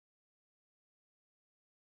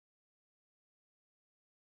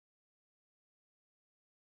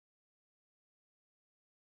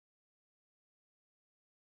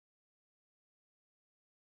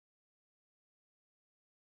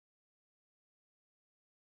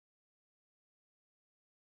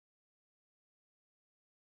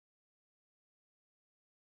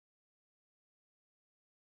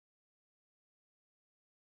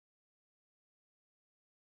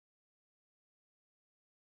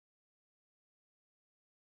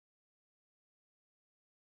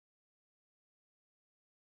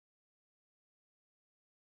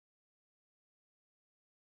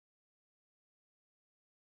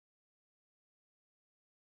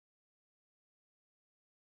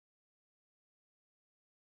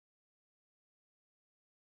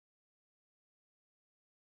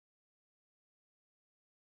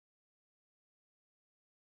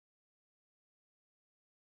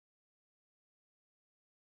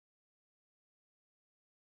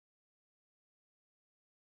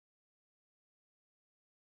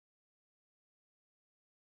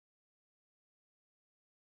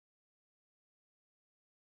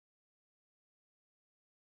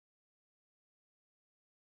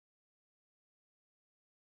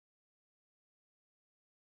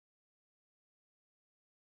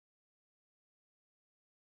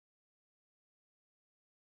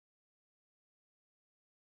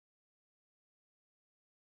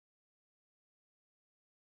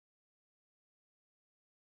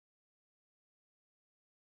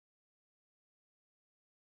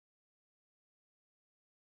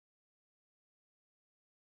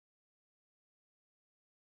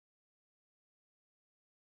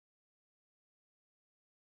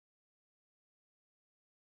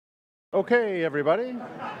Okay, everybody.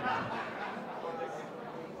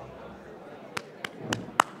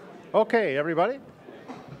 Okay, everybody.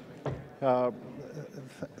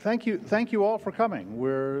 Thank you all for coming.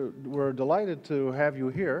 We're delighted to have you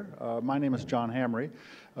here. My name is John Hamre.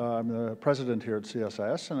 I'm the president here at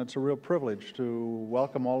CSIS, and it's a real privilege to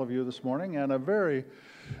welcome all of you this morning, and a very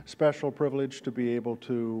special privilege to be able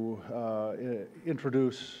to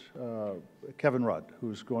introduce Kevin Rudd,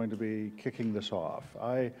 who's going to be kicking this off.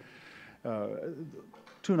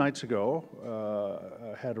 2 nights ago,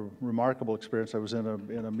 I had a remarkable experience. I was in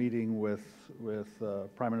a meeting with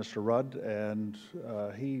Prime Minister Rudd, and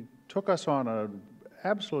he took us on an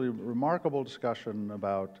absolutely remarkable discussion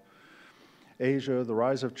about Asia, the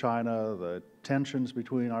rise of China, the tensions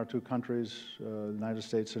between our two countries, the United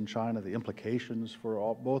States and China, the implications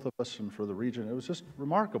for both of us and for the region. It was just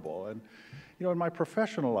remarkable. And, you know, in my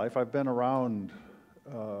professional life, I've been around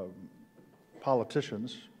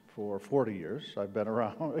politicians for 40 years. I've been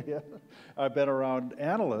around, I've been around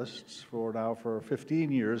analysts for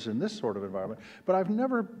 15 years in this sort of environment, but I've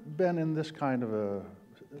never been in this kind of a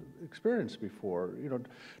experience before. You know,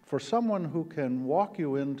 for someone who can walk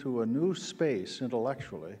you into a new space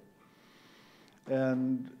intellectually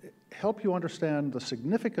and help you understand the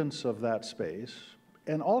significance of that space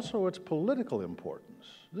and also its political importance.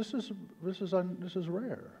 This is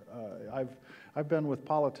rare. I've been with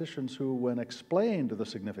politicians who, when explained the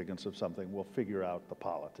significance of something, will figure out the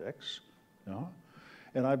politics, you know?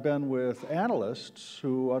 And I've been with analysts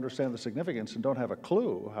who understand the significance and don't have a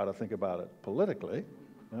clue how to think about it politically,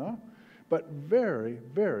 you know? But very,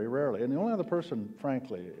 very rarely. And the only other person,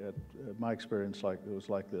 frankly, at my experience like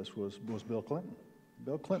this was Bill Clinton.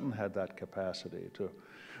 Bill Clinton had that capacity to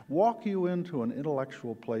walk you into an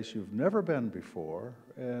intellectual place you've never been before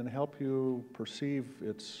and help you perceive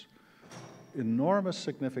its enormous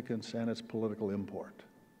significance and its political import.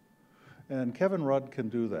 And Kevin Rudd can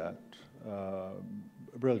do that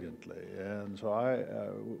brilliantly. And so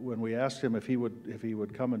when we asked him if he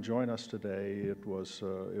would come and join us today, it was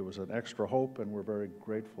an extra hope, and we're very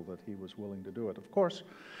grateful that he was willing to do it. Of course,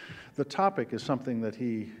 the topic is something that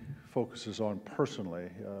he focuses on personally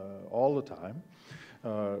all the time.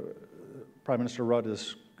 Prime Minister Rudd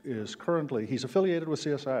is currently, he's affiliated with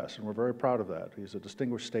CSIS, and we're very proud of that. He's a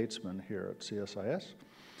distinguished statesman here at CSIS.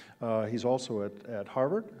 He's also at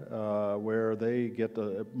Harvard, where they get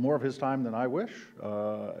more of his time than I wish,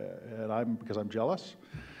 and because I'm jealous.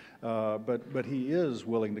 But he is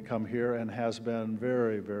willing to come here and has been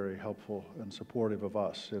very, very helpful and supportive of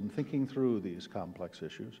us in thinking through these complex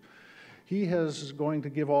issues. He is going to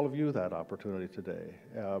give all of you that opportunity today,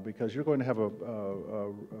 because you're going to have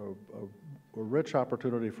a rich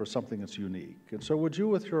opportunity for something that's unique. And so would you,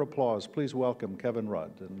 with your applause, please welcome Kevin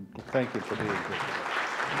Rudd, and thank you for being here today.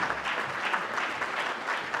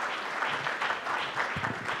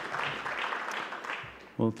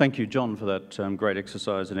 Well, thank you, John, for that great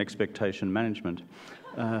exercise in expectation management.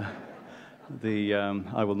 I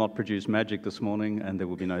will not produce magic this morning, and there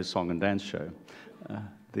will be no song and dance show.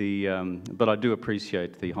 But I do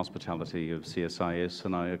appreciate the hospitality of CSIS,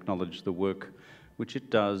 and I acknowledge the work which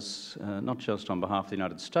it does, not just on behalf of the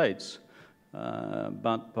United States,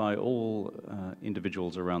 but by all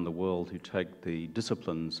individuals around the world who take the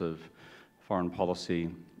disciplines of foreign policy,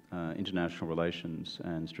 international relations,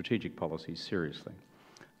 and strategic policy seriously.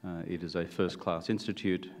 It is a first-class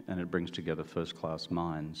institute, and it brings together first-class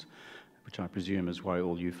minds, which I presume is why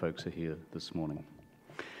all you folks are here this morning.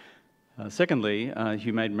 Secondly,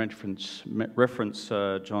 you made reference,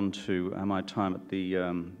 John, to my time at the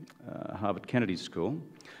Harvard Kennedy School.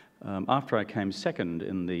 After I came second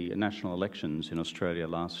in the national elections in Australia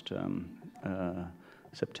last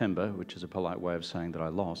September, which is a polite way of saying that I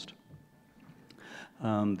lost,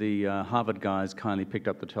 the Harvard guys kindly picked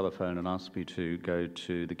up the telephone and asked me to go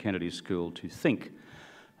to the Kennedy School to think.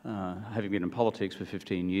 Having been in politics for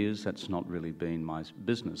 15 years, that's not really been my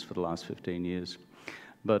business for the last 15 years,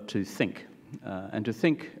 but to think, and to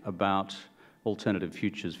think about alternative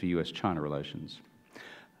futures for US-China relations.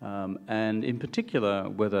 And in particular,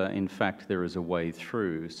 whether in fact there is a way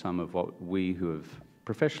through some of what we who have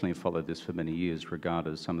professionally followed this for many years regard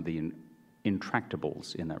as some of the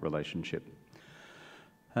intractables in that relationship.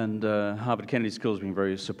 And Harvard Kennedy School has been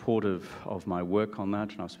very supportive of my work on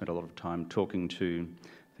that, and I've spent a lot of time talking to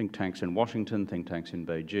think tanks in Washington, think tanks in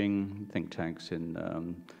Beijing, think tanks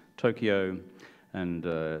in Tokyo, and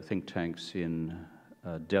think tanks in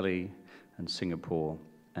Delhi and Singapore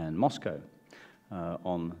and Moscow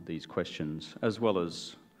on these questions, as well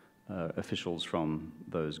as officials from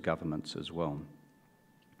those governments as well.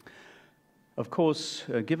 Of course,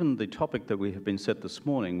 given the topic that we have been set this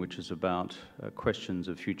morning, which is about questions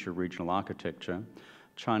of future regional architecture,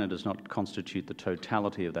 China does not constitute the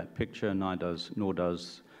totality of that picture, nor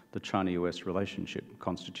does the China-US relationship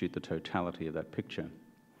constitute the totality of that picture.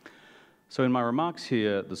 So in my remarks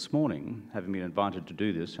here this morning, having been invited to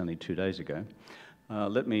do this only 2 days ago,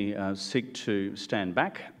 let me seek to stand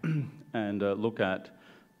back and look at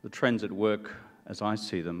the trends at work as I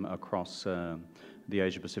see them across the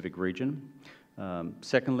Asia-Pacific region.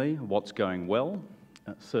 Secondly, what's going well.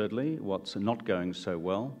 Thirdly, what's not going so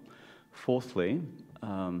well. Fourthly,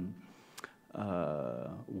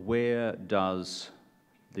 where does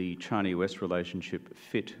the China-US relationship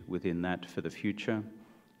fit within that for the future?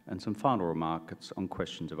 And some final remarks on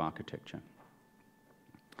questions of architecture.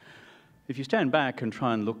 If you stand back and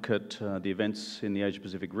try and look at the events in the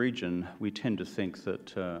Asia-Pacific region, we tend to think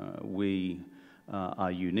that we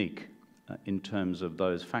are unique in terms of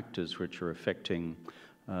those factors which are affecting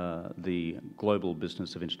the global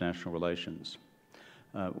business of international relations.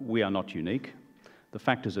 We are not unique. The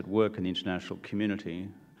factors at work in the international community,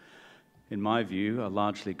 in my view, are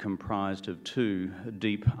largely comprised of two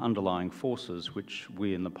deep underlying forces which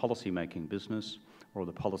we in the policy-making business or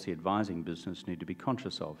the policy advising business need to be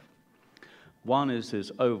conscious of. One is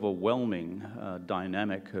this overwhelming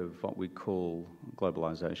dynamic of what we call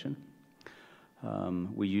globalization.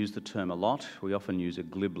 We use the term a lot. We often use it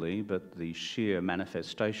glibly, but the sheer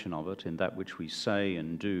manifestation of it in that which we say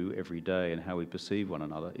and do every day and how we perceive one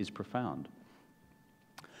another is profound.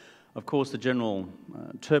 Of course, the general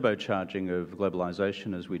turbocharging of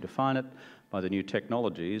globalization as we define it by the new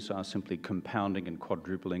technologies are simply compounding and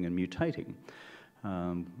quadrupling and mutating,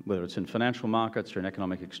 whether it's in financial markets or in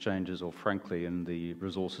economic exchanges or, frankly, in the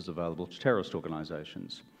resources available to terrorist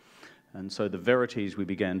organizations. And so the verities we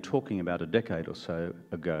began talking about a decade or so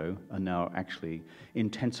ago are now actually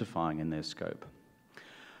intensifying in their scope.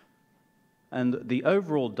 And the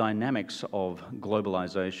overall dynamics of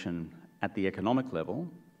globalization at the economic level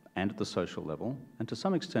and at the social level, and to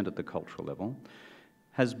some extent at the cultural level,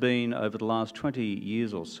 has been over the last 20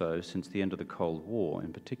 years or so, since the end of the Cold War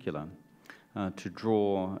in particular, to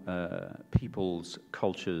draw peoples,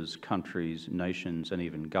 cultures, countries, nations, and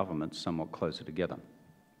even governments somewhat closer together,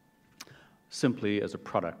 simply as a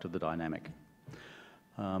product of the dynamic.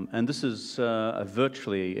 And this is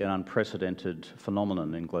virtually an unprecedented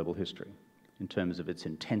phenomenon in global history in terms of its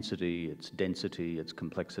intensity, its density, its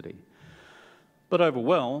complexity. But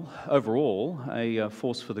overall, a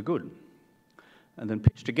force for the good. And then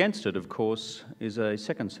pitched against it, of course, is a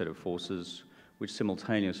second set of forces which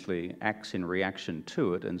simultaneously acts in reaction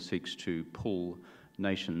to it and seeks to pull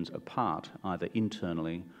nations apart, either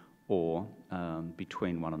internally or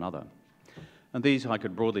between one another. And these I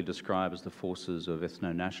could broadly describe as the forces of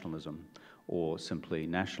ethno-nationalism or simply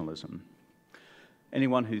nationalism.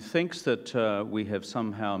 Anyone who thinks that we have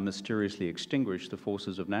somehow mysteriously extinguished the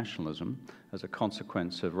forces of nationalism as a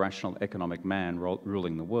consequence of rational economic man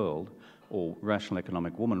ruling the world or rational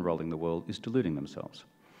economic woman ruling the world is deluding themselves.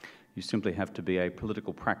 You simply have to be a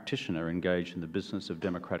political practitioner engaged in the business of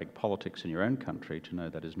democratic politics in your own country to know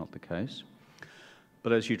that is not the case.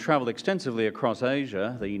 But as you travel extensively across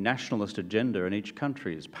Asia, the nationalist agenda in each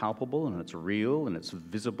country is palpable and it's real and it's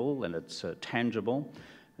visible and it's tangible,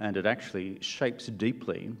 and it actually shapes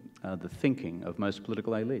deeply the thinking of most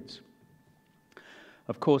political elites.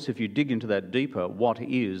 Of course, if you dig into that deeper, what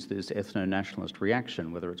is this ethno-nationalist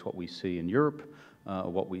reaction, whether it's what we see in Europe, or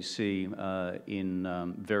what we see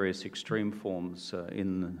in various extreme forms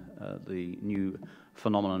in the new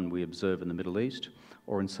phenomenon we observe in the Middle East,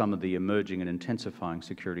 or in some of the emerging and intensifying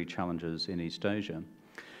security challenges in East Asia,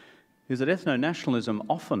 is that ethno-nationalism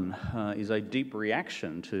often is a deep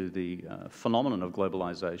reaction to the phenomenon of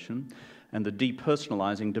globalization and the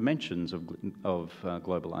depersonalizing dimensions of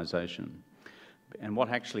globalization. And what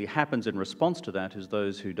actually happens in response to that is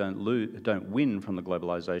those who don't win from the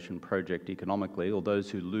globalization project economically, or those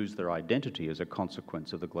who lose their identity as a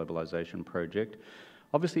consequence of the globalization project,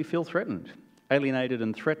 obviously feel threatened, alienated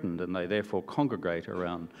and threatened, and they therefore congregate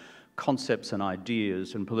around concepts and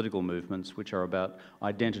ideas and political movements which are about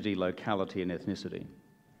identity, locality, and ethnicity.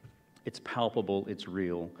 It's palpable, it's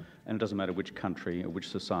real, and it doesn't matter which country or which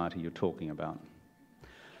society you're talking about.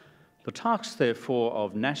 The task, therefore,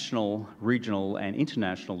 of national, regional, and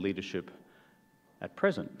international leadership at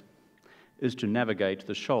present is to navigate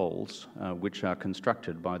the shoals which are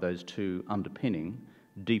constructed by those two underpinning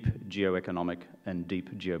deep geoeconomic and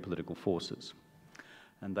deep geopolitical forces.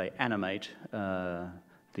 And they animate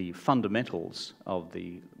the fundamentals of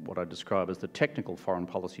what I describe as the technical foreign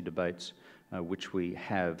policy debates which we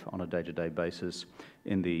have on a day-to-day basis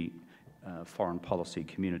in the foreign policy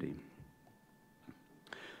community.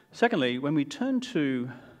 Secondly, when we turn to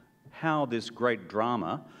how this great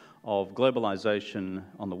drama of globalization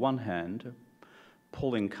on the one hand,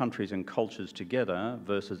 pulling countries and cultures together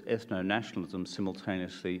versus ethno-nationalism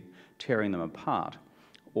simultaneously tearing them apart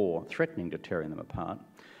or threatening to tearing them apart,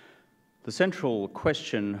 the central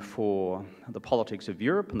question for the politics of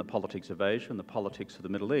Europe and the politics of Asia and the politics of the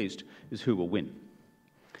Middle East is who will win,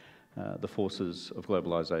 the forces of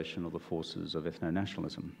globalization or the forces of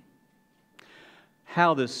ethno-nationalism.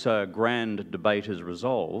 How this grand debate is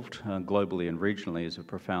resolved globally and regionally is of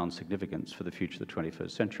profound significance for the future of the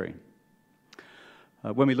 21st century.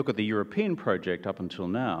 When we look at the European project up until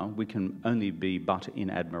now, we can only be but in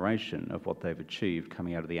admiration of what they've achieved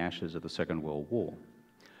coming out of the ashes of the Second World War.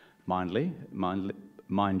 Mind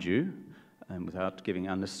you, and without giving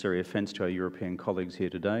unnecessary offence to our European colleagues here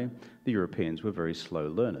today, the Europeans were very slow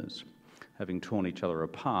learners, having torn each other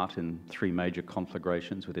apart in 3 major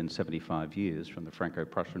conflagrations within 75 years, from the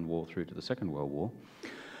Franco-Prussian War through to the Second World War.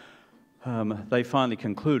 They finally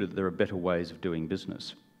concluded that there are better ways of doing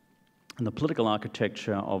business. And the political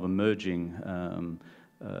architecture of emerging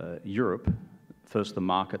Europe, first the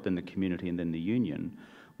market, then the community, and then the union,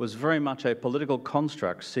 was very much a political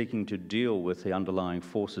construct seeking to deal with the underlying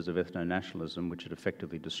forces of ethno-nationalism which had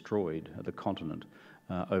effectively destroyed the continent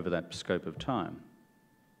over that scope of time.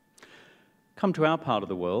 Come to our part of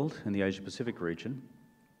the world, in the Asia-Pacific region.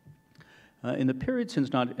 In the period since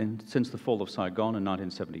the fall of Saigon in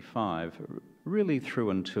 1975, really through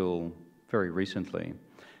until very recently,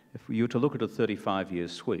 if you were to look at a 35-year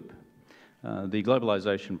sweep, the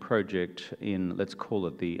globalization project in, let's call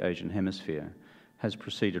it the Asian Hemisphere, has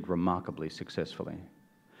proceeded remarkably successfully.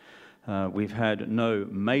 We've had no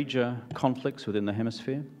major conflicts within the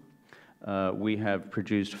hemisphere. We have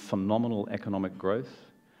produced phenomenal economic growth.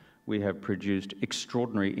 We have produced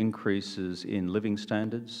extraordinary increases in living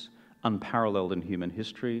standards, unparalleled in human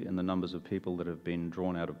history in the numbers of people that have been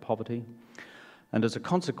drawn out of poverty. And as a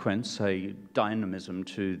consequence, a dynamism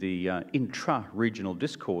to the intra-regional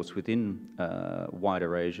discourse within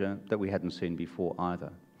wider Asia that we hadn't seen before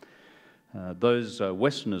either. Those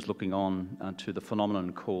Westerners looking on to the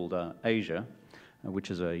phenomenon called Asia,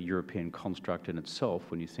 which is a European construct in itself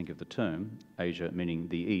when you think of the term, Asia meaning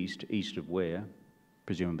the east, east of where?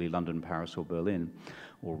 Presumably London, Paris or Berlin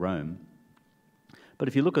or Rome. But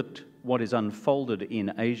if you look at what is unfolded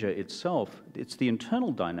in Asia itself, it's the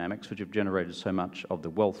internal dynamics which have generated so much of the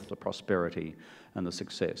wealth, the prosperity and the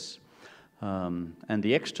success. And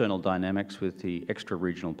the external dynamics with the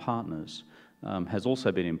extra-regional partners has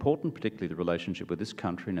also been important, particularly the relationship with this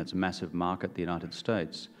country and its massive market, the United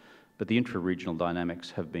States. But the intra-regional dynamics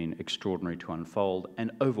have been extraordinary to unfold and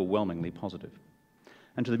overwhelmingly positive,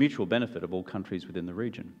 and to the mutual benefit of all countries within the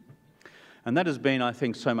region. And that has been, I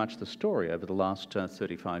think, so much the story over the last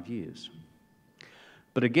 35 years.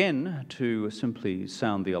 But again, to simply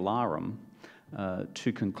sound the alarm,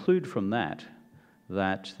 to conclude from that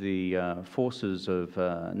the forces of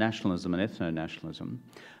nationalism and ethno-nationalism,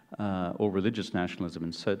 or religious nationalism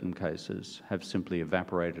in certain cases, have simply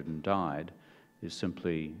evaporated and died, is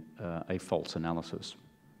simply a false analysis.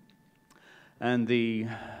 And the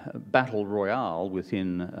battle royale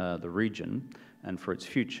within the region and for its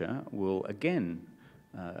future will again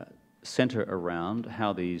centre around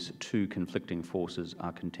how these two conflicting forces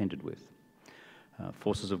are contended with.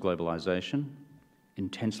 Forces of globalisation,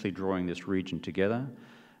 intensely drawing this region together,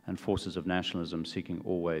 and forces of nationalism seeking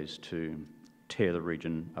always to tear the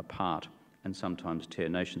region apart and sometimes tear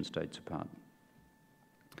nation states apart.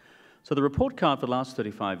 So the report card for the last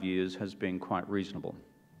 35 years has been quite reasonable.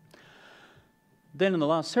 Then in the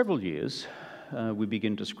last several years, we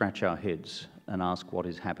begin to scratch our heads and ask what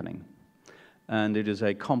is happening. And it is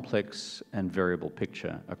a complex and variable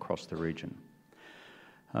picture across the region.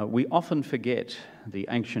 We often forget the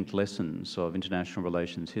ancient lessons of international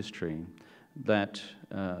relations history that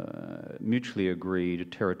mutually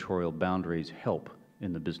agreed territorial boundaries help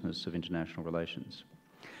in the business of international relations.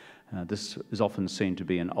 This is often seen to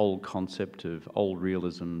be an old concept of old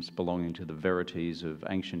realisms belonging to the verities of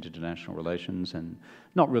ancient international relations and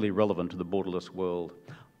not really relevant to the borderless world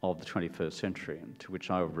of the 21st century, to which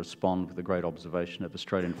I would respond with the great observation of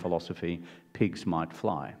Australian philosophy, pigs might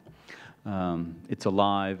fly. It's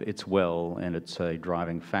alive, it's well, and it's a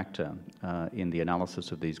driving factor in the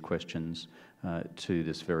analysis of these questions to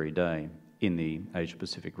this very day in the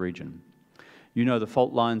Asia-Pacific region. You know the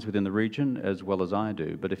fault lines within the region as well as I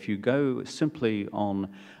do, but if you go simply on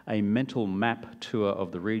a mental map tour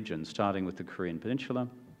of the region, starting with the Korean Peninsula,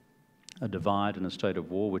 a divide and a state of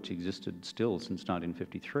war which existed still since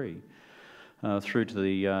 1953, through to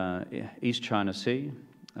the East China Sea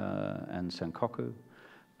and Senkaku,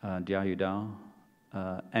 Diaoyudo,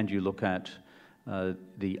 and you look at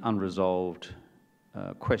the unresolved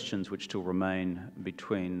questions which still remain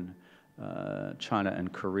between China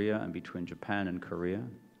and Korea and between Japan and Korea,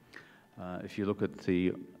 if you look at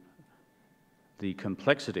the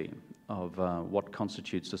complexity of what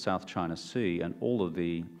constitutes the South China Sea and all of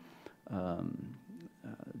the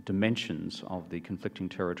dimensions of the conflicting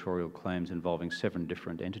territorial claims involving 7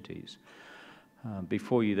 different entities,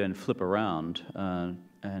 before you then flip around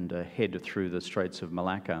and head through the Straits of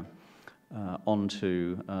Malacca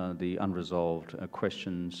onto the unresolved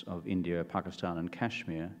questions of India, Pakistan and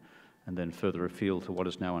Kashmir, and then further afield to what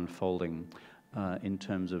is now unfolding in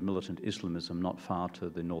terms of militant Islamism not far to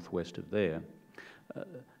the northwest of there.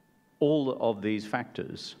 All of these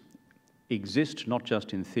factors exist not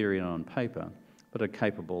just in theory and on paper, but are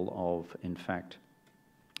capable of, in fact,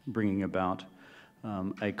 bringing about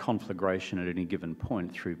a conflagration at any given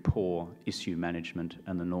point through poor issue management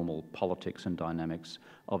and the normal politics and dynamics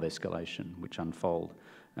of escalation which unfold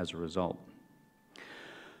as a result.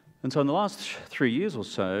 And so in the last 3 years or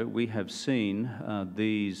so, we have seen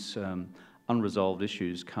these unresolved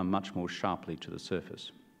issues come much more sharply to the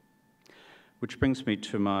surface. Which brings me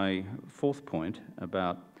to my 4th point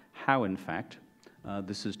about how, in fact,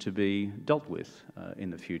 this is to be dealt with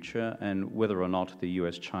in the future and whether or not the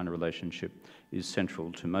US-China relationship is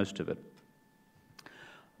central to most of it.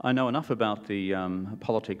 I know enough about the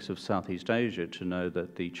politics of Southeast Asia to know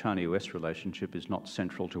that the China-US relationship is not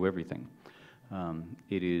central to everything.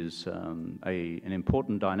 It is an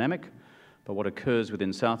important dynamic, but what occurs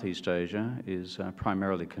within Southeast Asia is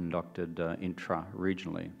primarily conducted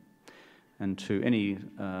intra-regionally. And to any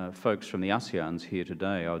folks from the ASEANs here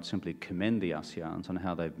today, I would simply commend the ASEANs on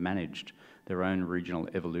how they've managed their own regional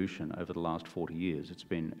evolution over the last 40 years. It's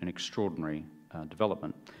been an extraordinary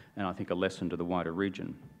development, and I think a lesson to the wider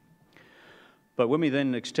region. But when we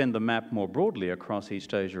then extend the map more broadly across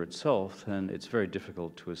East Asia itself, then it's very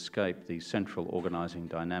difficult to escape the central organising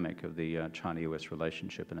dynamic of the China-US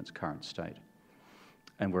relationship in its current state,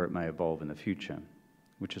 and where it may evolve in the future,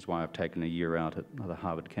 which is why I've taken a year out at the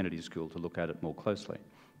Harvard Kennedy School to look at it more closely.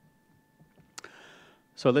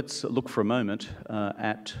 So let's look for a moment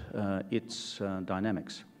at its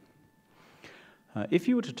dynamics. If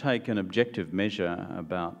you were to take an objective measure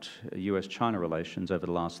about US-China relations over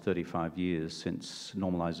the last 35 years since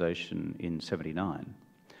normalization in '79,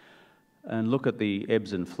 and look at the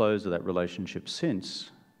ebbs and flows of that relationship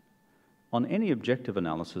since, on any objective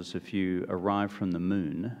analysis, if you arrive from the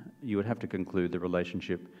moon, you would have to conclude the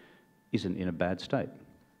relationship isn't in a bad state.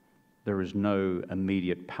 There is no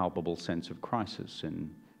immediate palpable sense of crisis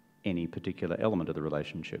in any particular element of the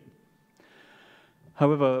relationship.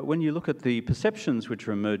 However, when you look at the perceptions which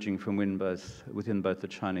are emerging from within both the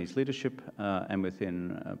Chinese leadership and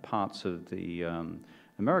within parts of the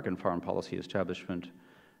American foreign policy establishment,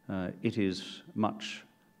 it is much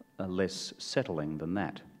less settling than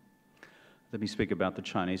that. Let me speak about the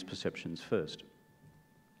Chinese perceptions first.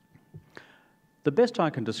 The best I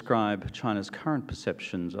can describe China's current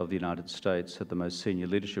perceptions of the United States at the most senior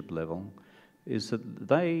leadership level is that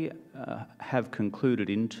they have concluded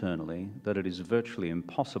internally that it is virtually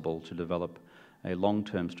impossible to develop a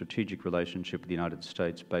long-term strategic relationship with the United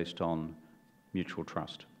States based on mutual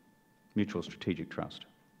trust, mutual strategic trust.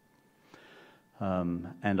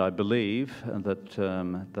 And I believe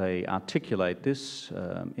that they articulate this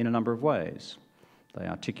in a number of ways. They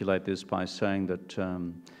articulate this by saying that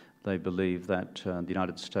they believe that the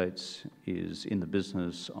United States is in the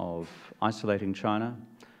business of isolating China.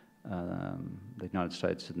 The United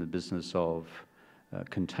States is in the business of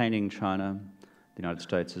containing China. The United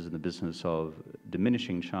States is in the business of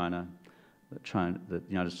diminishing China. That the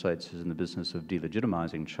United States is in the business of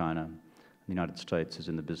delegitimizing China. The United States is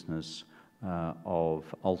in the business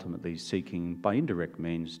of ultimately seeking, by indirect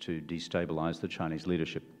means, to destabilize the Chinese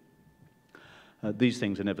leadership. These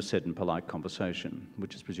things are never said in polite conversation,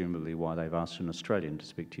 which is presumably why they've asked an Australian to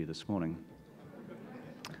speak to you this morning.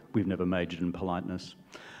 We've never majored in politeness.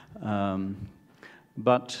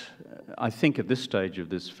 But I think at this stage of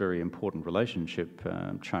this very important relationship,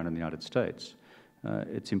 China and the United States,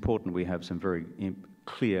 it's important we have some very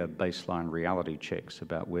clear baseline reality checks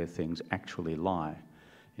about where things actually lie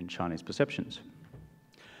in Chinese perceptions.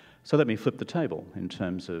 So let me flip the table in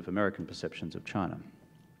terms of American perceptions of China.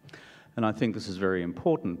 And I think this is very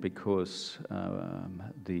important because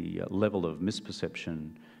the level of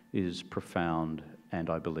misperception is profound and,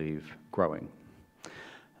 I believe, growing.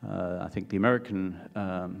 I think the American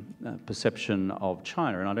perception of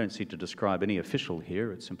China, and I don't seek to describe any official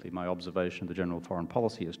here, it's simply my observation of the general foreign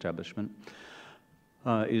policy establishment,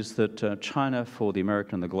 is that China for the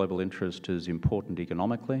American and the global interest is important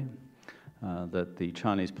economically, that the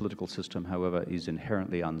Chinese political system, however, is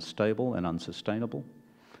inherently unstable and unsustainable.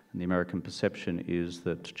 And the American perception is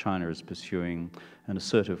that China is pursuing an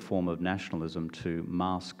assertive form of nationalism to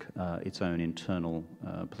mask its own internal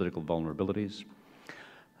political vulnerabilities,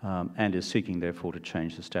 and is seeking, therefore, to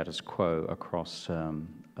change the status quo across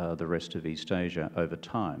the rest of East Asia over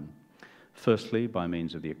time. Firstly, by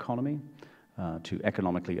means of the economy, to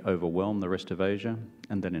economically overwhelm the rest of Asia,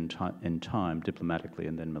 and then in time, diplomatically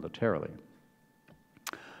and then militarily.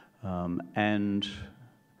 And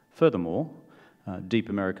furthermore, deep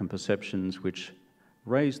American perceptions which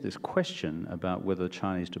raise this question about whether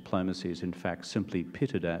Chinese diplomacy is in fact simply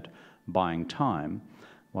pitted at buying time,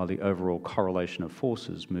 while the overall correlation of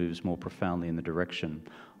forces moves more profoundly in the direction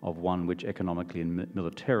of one which economically and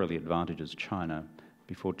militarily advantages China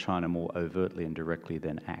before China more overtly and directly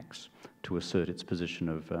then acts to assert its position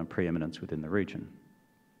of preeminence within the region.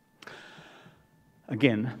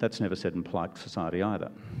 Again, that's never said in polite society either,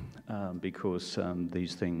 because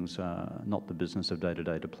these things are not the business of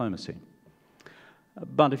day-to-day diplomacy.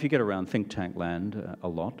 But if you get around think tank land a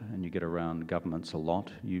lot, and you get around governments a lot,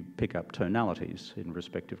 you pick up tonalities in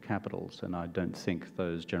respective capitals, and I don't think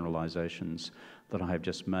those generalizations that I have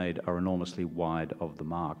just made are enormously wide of the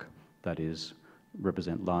mark, that is,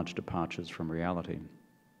 represent large departures from reality.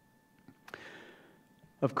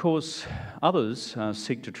 Of course, others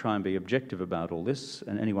seek to try and be objective about all this,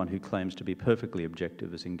 and anyone who claims to be perfectly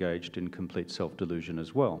objective is engaged in complete self-delusion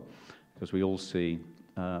as well, because we all see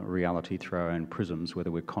reality through our own prisms,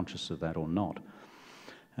 whether we're conscious of that or not.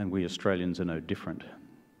 And we Australians are no different.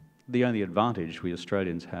 The only advantage we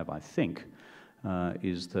Australians have, I think,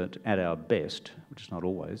 is that at our best, which is not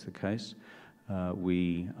always the case,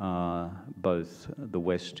 we are both the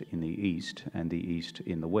West in the East and the East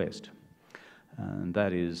in the West. And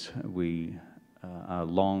that is, we are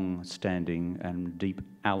long-standing and deep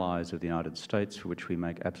allies of the United States, for which we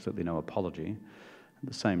make absolutely no apology. At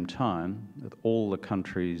the same time, with all the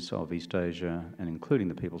countries of East Asia, and including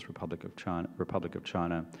the People's Republic of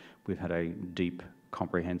China, we've had a deep,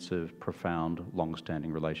 comprehensive, profound,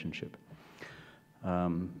 long-standing relationship.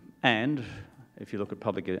 And if you look at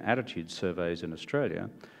public attitude surveys in Australia,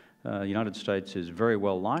 the United States is very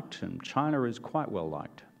well liked and China is quite well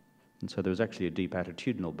liked. And so there's actually a deep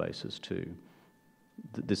attitudinal basis to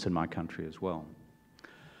this in my country as well.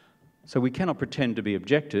 So we cannot pretend to be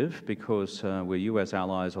objective because we're US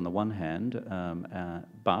allies on the one hand,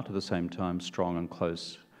 but at the same time strong and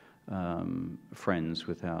close friends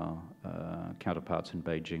with our counterparts in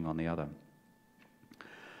Beijing on the other.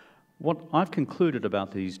 What I've concluded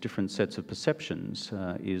about these different sets of perceptions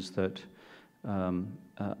is that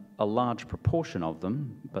a large proportion of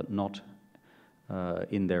them, but not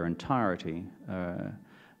in their entirety,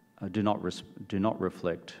 do not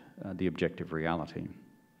reflect the objective reality.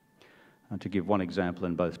 To give one example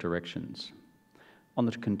in both directions. On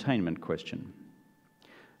the containment question,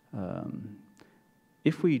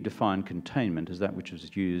 if we define containment as that which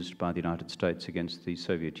was used by the United States against the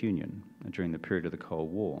Soviet Union during the period of the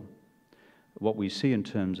Cold War, what we see in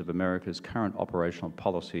terms of America's current operational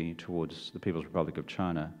policy towards the People's Republic of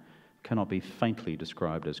China cannot be faintly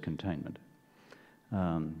described as containment.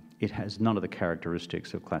 It has none of the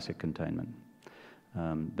characteristics of classic containment.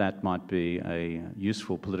 That might be a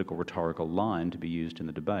useful political rhetorical line to be used in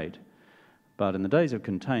the debate, but in the days of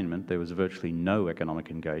containment there was virtually no economic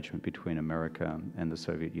engagement between America and the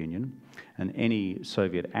Soviet Union, and any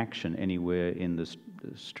Soviet action anywhere in the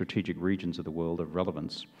strategic regions of the world of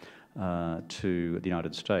relevance to the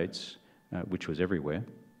United States, which was everywhere,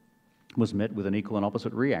 was met with an equal and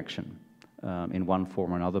opposite reaction in one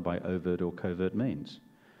form or another by overt or covert means.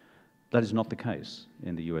 That is not the case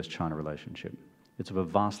in the US-China relationship. It's of a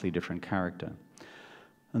vastly different character.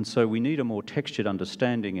 And so we need a more textured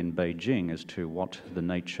understanding in Beijing as to what the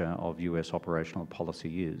nature of US operational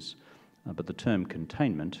policy is. But the term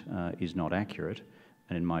containment is not accurate,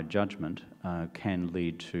 and in my judgment, can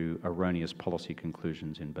lead to erroneous policy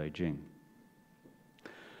conclusions in Beijing.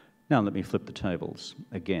 Now let me flip the tables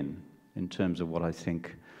again in terms of what I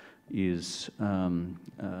think is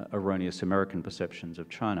erroneous American perceptions of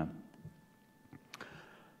China.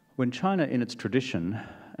 When China, in its tradition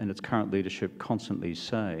and its current leadership, constantly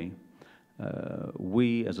say,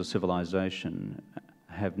 we as a civilization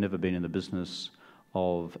have never been in the business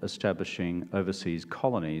of establishing overseas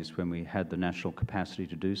colonies when we had the national capacity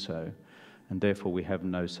to do so, and therefore we have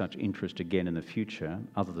no such interest again in the future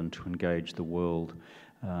other than to engage the world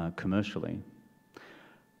commercially,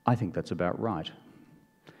 I think that's about right.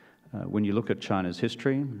 When you look at China's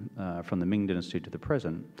history, from the Ming Dynasty to the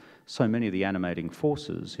present, so many of the animating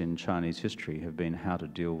forces in Chinese history have been how to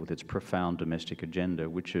deal with its profound domestic agenda,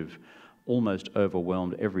 which of almost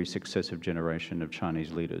overwhelmed every successive generation of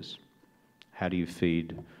Chinese leaders. How do you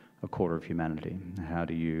feed a quarter of humanity? How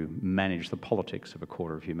do you manage the politics of a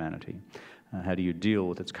quarter of humanity? How do you deal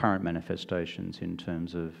with its current manifestations in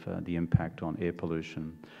terms of the impact on air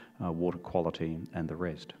pollution, water quality, and the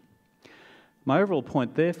rest? My overall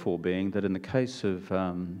point, therefore, being that in the case of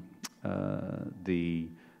the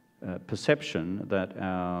perception that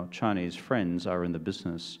our Chinese friends are in the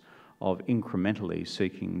business of incrementally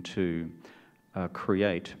seeking to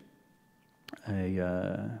create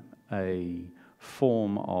a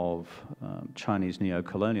form of Chinese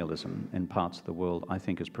neo-colonialism in parts of the world, I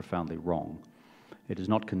think is profoundly wrong. It is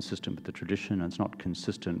not consistent with the tradition, and it's not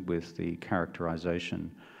consistent with the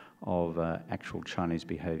characterization of actual Chinese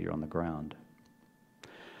behavior on the ground.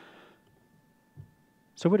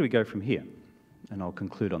 So where do we go from here? And I'll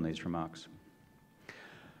conclude on these remarks.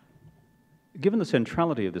 Given the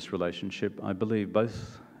centrality of this relationship, I believe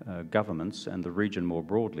both governments and the region more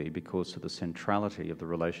broadly, because of the centrality of the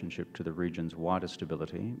relationship to the region's wider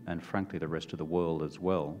stability, and frankly the rest of the world as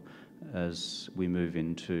well, as we move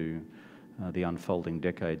into the unfolding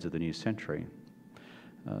decades of the new century.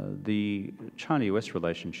 The China-US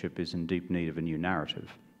relationship is in deep need of a new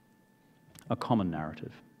narrative, a common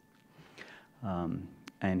narrative.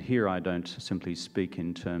 And here I don't simply speak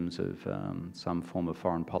in terms of some form of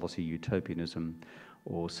foreign policy utopianism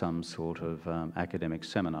or some sort of academic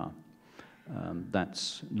seminar.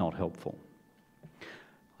 That's not helpful.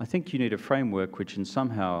 I think you need a framework which in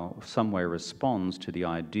some way responds to the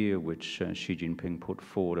idea which Xi Jinping put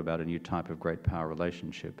forward about a new type of great power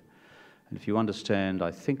relationship. And if you understand,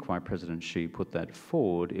 I think, why President Xi put that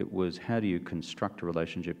forward, it was how do you construct a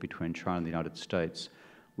relationship between China and the United States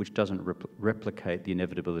which doesn't replicate the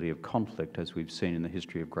inevitability of conflict as we've seen in the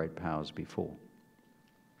history of great powers before.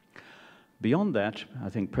 Beyond that, I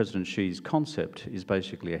think President Xi's concept is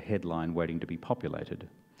basically a headline waiting to be populated.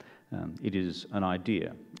 It is an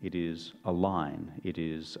idea, it is a line, it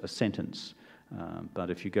is a sentence. But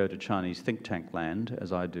if you go to Chinese think tank land,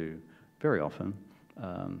 as I do very often,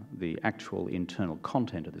 the actual internal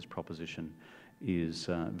content of this proposition is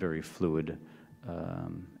very fluid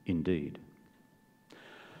indeed.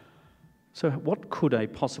 So what could a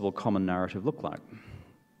possible common narrative look like?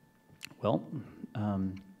 Well,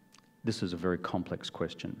 this is a very complex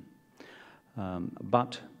question.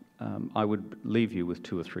 But I would leave you with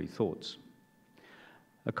two or three thoughts.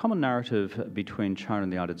 A common narrative between China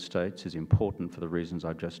and the United States is important for the reasons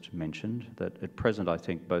I've just mentioned, that at present I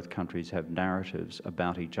think both countries have narratives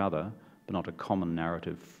about each other, but not a common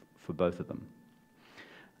narrative for both of them.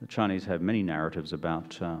 The Chinese have many narratives about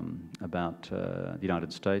the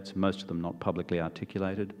United States, most of them not publicly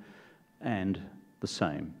articulated, and the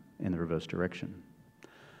same in the reverse direction.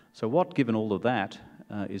 So what, given all of that,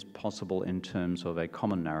 is possible in terms of a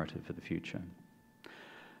common narrative for the future?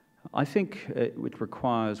 I think it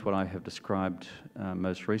requires what I have described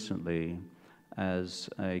most recently as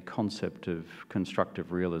a concept of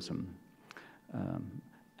constructive realism,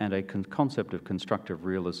 and a concept of constructive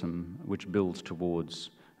realism which builds towards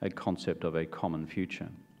a concept of a common future.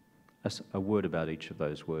 A word about each of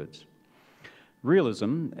those words.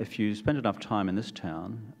 Realism, if you spend enough time in this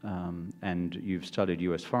town and you've studied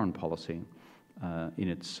US foreign policy in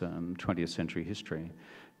its 20th century history,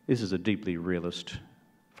 this is a deeply realist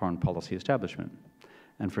foreign policy establishment,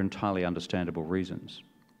 and for entirely understandable reasons.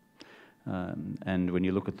 And when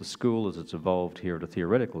you look at the school as it's evolved here at a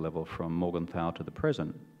theoretical level from Morgenthau to the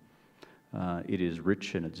present, it is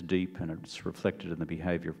rich and it's deep and it's reflected in the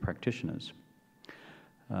behavior of practitioners.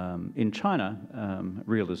 In China,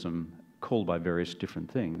 realism, called by various different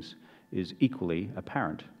things, is equally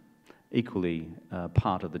apparent, equally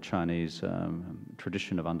part of the Chinese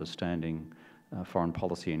tradition of understanding foreign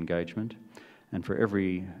policy engagement. And for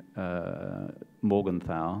every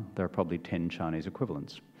Morgenthau, there are probably 10 Chinese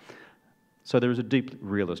equivalents. So there is a deep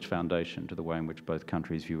realist foundation to the way in which both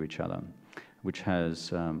countries view each other, which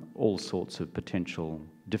has all sorts of potential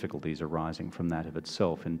difficulties arising from that of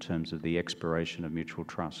itself in terms of the expiration of mutual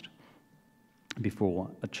trust before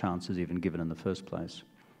a chance is even given in the first place.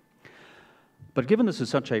 But given this is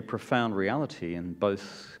such a profound reality in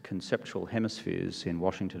both conceptual hemispheres in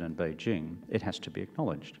Washington and Beijing, it has to be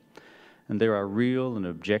acknowledged. And there are real and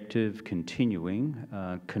objective, continuing,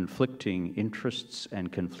 conflicting interests and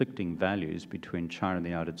conflicting values between China and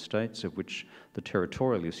the United States, of which the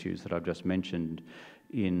territorial issues that I've just mentioned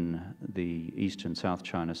in the East and South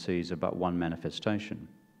China Seas are but one manifestation.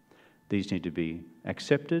 These need to be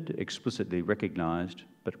accepted, explicitly recognized,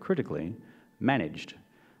 but critically managed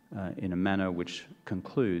in a manner which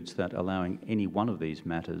concludes that allowing any one of these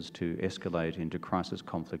matters to escalate into crisis,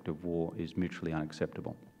 conflict, or war is mutually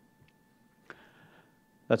unacceptable.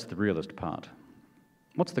 That's the realist part.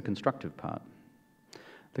 What's the constructive part?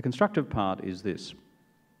 The constructive part is this.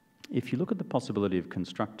 If you look at the possibility of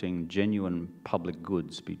constructing genuine public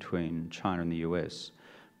goods between China and the US,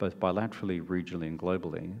 both bilaterally, regionally and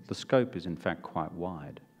globally, the scope is in fact quite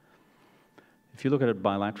wide. If you look at it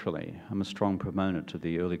bilaterally, I'm a strong proponent of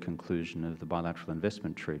the early conclusion of the bilateral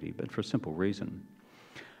investment treaty, but for a simple reason.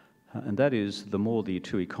 And that is, the more the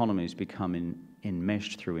two economies become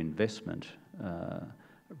enmeshed through investment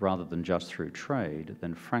rather than just through trade,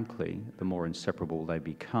 then frankly, the more inseparable they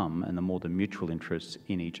become and the more the mutual interests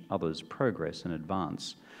in each other's progress and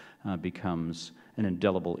advance becomes an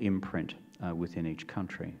indelible imprint within each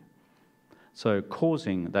country. So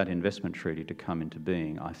causing that investment treaty to come into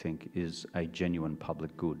being, I think, is a genuine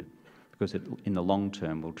public good, because it, in the long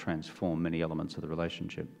term, will transform many elements of the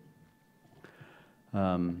relationship.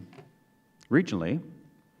 Regionally,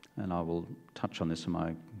 and I will touch on this in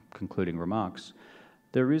my concluding remarks,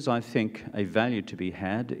 there is, I think, a value to be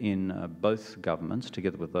had in both governments,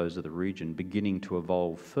 together with those of the region, beginning to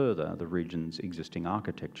evolve further the region's existing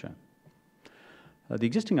architecture. The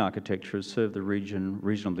existing architecture has served the region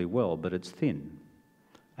reasonably well, but it's thin.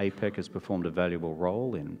 APEC has performed a valuable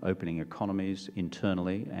role in opening economies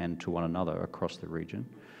internally and to one another across the region.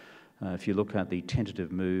 If you look at the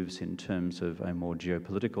tentative moves in terms of a more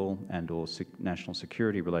geopolitical and/or national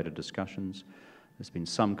security-related discussions, there's been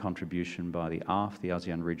some contribution by the ARF, the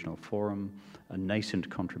ASEAN Regional Forum, a nascent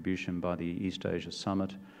contribution by the East Asia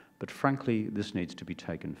Summit, but frankly, this needs to be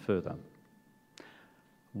taken further.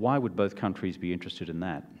 Why would both countries be interested in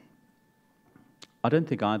that? I don't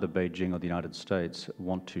think either Beijing or the United States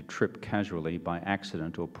want to trip casually by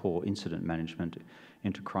accident or poor incident management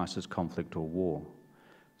into crisis, conflict or war.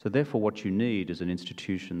 So therefore what you need is an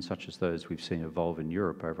institution such as those we've seen evolve in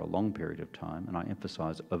Europe over a long period of time, and I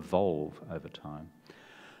emphasise evolve over time,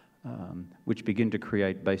 which begin to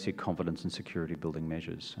create basic confidence and security building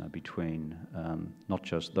measures between not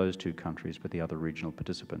just those two countries but the other regional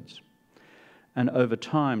participants. And over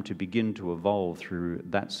time to begin to evolve through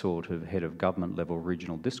that sort of head of government level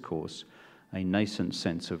regional discourse, a nascent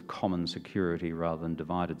sense of common security rather than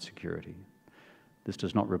divided security. This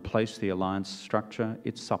does not replace the alliance structure,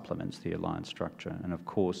 it supplements the alliance structure. And of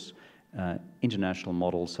course, international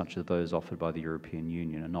models such as those offered by the European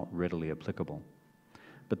Union are not readily applicable.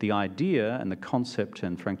 But the idea and the concept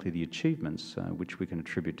and frankly the achievements which we can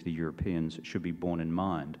attribute to the Europeans should be borne in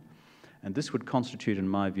mind. And this would constitute, in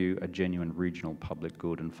my view, a genuine regional public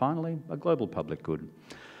good. And finally, a global public good.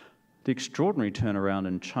 The extraordinary turnaround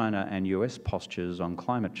in China and US postures on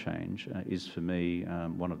climate change is for me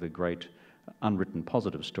one of the great unwritten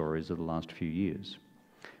positive stories of the last few years.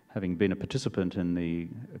 Having been a participant in the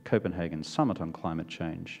Copenhagen Summit on climate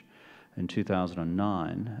change in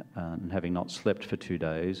 2009, and having not slept for 2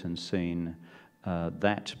 days and seen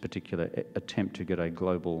that particular attempt to get a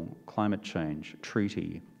global climate change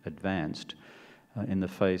treaty advanced in the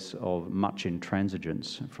face of much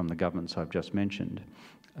intransigence from the governments I've just mentioned,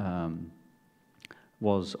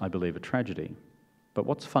 was, I believe, a tragedy. But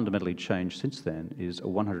what's fundamentally changed since then is a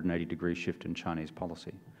 180-degree shift in Chinese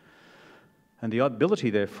policy. And the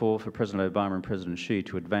ability, therefore, for President Obama and President Xi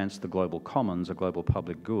to advance the global commons, a global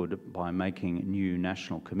public good, by making new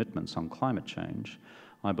national commitments on climate change,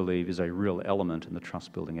 I believe is a real element in the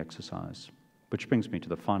trust-building exercise. Which brings me to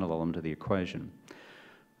the final element of the equation.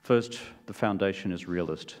 First, the foundation is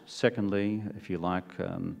realist. Secondly, if you like,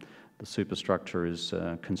 the superstructure is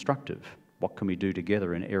constructive. What can we do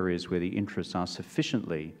together in areas where the interests are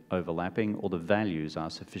sufficiently overlapping or the values are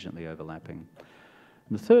sufficiently overlapping?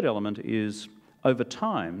 And the third element is, over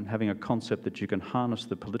time, having a concept that you can harness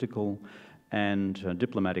the political and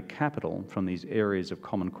diplomatic capital from these areas of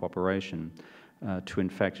common cooperation to in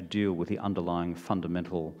fact deal with the underlying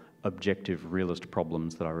fundamental objective realist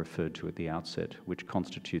problems that I referred to at the outset, which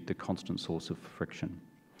constitute the constant source of friction.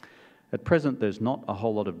 At present, there's not a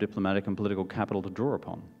whole lot of diplomatic and political capital to draw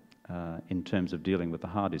upon in terms of dealing with the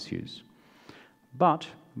hard issues. But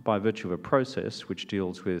by virtue of a process which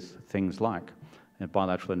deals with things like a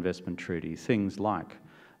bilateral investment treaty, things like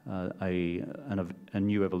a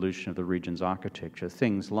new evolution of the region's architecture,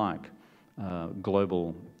 things like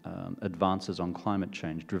global advances on climate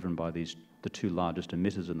change driven by the two largest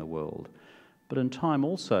emitters in the world, but in time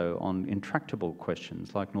also on intractable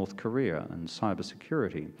questions like North Korea and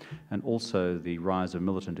cybersecurity, and also the rise of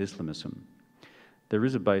militant Islamism. There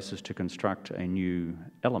is a basis to construct a new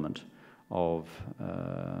element of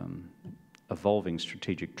evolving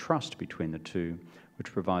strategic trust between the two,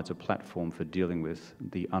 which provides a platform for dealing with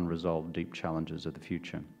the unresolved deep challenges of the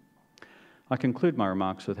future. I conclude my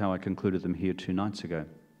remarks with how I concluded them here 2 nights ago.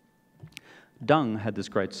 Deng had this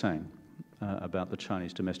great saying, about the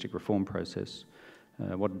Chinese domestic reform process.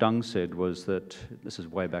 What Deng said was that, this is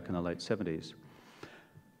way back in the late 70s,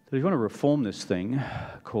 that if you want to reform this thing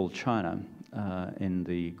called China in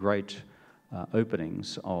the great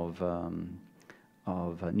openings of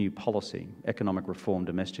new policy, economic reform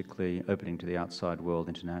domestically, opening to the outside world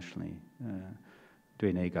internationally,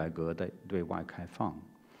 对内改革, 对外开放,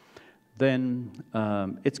 then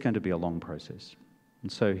it's going to be a long process.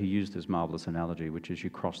 And so he used this marvelous analogy, which is you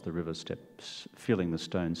cross the river steps, feeling the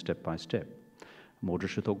stone step by step. 摸着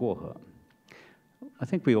石头过河. I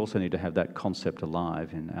think we also need to have that concept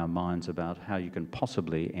alive in our minds about how you can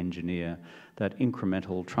possibly engineer that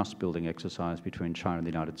incremental trust-building exercise between China and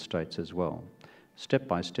the United States as well, step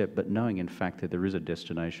by step, but knowing in fact that there is a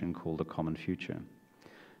destination called a common future.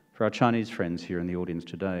 For our Chinese friends here in the audience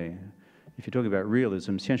today, if you're talking about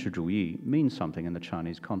realism, 现实主义 means something in the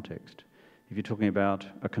Chinese context. If you're talking about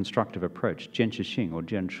a constructive approach, 坚持性 or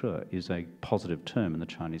坚持 is a positive term in the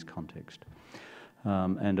Chinese context.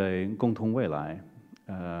 And a 共同未来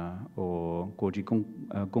or 国际共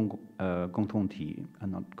同体,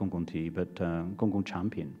 not 公共体, but 公共产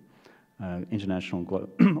品, international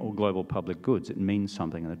or global public goods, it means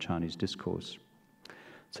something in the Chinese discourse.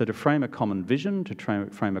 So to frame a common vision, to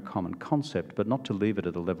frame a common concept, but not to leave it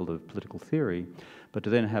at the level of political theory, but to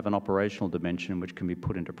then have an operational dimension which can be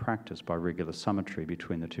put into practice by regular summitry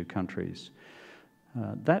between the two countries.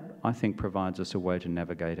 That, I think, provides us a way to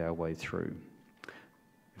navigate our way through.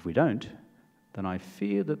 If we don't, then I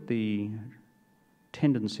fear that the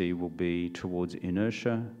tendency will be towards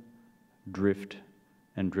inertia, drift,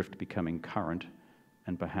 and drift becoming current,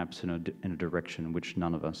 and perhaps in a direction which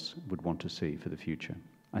none of us would want to see for the future.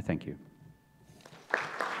 I thank you.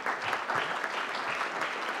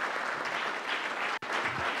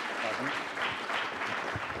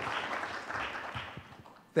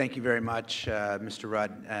 Thank you very much, Mr.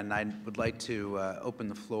 Rudd. And I would like to open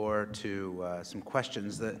the floor to some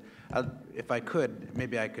questions. That, if I could,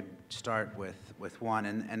 maybe I could start with one.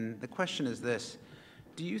 And the question is this.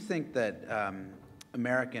 Do you think that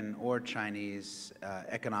American or Chinese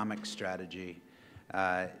economic strategy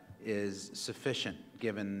is sufficient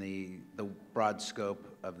given the broad scope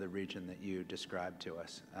of the region that you described to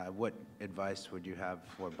us? What advice would you have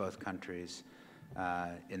for both countries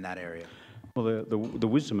in that area? Well, the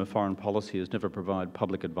wisdom of foreign policy is never provide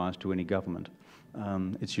public advice to any government.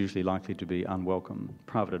 It's usually likely to be unwelcome.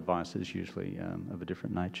 Private advice is usually of a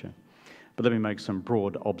different nature. But let me make some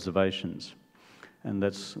broad observations. And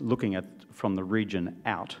that's looking at from the region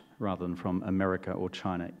out rather than from America or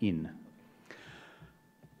China in.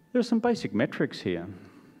 There are some basic metrics here.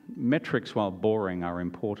 Metrics, while boring, are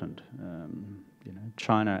important.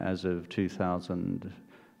 China, as of 2000,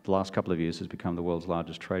 the last couple of years, has become the world's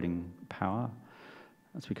largest trading power.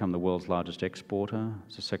 It's become the world's largest exporter.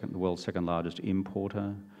 It's the world's second largest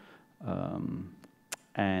importer.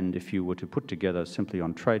 And if you were to put together simply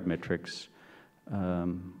on trade metrics,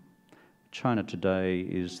 China today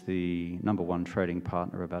is the #1 trading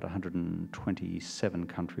partner of about 127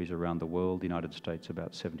 countries around the world, the United States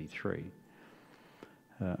about 73.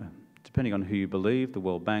 Depending on who you believe, the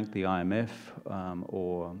World Bank, the IMF,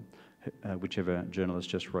 or whichever journalist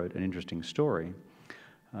just wrote an interesting story.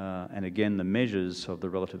 And again, the measures of the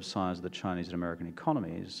relative size of the Chinese and American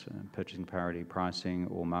economies, purchasing parity pricing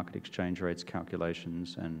or market exchange rates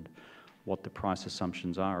calculations and what the price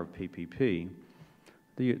assumptions are of PPP,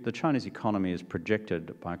 the Chinese economy is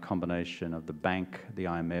projected by a combination of the bank, the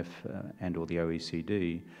IMF, and or the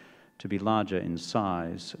OECD to be larger in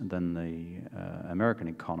size than the American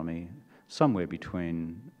economy, somewhere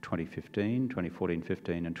between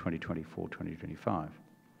 2014-15 and 2024-2025.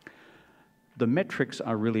 The metrics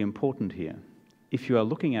are really important here. If you are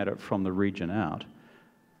looking at it from the region out,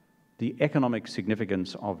 the economic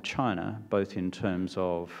significance of China, both in terms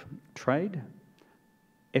of trade,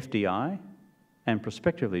 FDI, and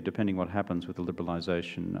prospectively, depending what happens with the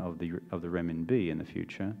liberalization of the renminbi in the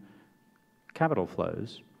future, capital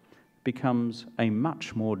flows, becomes a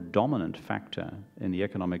much more dominant factor in the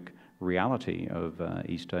economic reality of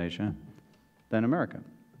East Asia than America.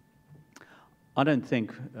 I don't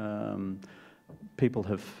think people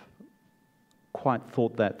have quite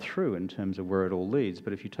thought that through in terms of where it all leads,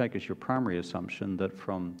 but if you take as your primary assumption that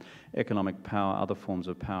from economic power, other forms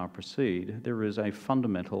of power proceed, there is a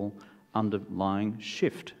fundamental underlying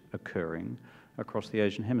shift occurring across the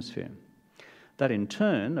Asian hemisphere. That in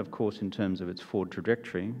turn, of course, in terms of its forward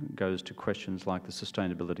trajectory, goes to questions like the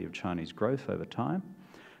sustainability of Chinese growth over time,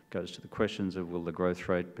 goes to the questions of will the growth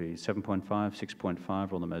rate be 7.5,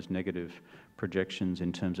 6.5, or the most negative projections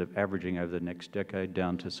in terms of averaging over the next decade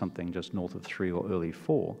down to something just north of 3 or early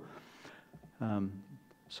 4.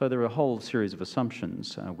 So there are a whole series of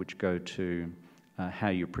assumptions which go to how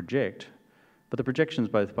you project, but the projections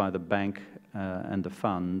both by the bank and the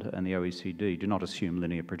fund and the OECD do not assume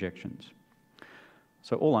linear projections.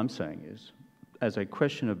 So all I'm saying is, as a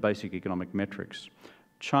question of basic economic metrics,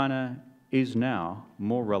 China is now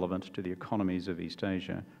more relevant to the economies of East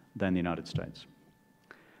Asia than the United States.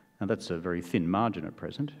 Now that's a very thin margin at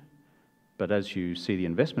present, but as you see the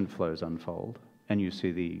investment flows unfold and you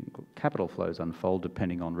see the capital flows unfold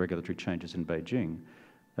depending on regulatory changes in Beijing,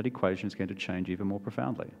 that equation is going to change even more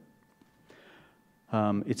profoundly.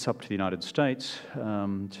 It's up to the United States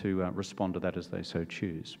to respond to that as they so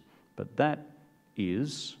choose. But that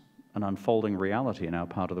is an unfolding reality in our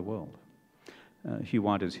part of the world. Hugh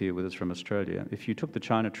White is here with us from Australia. If you took the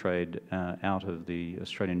China trade out of the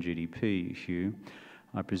Australian GDP, Hugh,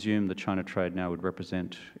 I presume the China trade now would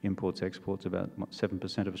represent imports, exports, about what,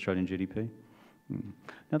 7% of Australian GDP?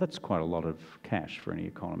 Now that's quite a lot of cash for any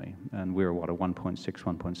economy, and we're what, a $1.6,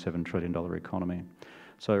 $1.7 trillion economy.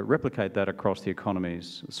 So replicate that across the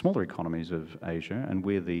economies, smaller economies of Asia, and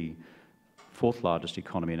we're the fourth largest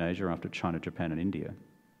economy in Asia after China, Japan, and India.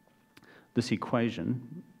 This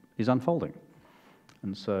equation is unfolding.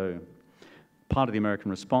 And so part of the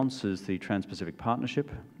American response is the Trans-Pacific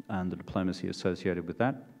Partnership and the diplomacy associated with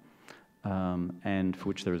that, and for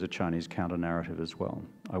which there is a Chinese counter-narrative as well.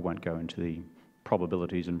 I won't go into the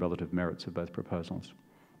probabilities and relative merits of both proposals.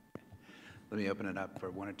 Let me open it up for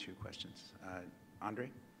one or two questions. Andre?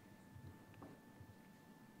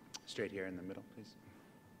 Straight here in the middle, please.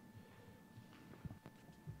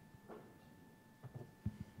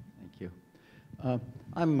 Thank you.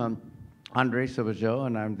 I'm Andre Sauvageau,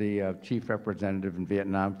 and I'm the Chief Representative in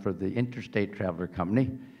Vietnam for the Interstate Traveler Company.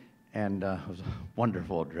 And it was a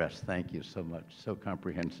wonderful address. Thank you so much. So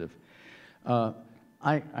comprehensive.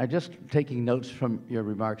 I just taking notes from your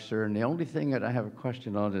remarks, sir, and the only thing that I have a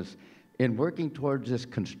question on is, in working towards this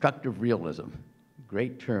constructive realism,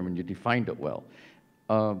 great term, and you defined it well,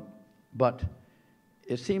 but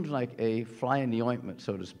it seems like a fly in the ointment,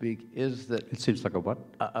 so to speak, is that... It seems like a what?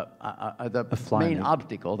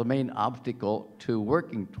 The main obstacle to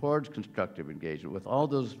working towards constructive engagement with all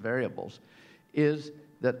those variables is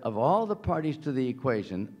that of all the parties to the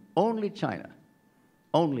equation, only China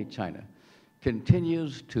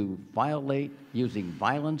continues to violate, using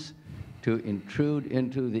violence, to intrude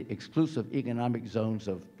into the exclusive economic zones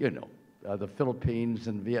of, the Philippines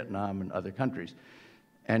and Vietnam and other countries,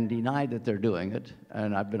 and deny that they're doing it.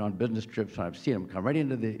 And I've been on business trips and I've seen them come right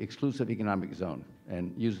into the exclusive economic zone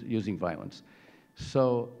and using violence.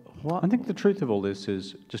 So what... I think the truth of all this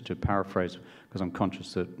is, just to paraphrase, because I'm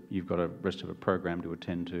conscious that you've got a rest of a program to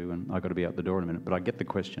attend to and I've got to be out the door in a minute, but I get the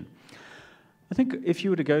question. I think if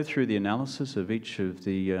you were to go through the analysis of each of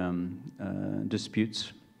the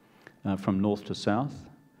disputes from north to south,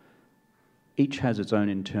 each has its own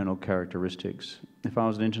internal characteristics. If I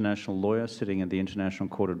was an international lawyer sitting at the International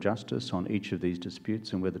Court of Justice on each of these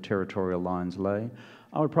disputes and where the territorial lines lay,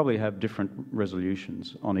 I would probably have different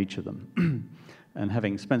resolutions on each of them. And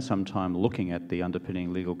having spent some time looking at the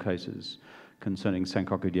underpinning legal cases concerning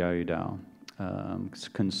Senkaku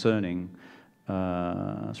Diaoyudao, concerning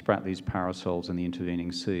Spratley's parasols in the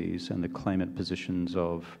intervening seas and the claimant positions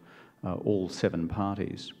of all 7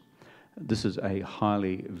 parties, this is a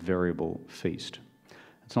highly variable feast.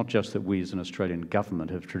 It's not just that we as an Australian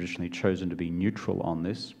government have traditionally chosen to be neutral on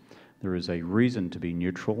this. There is a reason to be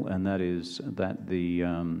neutral, and that is that the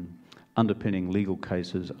underpinning legal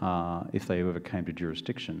cases are, if they ever came to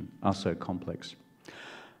jurisdiction, are so complex.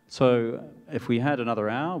 So if we had another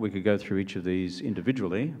hour, we could go through each of these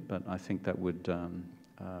individually, but I think that would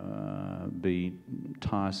be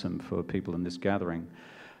tiresome for people in this gathering.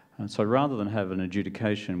 So rather than have an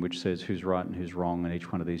adjudication which says who's right and who's wrong in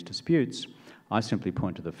each one of these disputes, I simply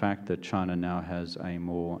point to the fact that China now has a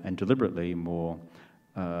more, and deliberately more,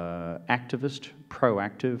 activist,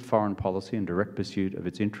 proactive foreign policy in direct pursuit of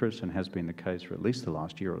its interests, and has been the case for at least the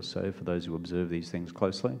last year or so for those who observe these things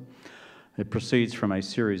closely. It proceeds from a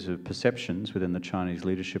series of perceptions within the Chinese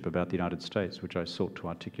leadership about the United States, which I sought to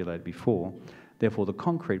articulate before. Therefore, the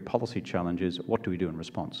concrete policy challenge is, what do we do in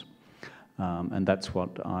response? And that's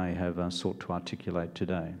what I have sought to articulate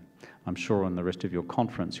today. I'm sure on the rest of your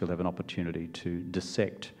conference you'll have an opportunity to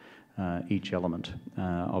dissect each element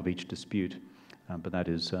of each dispute, but that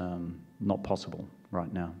is not possible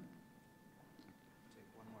right now. Take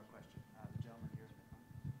one more question. The gentleman here in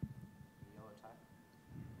the yellow tie.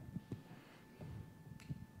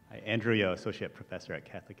 Hi, Andrew Yo, Associate Professor at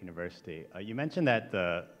Catholic University. You mentioned that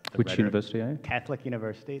the Which university are you? Catholic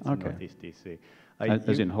University, it's in Northeast DC.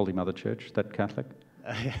 As in Holy Mother Church, that Catholic?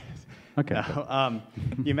 Yes. Okay. No,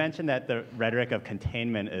 you mentioned that the rhetoric of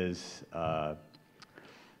containment is a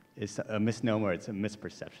misnomer, it's a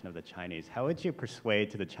misperception of the Chinese. How would you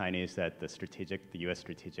persuade to the Chinese that the U.S.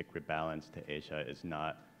 strategic rebalance to Asia is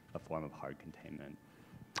not a form of hard containment?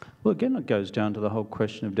 Well, again, it goes down to the whole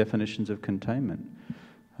question of definitions of containment.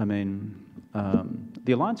 I mean,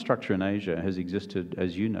 the alliance structure in Asia has existed,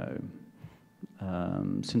 as you know,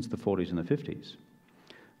 since the 40s and the 50s,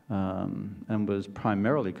 and was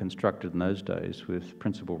primarily constructed in those days with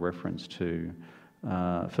principal reference to,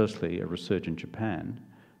 firstly, a resurgent in Japan,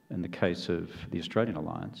 in the case of the Australian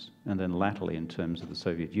alliance, and then latterly in terms of the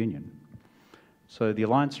Soviet Union. So the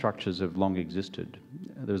alliance structures have long existed.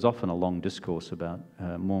 There's often a long discourse about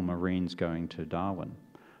more Marines going to Darwin.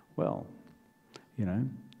 Well, you know,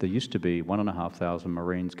 there used to be 1,500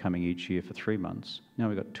 Marines coming each year for 3 months. Now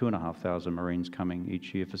we've got 2,500 Marines coming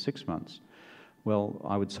each year for 6 months. Well,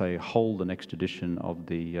 I would say hold the next edition of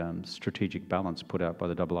the strategic balance put out by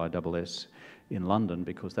the IISS in London,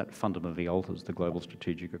 because that fundamentally alters the global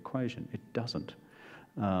strategic equation. It doesn't.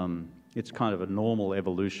 It's kind of a normal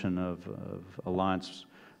evolution of alliance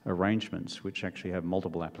arrangements which actually have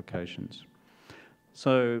multiple applications.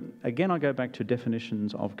 So again, I go back to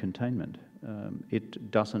definitions of containment. It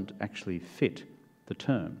doesn't actually fit the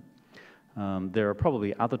term. There are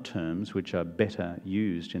probably other terms which are better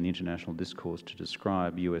used in the international discourse to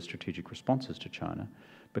describe US strategic responses to China,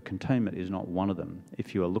 but containment is not one of them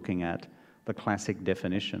if you are looking at the classic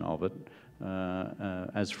definition of it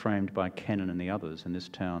as framed by Kennan and the others in this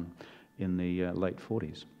town in the late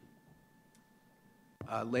 40s.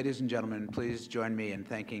 Ladies and gentlemen, please join me in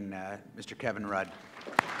thanking Mr. Kevin Rudd.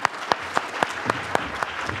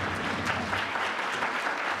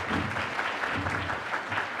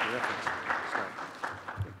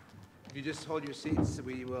 If you just hold your seats,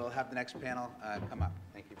 we will have the next panel come up.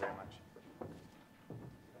 Thank you very much.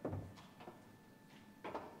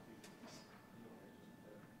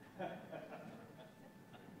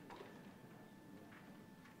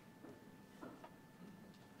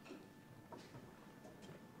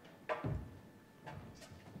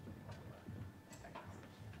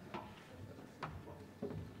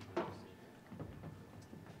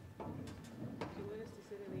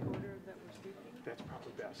 That's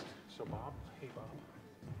probably best. So Bob, hey Bob.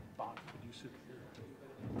 Bob, could you sit here?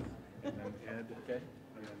 And then Ed. Okay.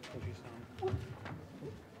 And then Toshi-san.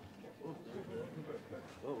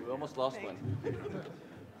 Oh, we almost lost one.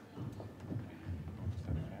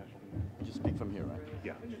 Just speak from here, right?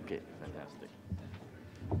 Yeah. Okay, fantastic.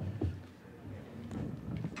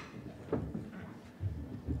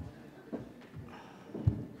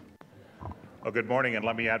 Well, good morning, and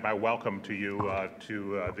let me add my welcome to you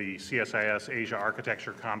to the CSIS Asia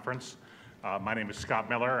Architecture Conference. My name is Scott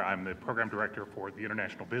Miller. I'm the Program Director for the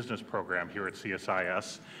International Business Program here at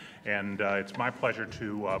CSIS, and it's my pleasure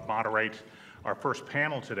to moderate our first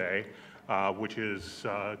panel today, which is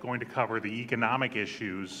going to cover the economic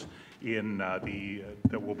issues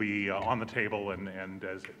that will be on the table and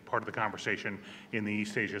as part of the conversation in the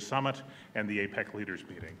East Asia Summit and the APEC Leaders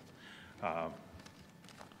Meeting.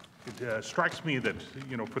 It strikes me that,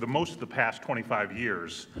 you know, for the most of the past 25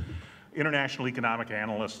 years, international economic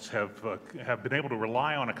analysts have been able to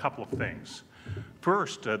rely on a couple of things.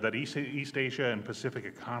 First, that East Asia and Pacific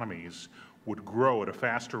economies would grow at a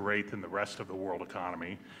faster rate than the rest of the world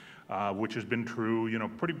economy, which has been true, you know,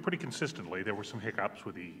 pretty consistently. There were some hiccups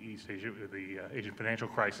with the Asian financial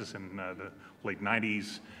crisis in the late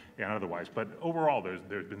 90s and otherwise, but overall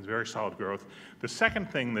there's been very solid growth. The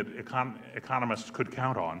second thing that economists could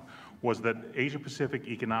count on was that Asia-Pacific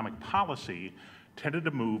economic policy tended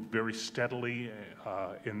to move very steadily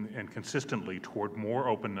and consistently toward more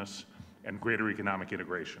openness and greater economic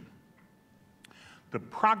integration. The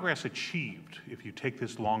progress achieved, if you take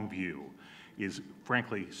this long view, is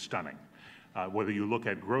frankly stunning. Whether you look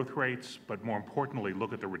at growth rates, but more importantly,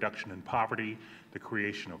 look at the reduction in poverty, the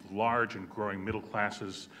creation of large and growing middle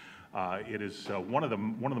classes, it is one of the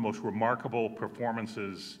most remarkable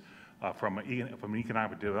performances from an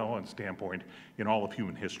economic development standpoint in all of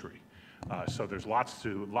human history. So there's lots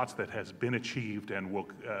that has been achieved and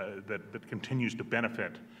that continues to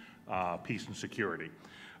benefit peace and security.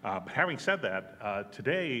 But having said that,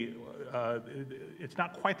 today it's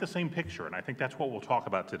not quite the same picture, and I think that's what we'll talk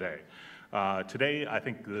about today. Today, I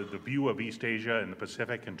think the view of East Asia and the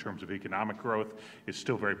Pacific in terms of economic growth is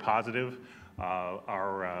still very positive.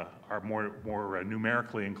 Our more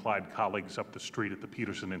numerically inclined colleagues up the street at the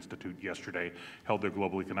Peterson Institute yesterday held their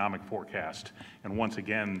global economic forecast, and once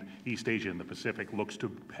again, East Asia and the Pacific looks to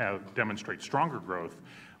demonstrate stronger growth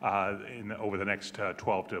over the next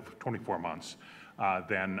 12 to 24 months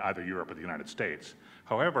than either Europe or the United States.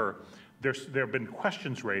 However, there have been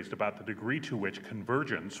questions raised about the degree to which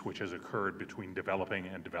convergence, which has occurred between developing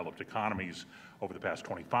and developed economies over the past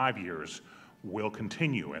 25 years, will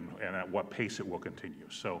continue and at what pace it will continue.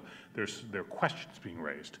 So there are questions being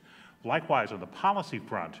raised. Likewise, on the policy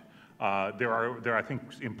front, there are, I think,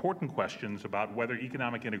 important questions about whether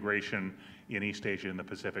economic integration in East Asia and the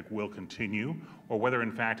Pacific will continue, or whether,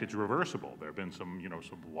 in fact, it's reversible. There have been some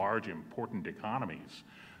large, important economies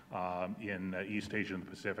in East Asia and the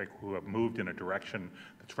Pacific who have moved in a direction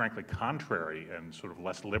that's frankly contrary and sort of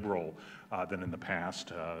less liberal than in the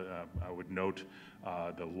past. I would note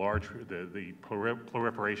the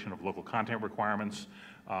proliferation of local content requirements.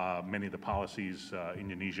 Many of the policies,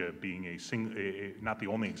 Indonesia being not the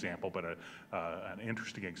only example, but an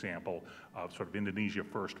interesting example of sort of Indonesia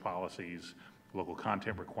first policies, local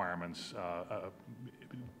content requirements,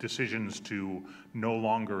 decisions to no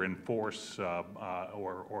longer enforce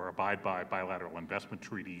or abide by bilateral investment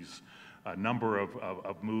treaties, a number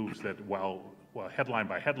of moves that, while headline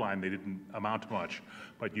by headline, they didn't amount to much,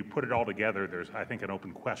 but you put it all together, there's, I think, an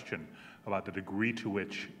open question about the degree to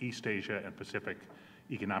which East Asia and Pacific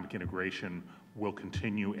economic integration will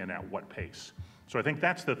continue and at what pace. So I think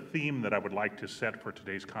that's the theme that I would like to set for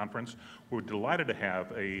today's conference. We're delighted to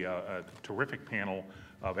have a terrific panel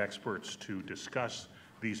of experts to discuss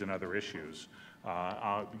these and other issues.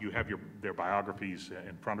 You have their biographies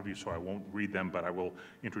in front of you, so I won't read them, but I will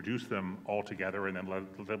introduce them all together and then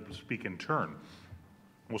let them speak in turn.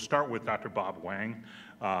 We'll start with Dr. Bob Wang.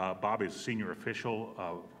 Bob is senior official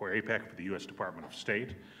for APEC for the U.S. Department of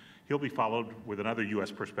State. He'll be followed with another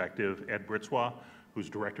U.S. perspective, Ed Brzytwa, who's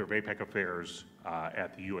Director of APEC Affairs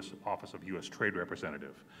at the U.S. Office of U.S. Trade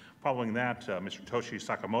Representative. Following that, Mr. Toshiyuki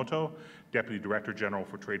Sakamoto, Deputy Director General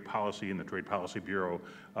for Trade Policy in the Trade Policy Bureau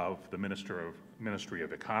of the Ministry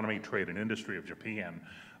of Economy, Trade and Industry of Japan.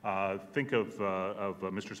 Think of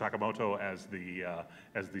Mr. Sakamoto as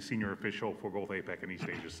the senior official for both APEC and East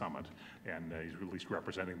Asia Summit, and he's at least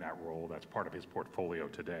representing that role. That's part of his portfolio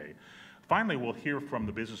today. Finally, we'll hear from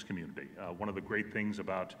the business community. One of the great things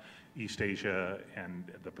about East Asia and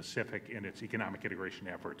the Pacific and its economic integration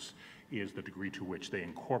efforts is the degree to which they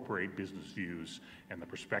incorporate business views and the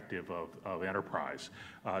perspective of enterprise.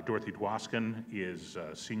 Dorothy Dwoskin is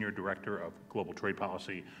Senior Director of Global Trade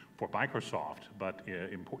Policy for Microsoft, but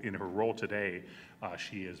in her role today,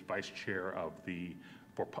 she is Vice Chair of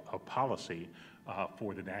Policy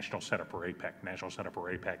for the National Center for APEC. National Center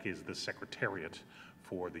for APEC is the secretariat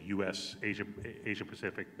for the U.S. Asia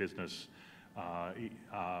Pacific Business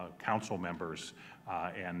Council members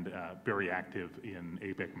and very active in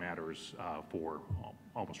APEC matters for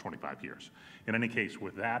almost 25 years. In any case,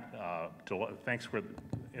 with that, thanks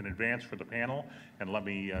in advance for the panel, and let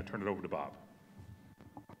me turn it over to Bob.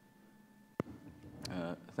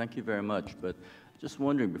 Thank you very much, but just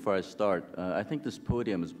wondering before I start, I think this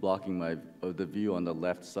podium is blocking the view on the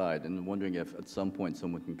left side, and I'm wondering if at some point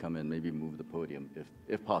someone can come in, maybe move the podium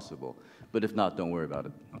if possible. But if not, don't worry about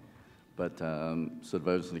it. But so I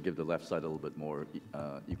was going to give the left side a little bit more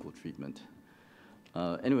equal treatment.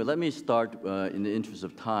 Anyway, let me start in the interest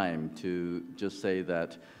of time to just say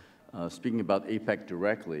that, speaking about APEC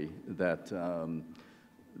directly, that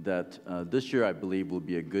this year I believe will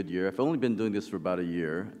be a good year. I've only been doing this for about a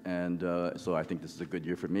year, and so I think this is a good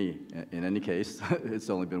year for me. In any case, it's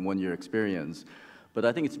only been 1 year experience. But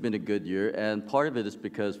I think it's been a good year, and part of it is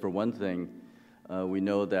because, for one thing, we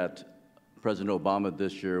know that President Obama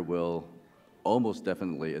this year will almost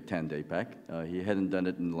definitely attend APEC. He hadn't done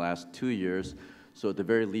it in the last 2 years, so at the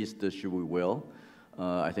very least this year we will.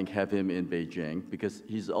 I think have him in Beijing, because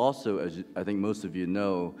he's also, as I think most of you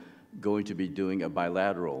know, going to be doing a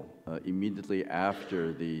bilateral immediately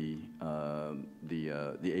after the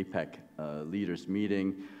APEC leaders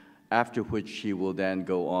meeting, after which he will then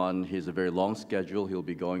go on. He has a very long schedule. He'll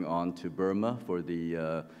be going on to Burma for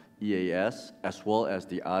the EAS, as well as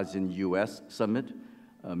the ASEAN-US Summit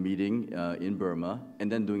meeting in Burma, and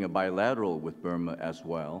then doing a bilateral with Burma as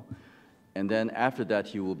well. And then after that,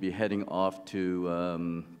 he will be heading off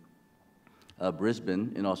to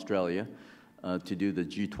Brisbane in Australia to do the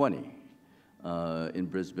G20 in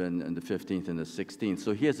Brisbane on the 15th and the 16th.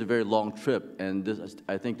 So he has a very long trip, and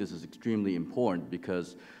I think this is extremely important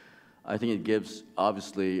because I think it gives,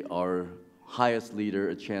 obviously, our highest leader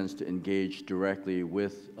a chance to engage directly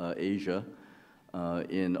with Asia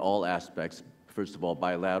in all aspects. First of all,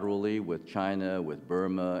 bilaterally with China, with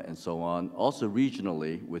Burma, and so on. Also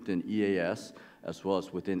regionally within EAS, as well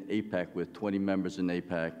as within APEC with 20 members in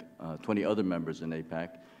APEC, 20 other members in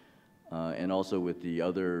APEC, and also with the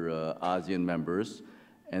other ASEAN members.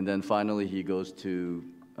 And then finally, he goes to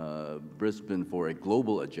Brisbane for a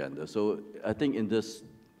global agenda. So I think in this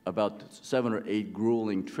about 7 or 8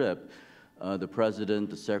 grueling trip, the President,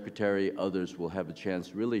 the Secretary, others will have a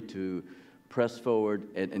chance really to press forward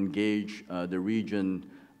and engage the region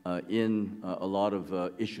in a lot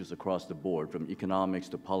of issues across the board, from economics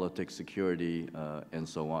to politics, security, and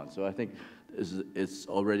so on. So I think it's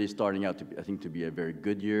already starting out to be, I think, to be a very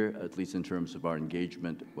good year, at least in terms of our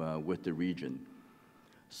engagement with the region.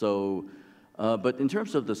 So, but in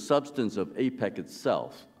terms of the substance of APEC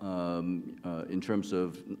itself, in terms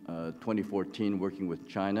of 2014 working with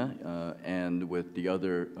China and with the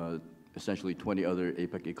other, essentially 20 other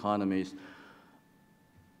APEC economies,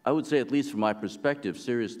 I would say, at least from my perspective,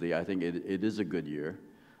 seriously, I think it is a good year.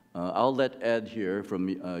 I'll let Ed here from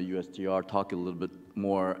USTR talk a little bit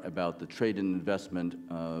more about the trade and investment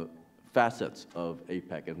facets of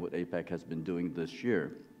APEC and what APEC has been doing this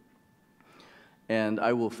year. And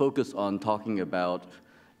I will focus on talking about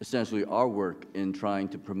essentially our work in trying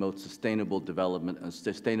to promote sustainable development and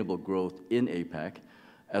sustainable growth in APEC,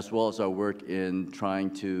 as well as our work in trying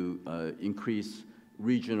to increase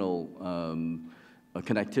regional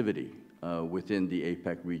connectivity within the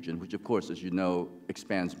APEC region, which of course, as you know,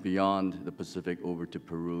 expands beyond the Pacific over to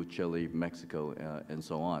Peru, Chile, Mexico, and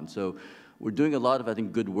so on. So we're doing a lot of, I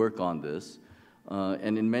think, good work on this.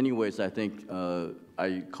 And in many ways, I think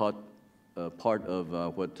I caught part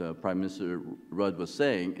of what Prime Minister Rudd was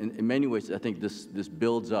saying. In many ways, I think this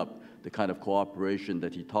builds up the kind of cooperation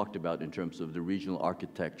that he talked about in terms of the regional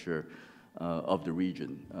architecture of the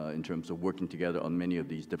region, in terms of working together on many of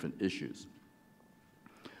these different issues.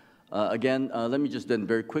 Again, let me just then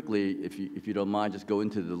very quickly, if you don't mind, just go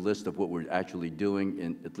into the list of what we're actually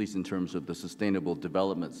doing, at least in terms of the sustainable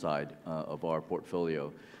development side of our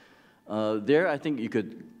portfolio. There, I think you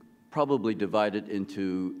could probably divide it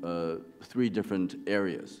into 3 different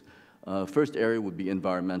areas. First area would be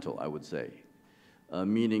environmental, I would say,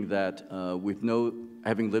 meaning that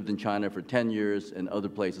having lived in China for 10 years and other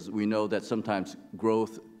places, we know that sometimes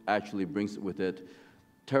growth actually brings with it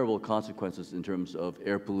terrible consequences in terms of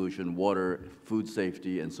air pollution, water, food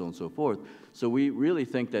safety, and so on and so forth. So we really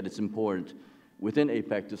think that it's important within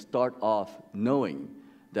APEC to start off knowing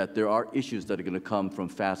that there are issues that are going to come from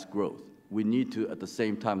fast growth. We need to, at the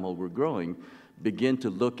same time while we're growing, begin to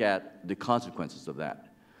look at the consequences of that.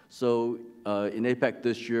 So in APEC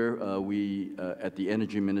this year, at the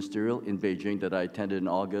Energy Ministerial in Beijing that I attended in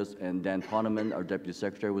August, and Dan Poneman, our Deputy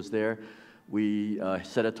Secretary, was there, we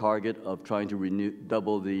set a target of trying to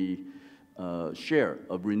double the share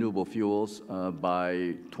of renewable fuels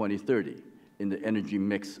by 2030 in the energy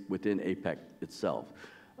mix within APEC itself.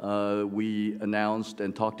 We announced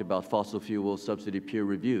and talked about fossil fuel subsidy peer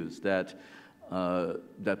reviews that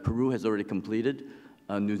Peru has already completed.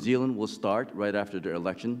 New Zealand will start right after their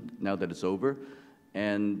election, now that it's over.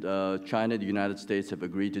 And China and the United States have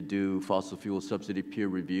agreed to do fossil fuel subsidy peer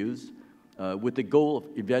reviews with the goal of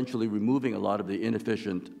eventually removing a lot of the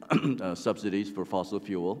inefficient subsidies for fossil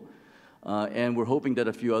fuel. And we're hoping that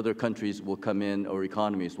a few other countries will come in, or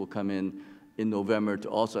economies will come in November to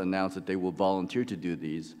also announce that they will volunteer to do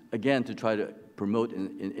these, again, to try to promote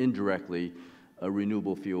indirectly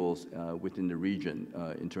renewable fuels within the region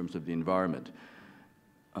in terms of the environment.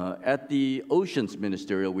 At the Oceans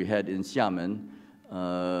Ministerial we had in Xiamen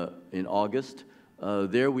in August,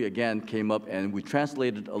 there we again came up and we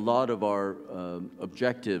translated a lot of our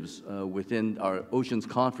objectives within our Oceans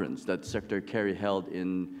Conference that Secretary Kerry held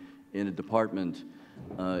in a department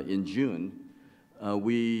in June.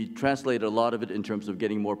 We translated a lot of it in terms of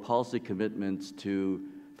getting more policy commitments to,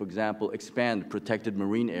 for example, expand protected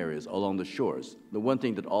marine areas along the shores. The one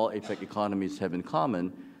thing that all APEC economies have in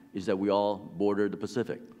common is that we all border the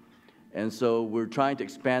Pacific. And so we're trying to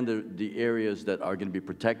expand the areas that are going to be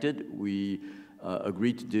protected. We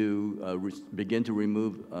agreed to begin to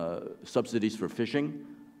remove subsidies for fishing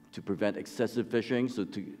to prevent excessive fishing, so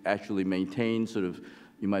to actually maintain sort of,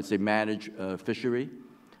 you might say, manage fishery.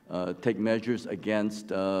 Take measures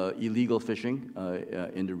against illegal fishing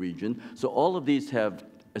in the region. So all of these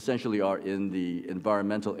essentially are in the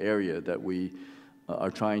environmental area that we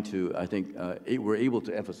are trying to, I think, we're able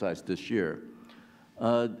to emphasize this year.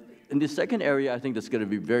 In the second area, I think that's going to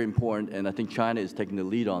be very important, and I think China is taking the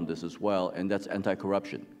lead on this as well, and that's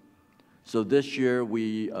anti-corruption. So this year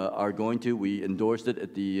we endorsed it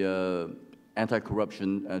at the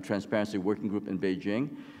Anti-Corruption Transparency Working Group in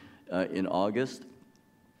Beijing in August.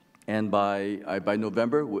 And by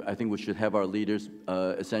November, I think we should have our leaders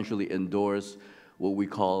essentially endorse what we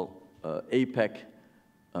call APEC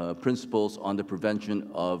principles on the prevention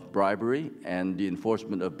of bribery and the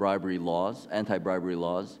enforcement of bribery laws, anti-bribery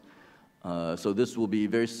laws, So this will be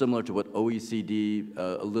very similar to what OECD,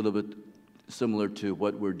 a little bit similar to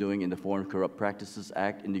what we're doing in the Foreign Corrupt Practices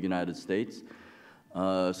Act in the United States.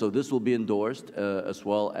 So this will be endorsed, as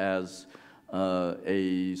well as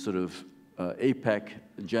a sort of APEC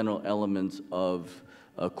general elements of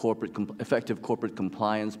effective corporate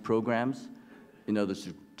compliance programs, in other words,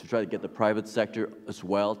 to try to get the private sector as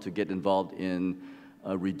well to get involved in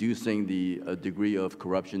reducing the degree of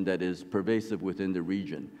corruption that is pervasive within the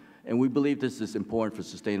region. And we believe this is important for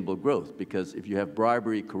sustainable growth, because if you have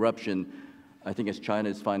bribery, corruption, I think as China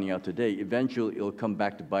is finding out today, eventually it'll come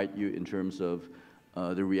back to bite you in terms of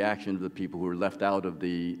the reaction of the people who are left out of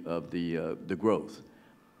the growth.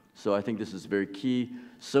 So I think this is very key.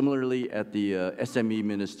 Similarly, at the SME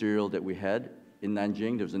ministerial that we had in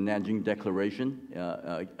Nanjing, there was a Nanjing Declaration.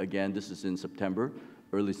 Again, this is in September,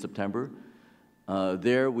 early September.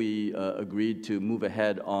 There we agreed to move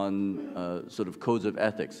ahead on sort of codes of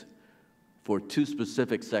ethics for two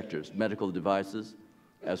specific sectors, medical devices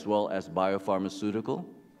as well as biopharmaceutical.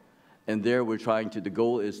 And there we're trying to, the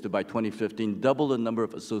goal is to, by 2015, double the number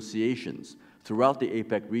of associations throughout the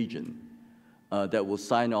APEC region that will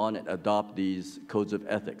sign on and adopt these codes of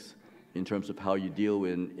ethics in terms of how you deal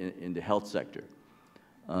in the health sector.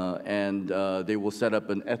 And they will set up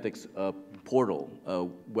an ethics portal, a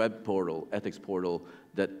web portal, ethics portal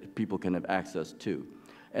that people can have access to.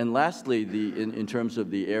 And lastly, in terms of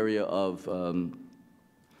the area of,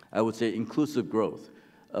 I would say, inclusive growth,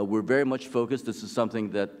 we're very much focused. This is something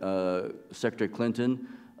that Secretary Clinton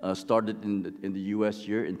started in the U.S.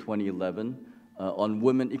 here in 2011 on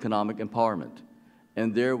women economic empowerment.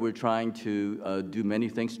 And there we're trying to do many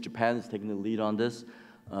things. Japan is taking the lead on this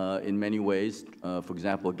in many ways. For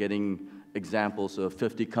example, getting examples of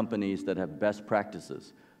 50 companies that have best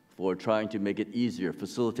practices for trying to make it easier,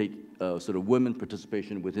 facilitate sort of women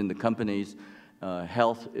participation within the companies,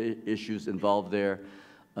 health issues involved there.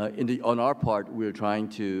 On our part, we're trying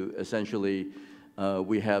to essentially,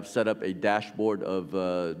 we have set up a dashboard of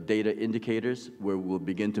data indicators where we'll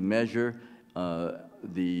begin to measure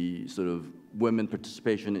the sort of women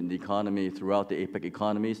participation in the economy throughout the APEC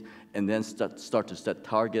economies, and then start to set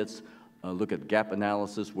targets, look at gap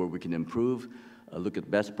analysis where we can improve, look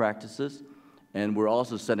at best practices. And we're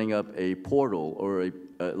also setting up a portal or an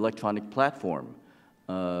electronic platform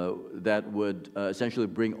that would essentially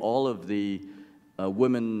bring all of the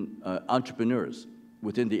women entrepreneurs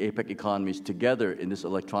within the APEC economies together in this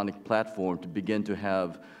electronic platform to begin to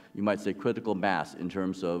have, you might say, critical mass in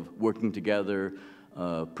terms of working together,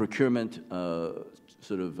 procurement,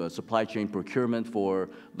 supply chain procurement for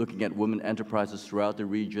looking at women enterprises throughout the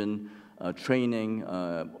region, training,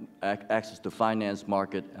 access to finance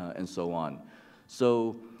market, and so on.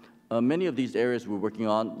 So many of these areas we're working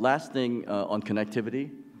on. Last thing on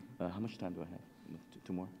connectivity. How much time do I have?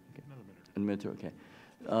 Two more? Okay. Another minute. Okay.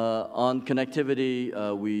 On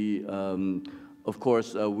connectivity, we, of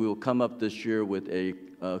course, we'll come up this year with a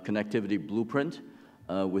connectivity blueprint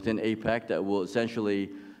within APEC that will essentially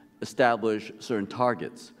establish certain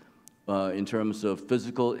targets in terms of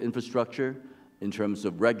physical infrastructure, in terms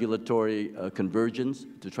of regulatory convergence,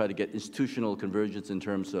 to try to get institutional convergence in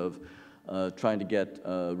terms of trying to get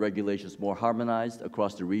regulations more harmonized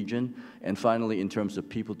across the region, and finally in terms of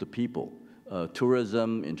people-to-people,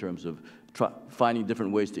 tourism, in terms of finding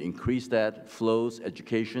different ways to increase that, flows,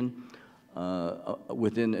 education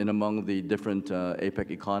within and among the different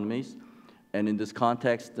APEC economies. And in this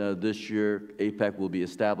context, this year, APEC will be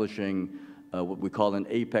establishing what we call an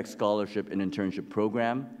APEC scholarship and internship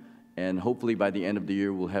program. And hopefully by the end of the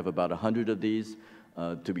year, we'll have about 100 of these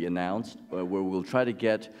to be announced, where we'll try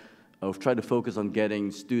to focus on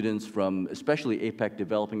getting students from especially APEC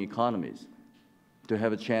developing economies to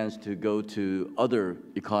have a chance to go to other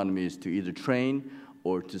economies to either train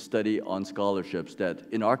or to study on scholarships that,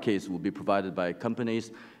 in our case, will be provided by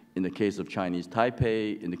companies. In the case of Chinese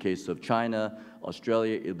Taipei, in the case of China,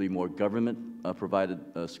 Australia, it'll be more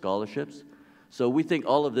government-provided scholarships. So we think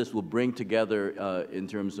all of this will bring together, in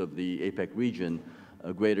terms of the APEC region,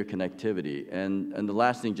 a greater connectivity. And the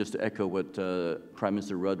last thing, just to echo what Prime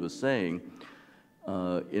Minister Rudd was saying,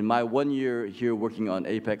 in my 1 year here working on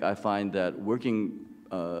APEC, I find that working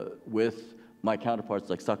with my counterparts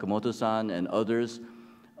like Sakamoto-san and others,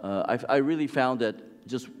 I really found that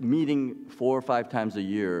just meeting 4 or 5 times a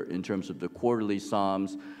year in terms of the quarterly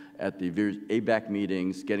SOMs at the various APEC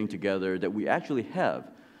meetings, getting together, that we actually have,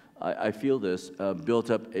 I feel this, built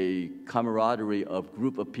up a camaraderie of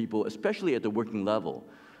group of people, especially at the working level,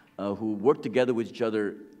 who work together with each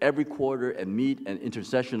other every quarter and meet and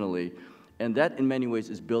intercessionally. And that, in many ways,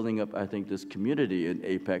 is building up, I think, this community in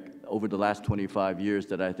APEC over the last 25 years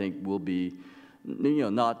that I think will be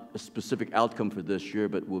not a specific outcome for this year,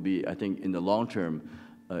 but will be, I think, in the long term,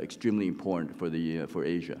 extremely important for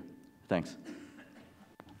Asia. Thanks.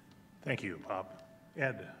 Thank you, Bob.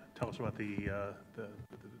 Ed, tell us about the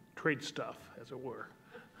trade stuff, as it were.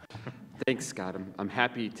 Thanks, Scott. I'm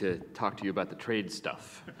happy to talk to you about the trade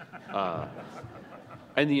stuff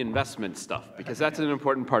and the investment stuff, because that's an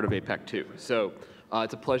important part of APEC too. So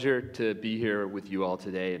it's a pleasure to be here with you all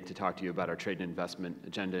today and to talk to you about our trade and investment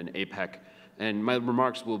agenda in APEC. And my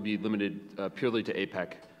remarks will be limited purely to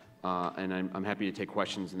APEC, and I'm happy to take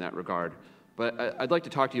questions in that regard. But I'd like to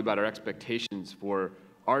talk to you about our expectations for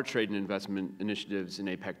our trade and investment initiatives in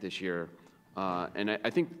APEC this year. And I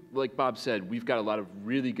think, like Bob said, we've got a lot of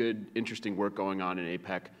really good, interesting work going on in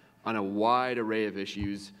APEC on a wide array of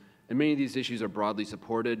issues. And many of these issues are broadly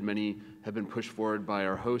supported. Many have been pushed forward by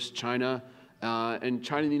our host, China. And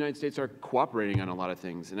China and the United States are cooperating on a lot of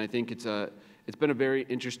things. And I think it's been a very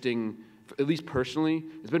interesting, at least personally,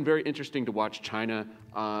 it's been very interesting to watch China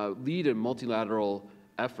lead a multilateral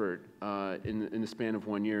effort in the span of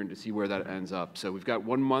 1 year and to see where that ends up. So we've got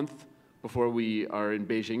 1 month before we are in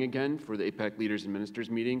Beijing again for the APEC leaders and ministers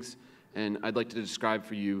meetings. And I'd like to describe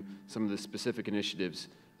for you some of the specific initiatives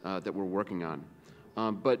that we're working on.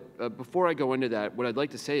 But before I go into that, what I'd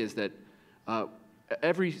like to say is that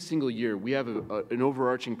every single year we have an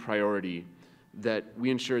overarching priority that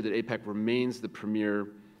we ensure that APEC remains the premier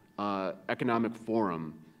economic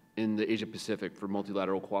forum in the Asia-Pacific for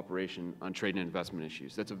multilateral cooperation on trade and investment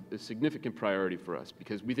issues. That's a significant priority for us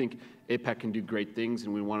because we think APEC can do great things,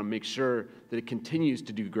 and we want to make sure that it continues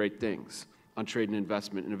to do great things on trade and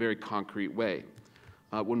investment in a very concrete way.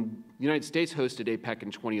 When the United States hosted APEC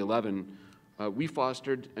in 2011, we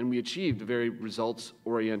fostered and we achieved a very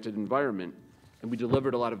results-oriented environment, and we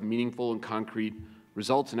delivered a lot of meaningful and concrete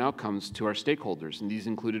results and outcomes to our stakeholders, and these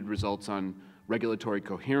included results on regulatory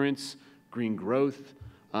coherence, green growth,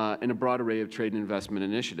 and a broad array of trade and investment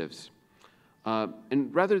initiatives.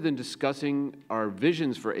 And rather than discussing our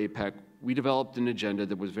visions for APEC, we developed an agenda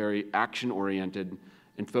that was very action-oriented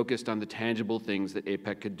and focused on the tangible things that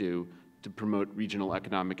APEC could do to promote regional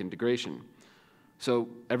economic integration. So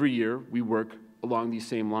every year, we work along these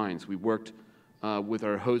same lines. We worked with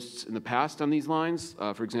our hosts in the past on these lines,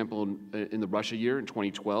 for example, in the Russia year in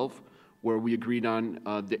 2012, where we agreed on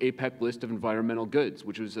the APEC list of environmental goods,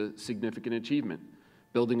 which was a significant achievement,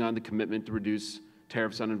 building on the commitment to reduce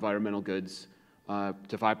tariffs on environmental goods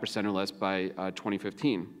to 5% or less by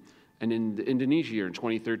 2015. And in the Indonesia year in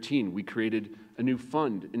 2013, we created a new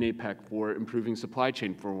fund in APEC for improving supply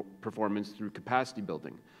chain performance through capacity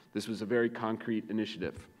building. This was a very concrete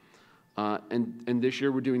initiative. And this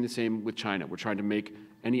year, we're doing the same with China. We're trying to make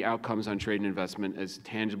any outcomes on trade and investment as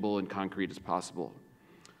tangible and concrete as possible.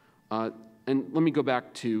 And let me go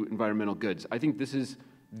back to environmental goods. I think this is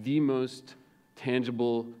the most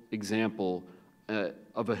tangible example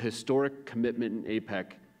of a historic commitment in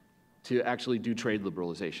APEC to actually do trade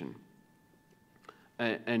liberalization.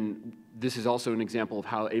 And this is also an example of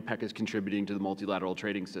how APEC is contributing to the multilateral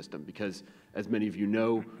trading system because, as many of you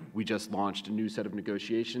know, we just launched a new set of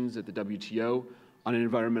negotiations at the WTO on an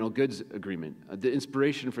environmental goods agreement. The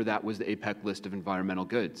inspiration for that was the APEC list of environmental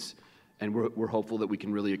goods. And we're hopeful that we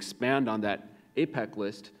can really expand on that APEC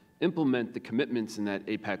list, implement the commitments in that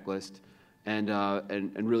APEC list, and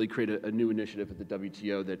really create a new initiative at the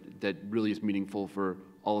WTO that really is meaningful for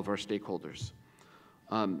all of our stakeholders.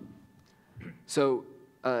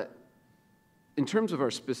 In terms of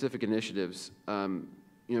our specific initiatives,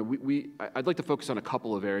 I'd like to focus on a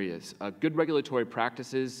couple of areas. Good regulatory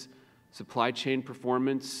practices, supply chain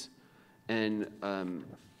performance, and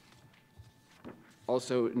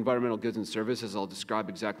also environmental goods and services. I'll describe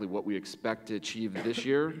exactly what we expect to achieve this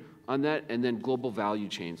year on that, and then global value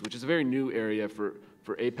chains, which is a very new area for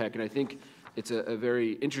APEC, and I think it's a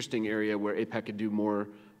very interesting area where APEC could do more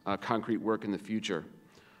concrete work in the future.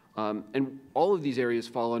 And all of these areas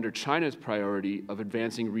fall under China's priority of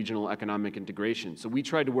advancing regional economic integration. So we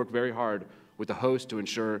tried to work very hard with the host to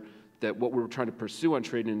ensure that what we're trying to pursue on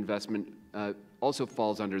trade and investment also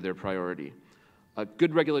falls under their priority.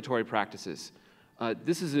 Good regulatory practices.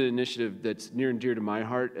 This is an initiative that's near and dear to my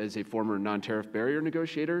heart as a former non-tariff barrier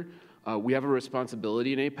negotiator. We have a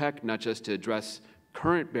responsibility in APEC not just to address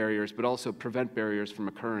current barriers, but also prevent barriers from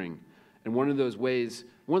occurring. And one of the ways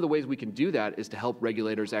we can do that is to help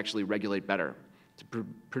regulators actually regulate better, to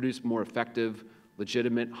produce more effective,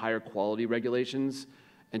 legitimate, higher quality regulations,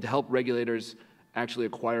 and to help regulators actually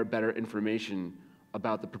acquire better information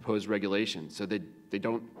about the proposed regulations so that they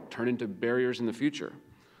don't turn into barriers in the future.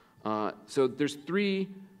 So there's 3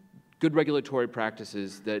 good regulatory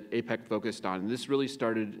practices that APEC focused on, and this really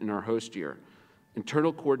started in our host year.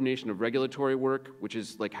 internal coordination of regulatory work, which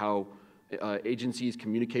is like how agencies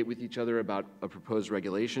communicate with each other about a proposed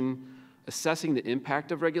regulation, assessing the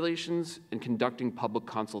impact of regulations, and conducting public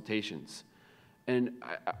consultations. And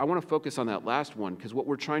I want to focus on that last one, because what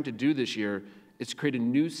we're trying to do this year is to create a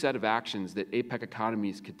new set of actions that APEC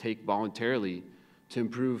economies could take voluntarily to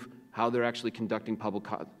improve how they're actually conducting public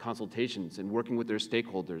consultations and working with their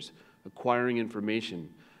stakeholders, acquiring information.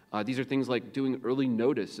 These are things like doing early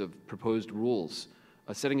notice of proposed rules,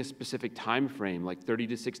 setting a specific time frame, like 30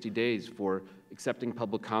 to 60 days for accepting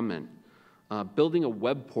public comment, building a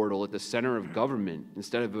web portal at the center of government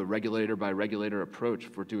instead of a regulator-by-regulator approach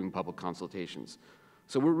for doing public consultations.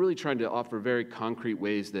 So we're really trying to offer very concrete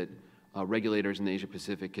ways that regulators in the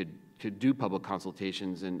Asia-Pacific could do public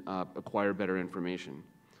consultations and acquire better information.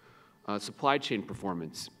 Supply chain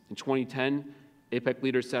performance. In 2010, APEC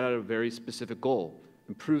leaders set out a very specific goal: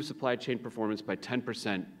 improve supply chain performance by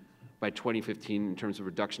 10% by 2015 in terms of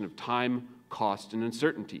reduction of time, cost, and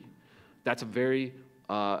uncertainty. That's a very,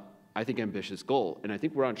 I think, ambitious goal, and I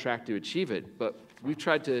think we're on track to achieve it, but we've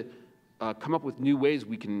tried to come up with new ways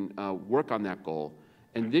we can work on that goal.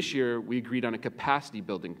 And this year, we agreed on a capacity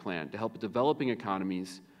building plan to help developing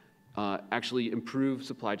economies actually improve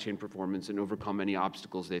supply chain performance and overcome any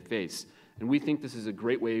obstacles they face. And we think this is a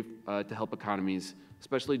great way to help economies,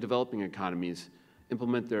 especially developing economies,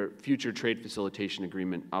 implement their future trade facilitation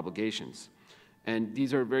agreement obligations. And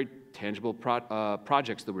these are very tangible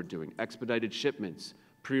projects that we're doing: expedited shipments,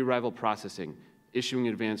 pre-arrival processing, issuing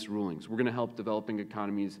advanced rulings. We're going to help developing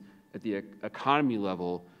economies at the economy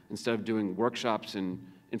level, instead of doing workshops and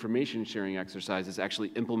information sharing exercises, actually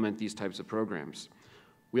implement these types of programs.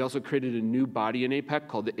 We also created a new body in APEC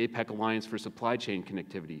called the APEC Alliance for Supply Chain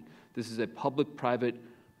Connectivity. This is a public-private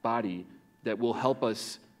body that will help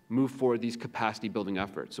us move forward these capacity building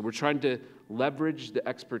efforts. So we're trying to leverage the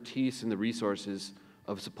expertise and the resources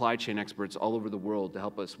of supply chain experts all over the world to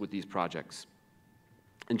help us with these projects.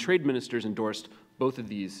 And trade ministers endorsed both of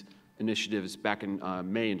these initiatives back in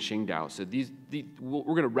May in Qingdao. So we're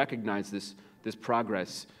going to recognize this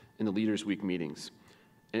progress in the Leaders' Week meetings.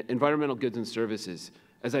 Environmental goods and services.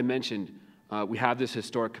 As I mentioned, we have this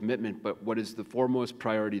historic commitment, but what is the foremost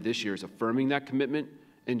priority this year is affirming that commitment,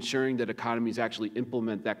 ensuring that economies actually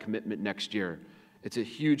implement that commitment next year. It's a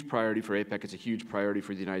huge priority for APEC. It's a huge priority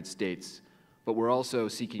for the United States. But we're also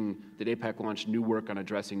seeking that APEC launch new work on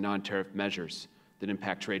addressing non-tariff measures that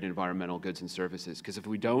impact trade in environmental goods and services. Because if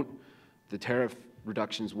we don't, the tariff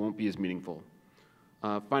reductions won't be as meaningful.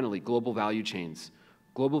 Finally, global value chains.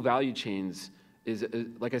 Global value chains is,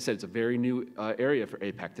 like I said, it's a very new area for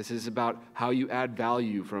APEC. This is about how you add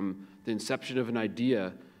value from the inception of an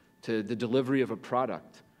idea to the delivery of a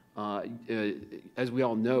product. As we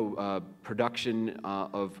all know, production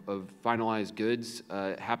of finalized goods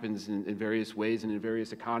happens in various ways and in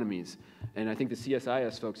various economies. And I think the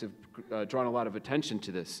CSIS folks have drawn a lot of attention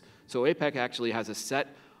to this. So APEC actually has a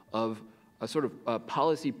set of sort of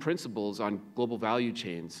policy principles on global value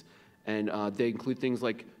chains. And they include things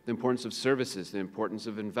like the importance of services, the importance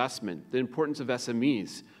of investment, the importance of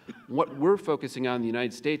SMEs. What we're focusing on in the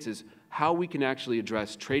United States is how we can actually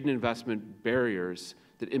address trade and investment barriers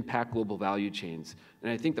that impact global value chains.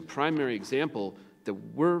 And I think the primary example that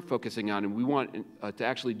we're focusing on, and we want to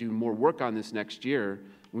actually do more work on this next year,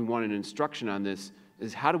 we want an instruction on this,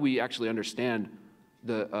 is how do we actually understand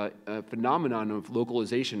the phenomenon of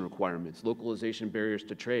localization requirements, localization barriers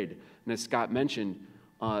to trade. And as Scott mentioned,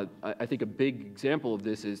 I think a big example of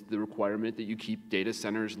this is the requirement that you keep data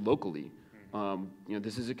centers locally.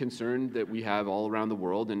 This is a concern that we have all around the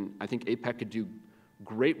world, and I think APEC could do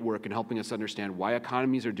great work in helping us understand why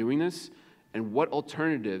economies are doing this and what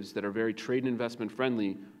alternatives that are very trade and investment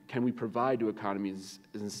friendly can we provide to economies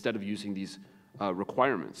instead of using these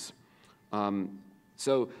requirements.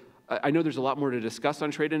 So I know there's a lot more to discuss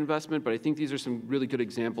on trade and investment, but I think these are some really good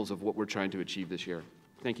examples of what we're trying to achieve this year.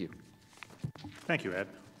 Thank you. Thank you, Ed.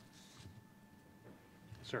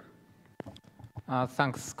 Sir.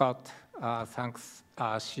 Thanks, Scott. Thanks,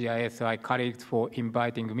 CSIS colleagues for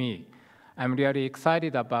inviting me. I'm really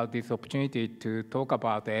excited about this opportunity to talk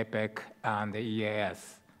about APEC and the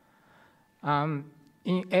EAS. In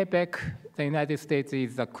APEC, the United States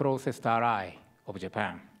is the closest ally of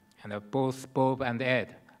Japan, and both Bob and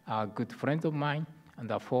Ed are good friends of mine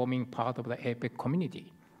and are forming part of the APEC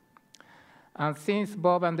community. And since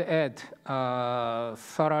Bob and Ed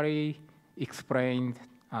thoroughly explained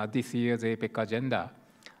this year's APEC agenda,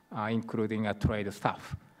 including trade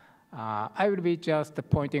stuff, I will be just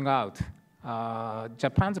pointing out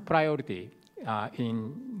Japan's priority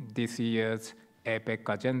in this year's APEC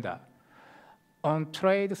agenda. On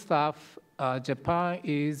trade stuff, Japan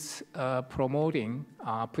is promoting,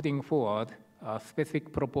 putting forward a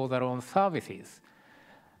specific proposal on services.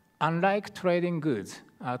 Unlike trading goods,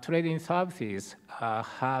 trading services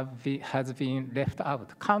has been left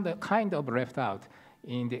out, kind of left out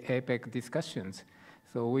in the APEC discussions.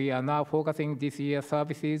 So we are now focusing this year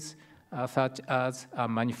services such as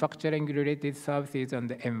manufacturing-related services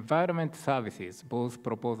and environment services. Both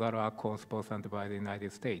proposals are co-sponsored by the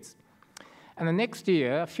United States. And next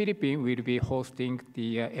year, Philippines will be hosting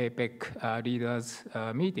the APEC leaders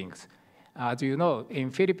meetings. As you know, in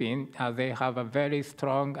Philippines, they have a very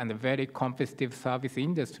strong and very competitive service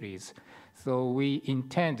industries. So we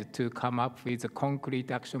intend to come up with a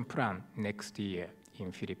concrete action plan next year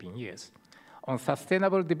in Philippine years. On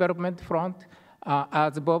sustainable development front,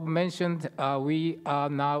 as Bob mentioned, we are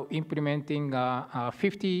now implementing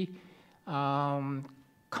 50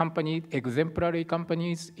 exemplary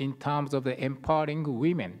companies in terms of the empowering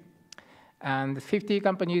women. And 50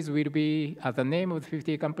 companies will be, the name of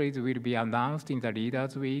 50 companies will be announced in the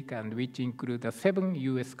Leaders Week, and which include the 7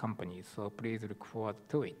 US companies, so please look forward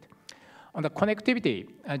to it. On the connectivity,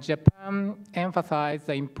 Japan emphasized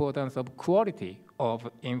the importance of quality of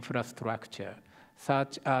infrastructure,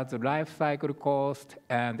 such as life cycle cost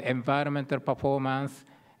and environmental performance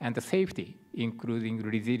and safety, including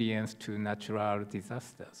resilience to natural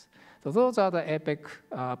disasters. So those are the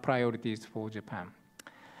APEC priorities for Japan.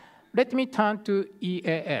 Let me turn to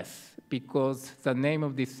EAS, because the name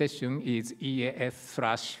of this session is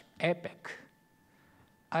EAS/APEC.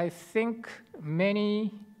 I think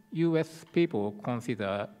many US people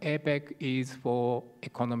consider APEC is for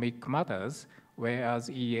economic matters, whereas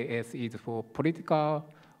EAS is for political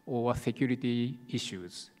or security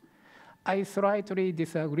issues. I slightly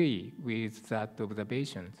disagree with that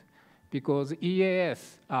observation, because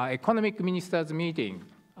EAS, Economic Ministers Meeting,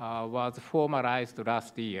 was formalized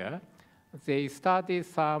last year. They started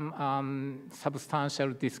some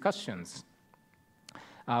substantial discussions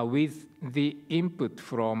with the input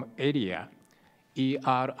from ERIA,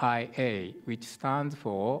 ERIA, which stands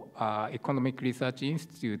for Economic Research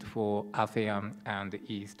Institute for ASEAN and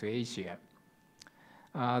East Asia.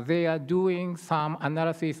 They are doing some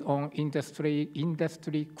analysis on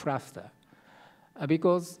industry cluster,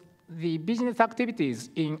 because the business activities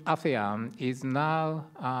in ASEAN is now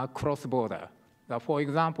cross-border. For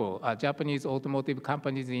example, Japanese automotive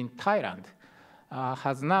companies in Thailand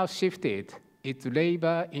has now shifted its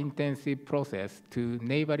labor-intensive process to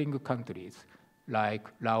neighboring countries like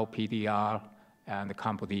Laos PDR and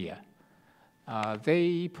Cambodia.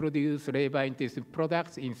 They produce labor-intensive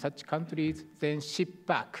products in such countries, then ship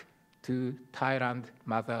back to Thailand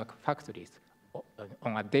mother factories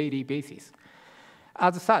on a daily basis.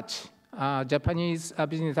 As such, Japanese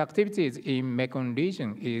business activities in Mekong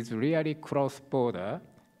region is really cross-border,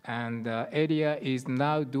 and area is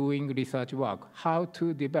now doing research work how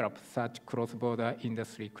to develop such cross-border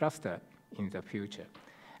industry cluster in the future.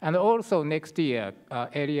 And also next year,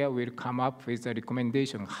 area will come up with a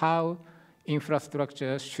recommendation how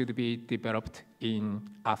infrastructure should be developed in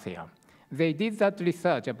ASEAN. They did that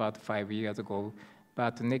research about 5 years ago,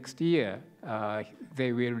 but next year,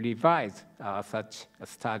 they will revise such a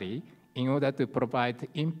study in order to provide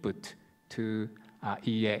input to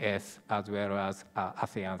EAS as well as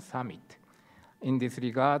ASEAN Summit. In this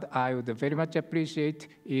regard, I would very much appreciate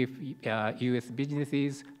if US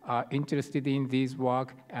businesses are interested in this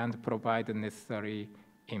work and provide the necessary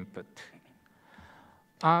input.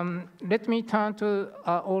 Let me turn to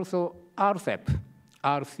also RCEP,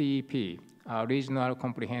 RCEP, Regional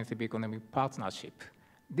Comprehensive Economic Partnership.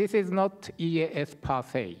 This is not EAS per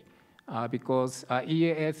se, because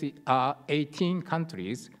EAS are 18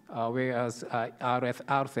 countries, whereas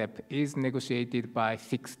RCEP is negotiated by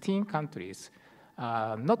 16 countries,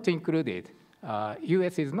 not included.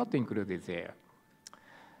 US is not included there.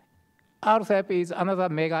 RCEP is another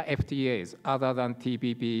mega FTAs other than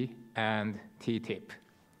TPP and TTIP,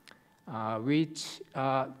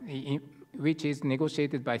 which is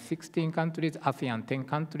negotiated by 16 countries, ASEAN 10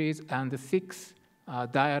 countries, and 6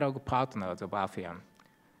 dialogue partners of ASEAN.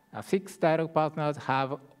 6 dialogue partners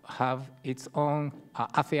have its own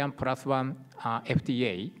ASEAN +1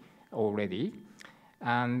 FTA already,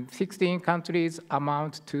 and 16 countries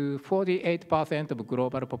amount to 48% of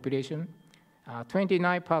global population,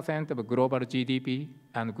 29% of global GDP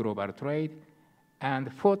and global trade, and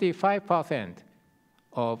 45%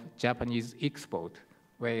 of Japanese export,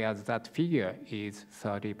 whereas that figure is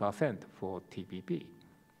 30% for TPP.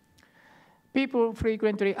 People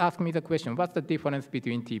frequently ask me the question, what's the difference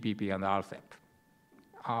between TPP and RCEP?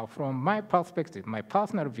 From my perspective, my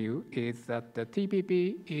personal view is that the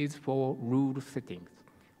TPP is for rule settings,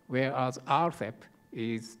 whereas RCEP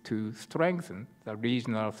is to strengthen the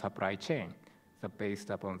regional supply chain based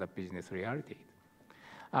upon the business reality.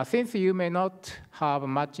 Since you may not have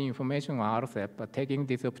much information on RCEP, but taking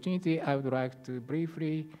this opportunity, I would like to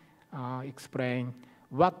briefly explain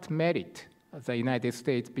what merit the United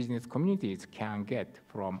States business communities can get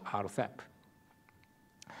from RCEP.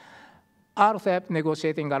 RCEP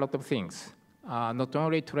negotiating a lot of things, not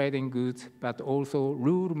only trading goods, but also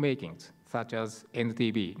rule makings, such as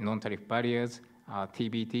NTB, non-tariff barriers,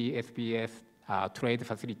 TBT, SPS, trade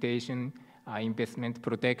facilitation, investment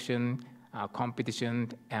protection, competition,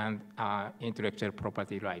 and intellectual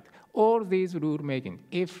property right. All these rulemaking,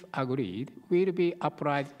 if agreed, will be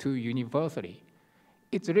applied to universally.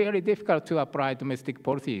 It's really difficult to apply domestic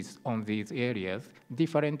policies on these areas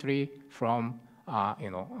differently from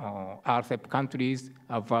RCEP countries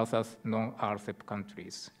versus non-RCEP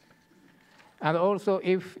countries. And also,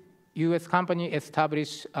 if U.S. company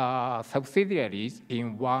establish subsidiaries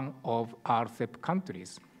in one of RCEP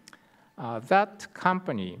countries, that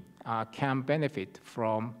company can benefit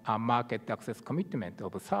from a market access commitment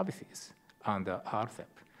of services under RCEP.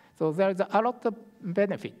 So there's a lot of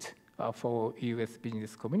benefit for U.S.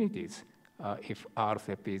 business communities if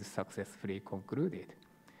RCEP is successfully concluded.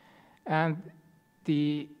 And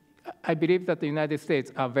I believe that the United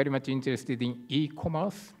States are very much interested in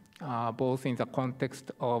e-commerce, both in the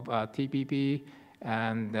context of TPP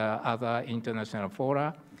and other international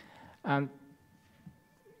fora. And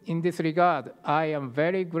in this regard, I am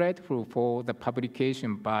very grateful for the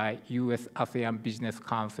publication by U.S. ASEAN Business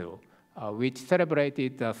Council, which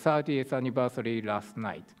celebrated the 30th anniversary last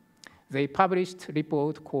night. They published a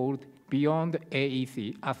report called Beyond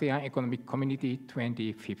AEC, ASEAN Economic Community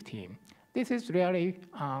 2015. This is really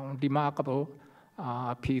a remarkable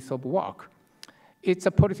piece of work. It's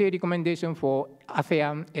a policy recommendation for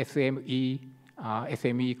ASEAN SME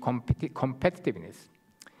competitiveness.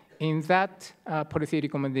 In that policy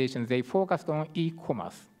recommendation, they focused on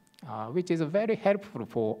e-commerce, which is very helpful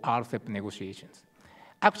for RCEP negotiations.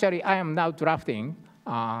 Actually, I am now drafting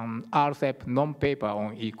RCEP non-paper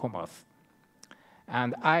on e-commerce.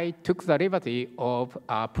 And I took the liberty of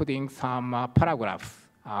putting some paragraphs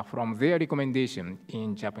from their recommendation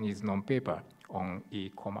in Japanese non-paper on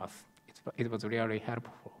e-commerce. It was really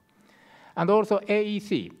helpful. And also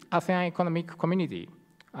AEC, ASEAN Economic Community.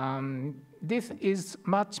 This is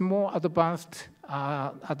much more advanced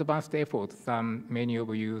effort than many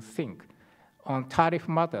of you think. On tariff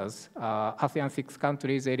matters, ASEAN 6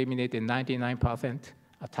 countries eliminated 99%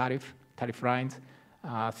 tariff lines.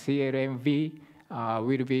 CLMV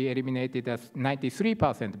will be eliminated as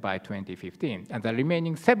 93% by 2015, and the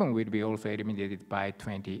remaining 7 will be also eliminated by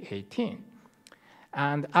 2018.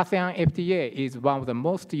 And ASEAN FTA is one of the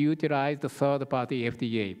most utilized third-party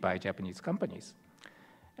FTA by Japanese companies.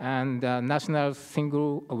 And national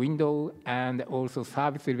single window and also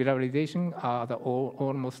service liberalization are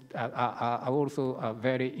also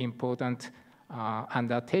very important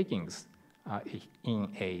undertakings in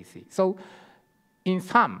AEC. So in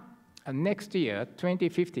sum, next year,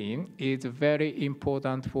 2015, is very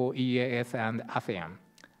important for EAS and ASEAN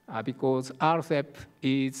because RCEP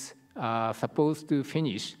is supposed to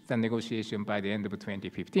finish the negotiation by the end of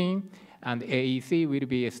 2015, and AEC will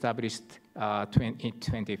be established in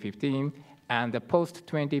 2015, and the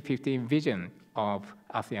post-2015 vision of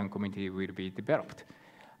ASEAN community will be developed.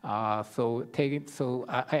 So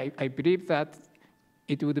I believe that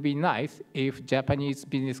it would be nice if Japanese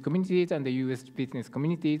business communities and the US business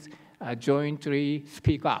communities jointly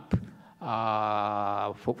speak up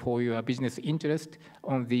for your business interest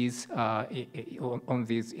on these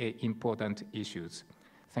important issues.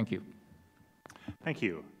 Thank you. Thank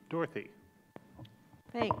you. Dorothy.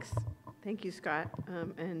 Thanks. Thank you, Scott.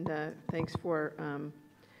 And thanks for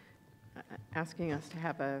asking us to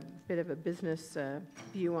have a bit of a business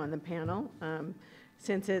view on the panel.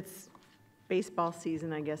 Since it's baseball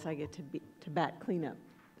season, I guess I get to bat cleanup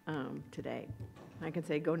today. I can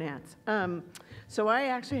say go Nats. So I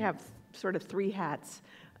actually have sort of 3 hats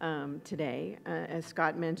today. As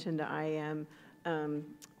Scott mentioned, I am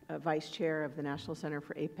Vice Chair of the National Center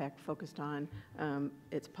for APEC, focused on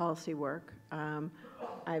its policy work.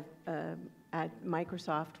 I've at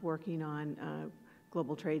Microsoft working on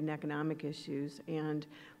global trade and economic issues, and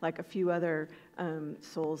like a few other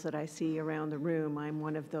souls that I see around the room, I'm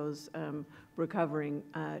one of those recovering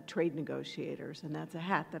trade negotiators, and that's a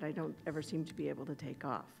hat that I don't ever seem to be able to take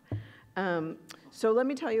off. So let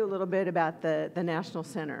me tell you a little bit about the National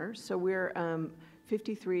Center. So we're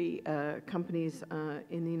 53 companies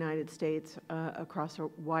in the United States across a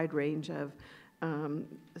wide range of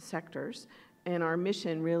sectors. and our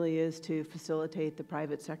mission really is to facilitate the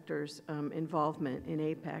private sector's involvement in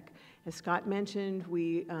APEC. As Scott mentioned,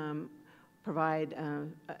 we provide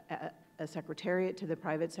a secretariat to the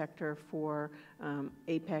private sector for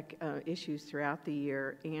APEC issues throughout the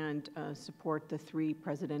year and support the 3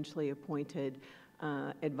 presidentially appointed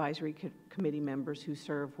advisory committee members who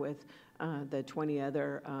serve with the 20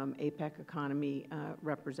 other APEC economy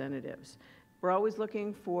representatives. We're always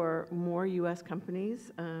looking for more U.S.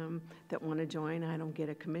 companies that want to join. I don't get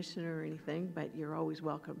a commission or anything, but you're always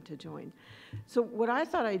welcome to join. So what I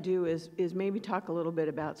thought I'd do is maybe talk a little bit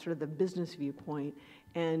about sort of the business viewpoint.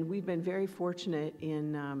 And we've been very fortunate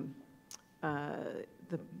in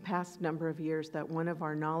the past number of years that one of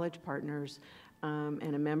our knowledge partners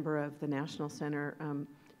and a member of the National Center,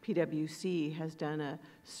 PwC, has done a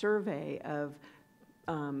survey of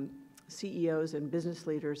CEOs and business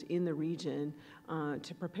leaders in the region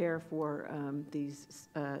to prepare for these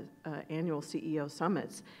annual CEO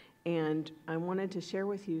summits. And I wanted to share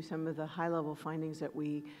with you some of the high-level findings that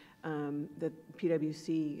that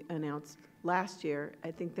PwC announced last year.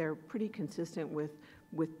 I think they're pretty consistent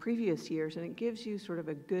with previous years, and it gives you sort of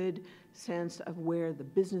a good sense of where the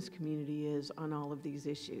business community is on all of these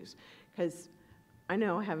issues. Because I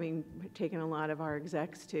know, having taken a lot of our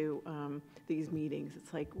execs to these meetings,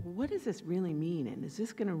 it's like, what does this really mean? And is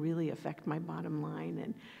this going to really affect my bottom line?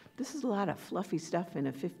 And this is a lot of fluffy stuff in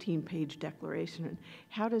a 15-page declaration. And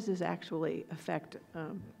how does this actually affect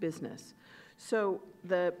business? So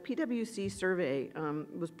the PwC survey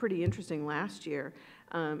was pretty interesting last year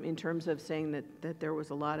in terms of saying that there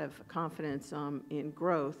was a lot of confidence in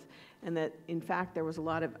growth, and that, in fact, there was a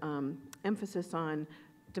lot of emphasis on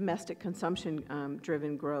domestic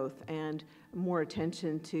consumption-driven growth and more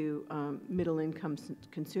attention to middle-income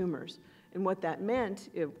consumers. And what that meant,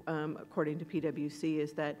 according to PwC,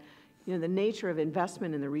 is that the nature of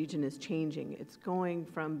investment in the region is changing. It's going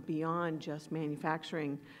from beyond just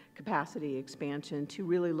manufacturing capacity expansion to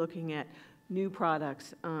really looking at new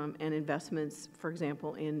products and investments, for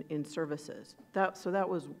example, in services. So that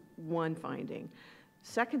was one finding.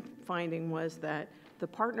 Second finding was that the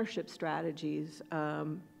partnership strategies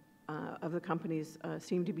of the companies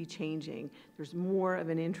seem to be changing. There's more of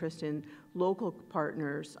an interest in local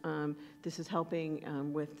partners. This is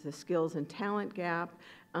helping with the skills and talent gap,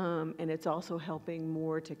 and it's also helping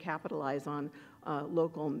more to capitalize on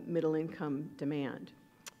local middle-income demand.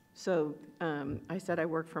 So I said I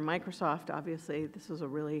work for Microsoft. Obviously, this was a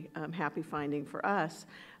really happy finding for us.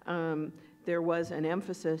 There was an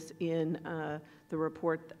emphasis in the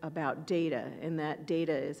report about data, and that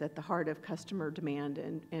data is at the heart of customer demand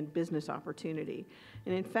and business opportunity.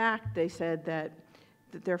 And in fact, they said that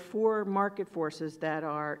there are 4 market forces that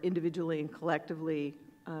are individually and collectively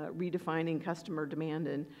redefining customer demand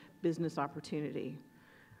and business opportunity: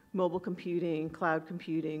 mobile computing, cloud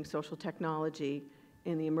computing, social technology,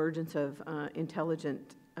 and the emergence of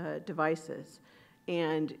intelligent devices.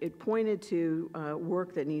 And it pointed to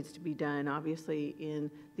work that needs to be done, obviously,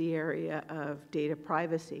 in the area of data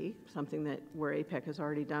privacy, something where APEC has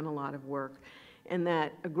already done a lot of work, and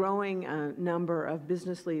that a growing number of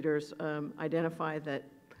business leaders identify that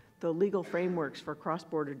the legal frameworks for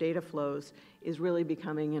cross-border data flows is really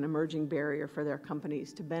becoming an emerging barrier for their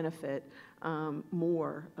companies to benefit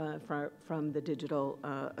more from the digital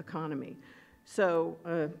economy. So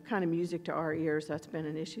kind of music to our ears. That's been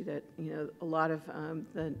an issue that a lot of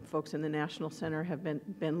the folks in the National Center have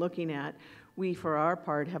been looking at. We, for our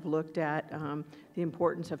part, have looked at the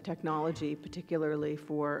importance of technology, particularly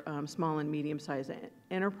for small and medium-sized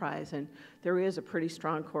enterprise, and there is a pretty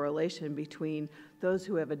strong correlation between those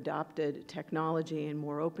who have adopted technology and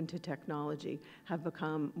more open to technology have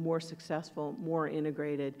become more successful, more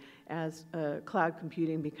integrated. As cloud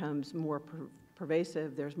computing becomes more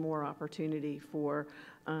pervasive, there's more opportunity for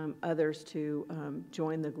others to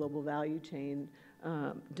join the global value chain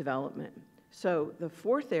development. So the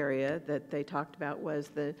 4th area that they talked about was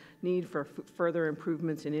the need for further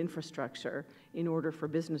improvements in infrastructure in order for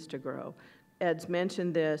business to grow. Ed's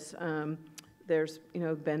mentioned this. There's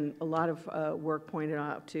been a lot of work pointed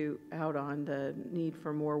out on the need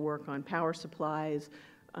for more work on power supplies,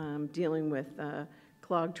 dealing with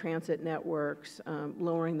clogged transit networks,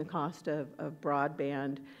 lowering the cost of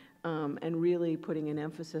broadband, and really putting an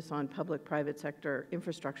emphasis on public-private sector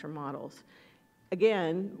infrastructure models.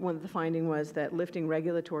 Again, one of the findings was that lifting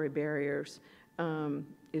regulatory barriers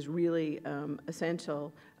is really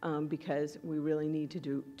essential because we really need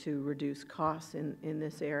to reduce costs in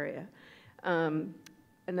this area.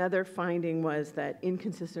 Another finding was that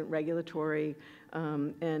inconsistent regulatory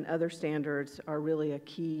and other standards are really a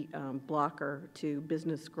key blocker to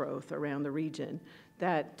business growth around the region.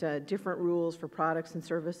 that different rules for products and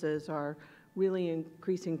services are really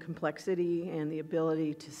increasing complexity and the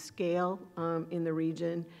ability to scale in the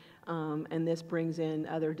region. And this brings in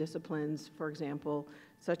other disciplines, for example,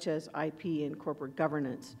 such as IP and corporate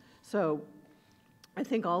governance. So I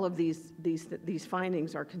think all of these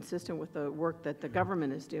findings are consistent with the work that the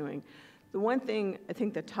government is doing. The one thing I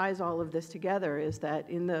think that ties all of this together is that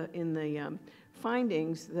in the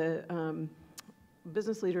findings, the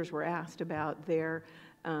business leaders were asked about their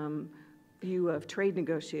view of trade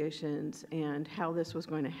negotiations and how this was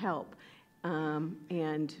going to help.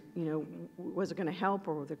 And, you know, was it going to help,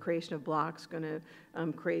 or was the creation of blocks going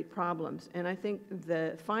to create problems? And I think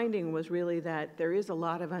the finding was really that there is a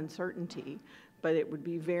lot of uncertainty, but it would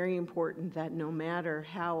be very important that no matter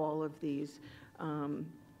how all of these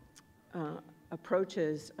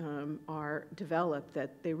approaches are developed,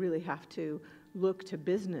 that they really have to look to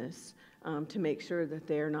business to make sure that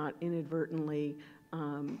they're not inadvertently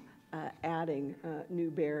adding new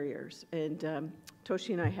barriers. And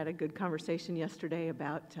Toshi and I had a good conversation yesterday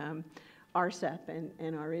about RCEP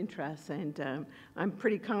and our interests, and I'm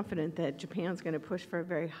pretty confident that Japan's going to push for a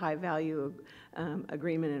very high value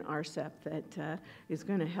agreement in RCEP that is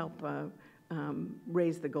going to help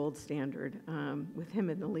raise the gold standard. With him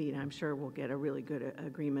in the lead, I'm sure we'll get a really good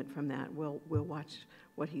agreement from that. We'll watch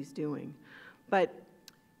what he's doing. But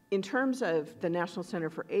in terms of the National Center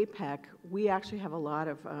for APEC, we actually have a lot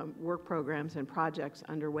of work programs and projects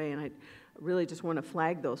underway, and I really just want to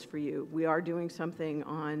flag those for you. We are doing something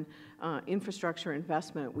on infrastructure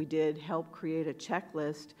investment. We did help create a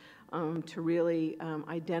checklist to really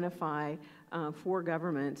identify for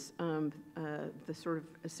governments the sort of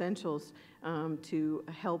essentials to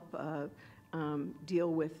help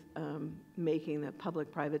deal with making the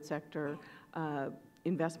public-private sector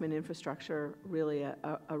investment infrastructure really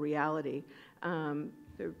a reality.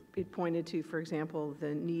 It pointed to, for example,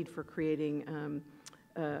 the need for creating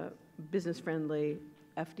business-friendly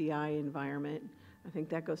FDI environment. I think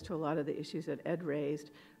that goes to a lot of the issues that Ed raised,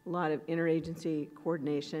 a lot of interagency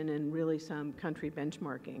coordination and really some country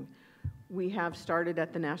benchmarking. We have started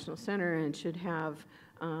at the National Center and should have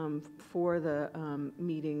for the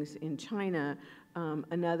meetings in China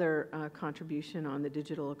another contribution on the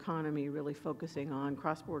digital economy, really focusing on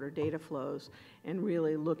cross-border data flows and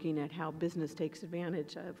really looking at how business takes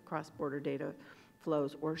advantage of cross-border data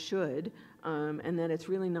flows, or should, and that it's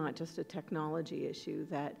really not just a technology issue,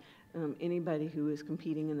 that anybody who is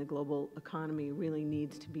competing in the global economy really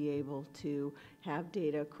needs to be able to have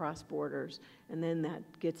data cross borders. And then that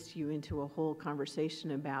gets you into a whole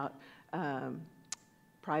conversation about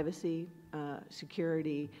privacy,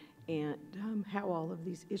 security, and how all of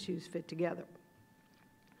these issues fit together.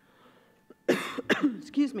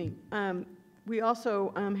 Excuse me. We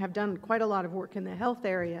also have done quite a lot of work in the health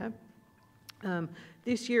area.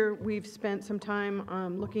 This year, we've spent some time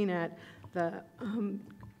looking at the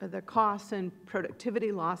costs and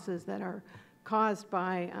productivity losses that are caused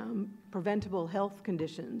by preventable health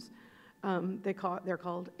conditions. They're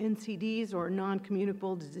called NCDs, or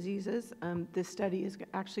non-communicable diseases. This study is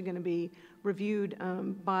actually going to be reviewed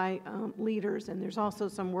by leaders, and there's also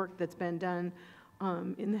some work that's been done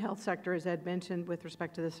in the health sector, as Ed mentioned, with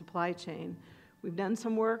respect to the supply chain. We've done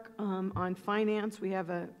some work on finance. We have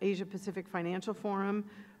an Asia-Pacific Financial Forum,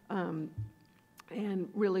 and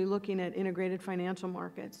really looking at integrated financial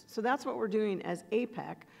markets. So that's what we're doing as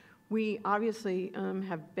APEC. We obviously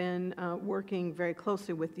have been working very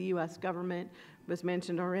closely with the U.S. government. It was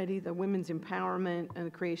mentioned already, the women's empowerment and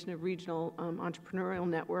the creation of regional entrepreneurial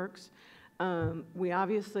networks. We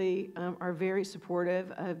obviously are very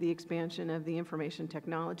supportive of the expansion of the Information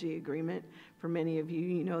Technology Agreement. For many of you,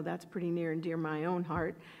 you know that's pretty near and dear my own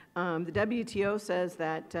heart. The WTO says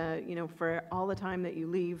that, you know, for all the time that you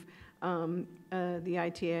leave the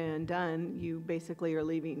ITA undone, you basically are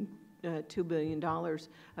leaving $2 billion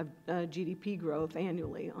of GDP growth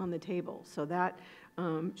annually on the table. So that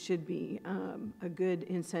should be a good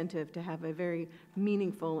incentive to have a very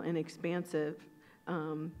meaningful and expansive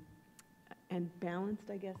and balanced,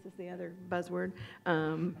 I guess is the other buzzword,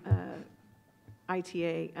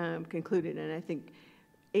 ITA concluded. And I think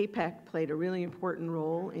APEC played a really important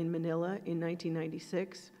role in Manila in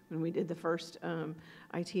 1996 when we did the first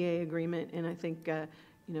ITA agreement. And I think you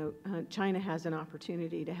know, China has an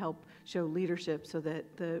opportunity to help show leadership so that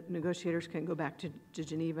the negotiators can go back to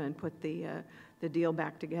Geneva and put the deal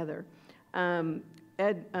back together.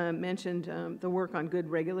 Ed mentioned the work on good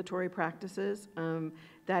regulatory practices.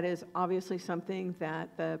 That is obviously something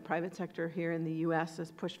that the private sector here in the U.S.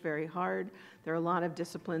 has pushed very hard. There are a lot of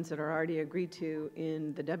disciplines that are already agreed to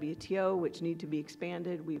in the WTO, which need to be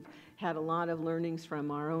expanded. We've had a lot of learnings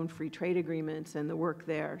from our own free trade agreements and the work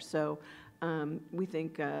there. So we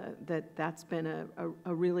think that that's been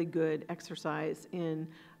a really good exercise in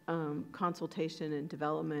consultation and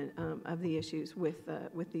development of the issues with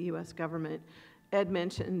the U.S. government. Ed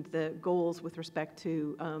mentioned the goals with respect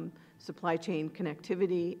to supply chain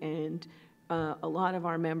connectivity, and a lot of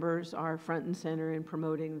our members are front and center in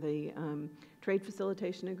promoting the trade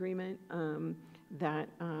facilitation agreement that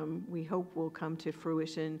we hope will come to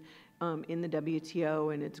fruition in the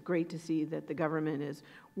WTO, and it's great to see that the government is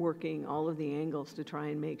working all of the angles to try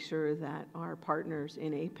and make sure that our partners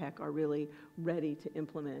in APEC are really ready to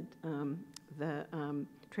implement the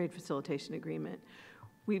trade facilitation agreement.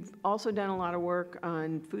 We've also done a lot of work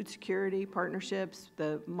on food security partnerships.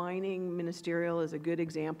 The mining ministerial is a good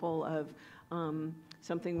example of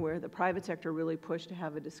something where the private sector really pushed to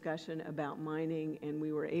have a discussion about mining, and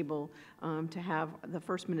we were able to have the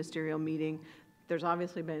first ministerial meeting. There's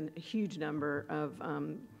obviously been a huge number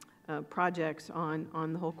of projects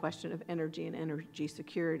on the whole question of energy and energy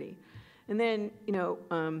security. And then, you know,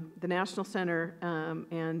 the National Center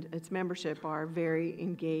and its membership are very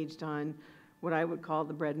engaged on what I would call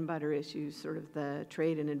the bread and butter issues, sort of the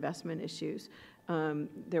trade and investment issues.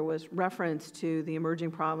 There was reference to the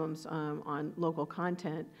emerging problems on local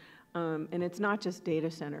content, and it's not just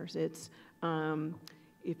data centers. It's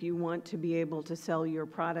if you want to be able to sell your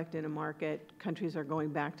product in a market, countries are going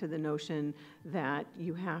back to the notion that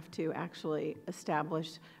you have to actually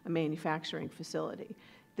establish a manufacturing facility.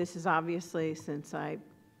 This is obviously, since I'm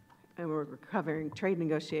a recovering trade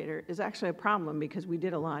negotiator, is actually a problem because we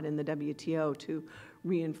did a lot in the WTO to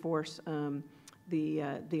reinforce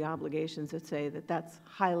the obligations that say that that's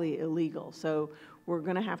highly illegal. So we're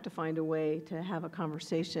going to have to find a way to have a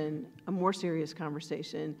conversation, a more serious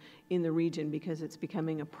conversation in the region, because it's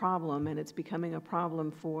becoming a problem, and it's becoming a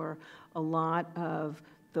problem for a lot of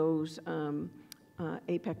those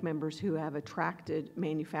APEC members who have attracted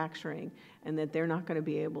manufacturing, and that they're not going to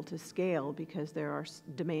be able to scale because there are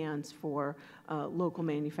demands for local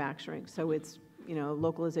manufacturing. So it's, you know,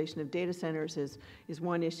 localization of data centers is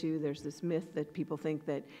one issue. There's this myth that people think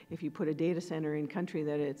that if you put a data center in country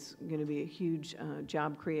that it's going to be a huge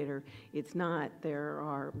job creator. It's not. There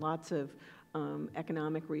are lots of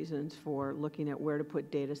economic reasons for looking at where to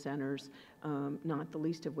put data centers, not the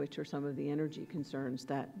least of which are some of the energy concerns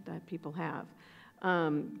that people have.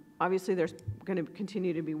 Obviously, there's going to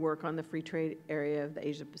continue to be work on the free trade area of the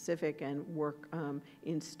Asia Pacific, and work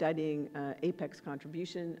in studying APEC's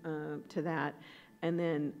contribution to that. And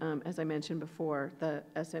then, as I mentioned before, the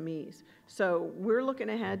SMEs. So we're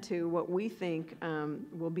looking ahead to what we think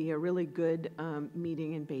will be a really good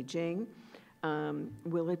meeting in Beijing.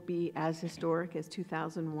 Will it be as historic as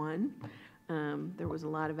 2001? There was a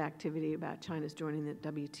lot of activity about China's joining the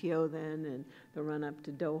WTO then, and the run-up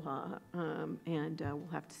to Doha, and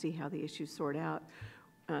we'll have to see how the issues sort out.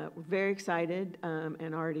 We're very excited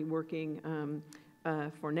and already working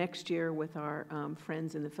for next year with our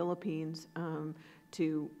friends in the Philippines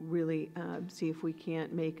to really see if we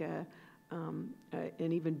can't make an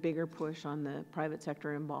even bigger push on the private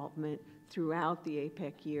sector involvement throughout the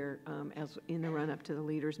APEC year as in the run-up to the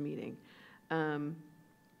leaders meeting.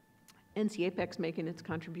 NC-APEC's making its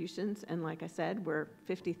contributions, and like I said, we're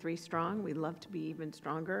 53 strong. We'd love to be even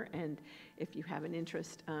stronger, and if you have an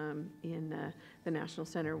interest in the National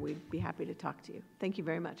Center, we'd be happy to talk to you. Thank you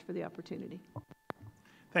very much for the opportunity.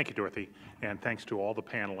 Thank you, Dorothy, and thanks to all the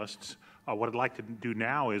panelists. What I'd like to do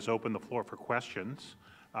now is open the floor for questions.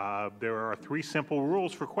 There are 3 simple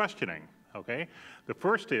rules for questioning, okay? The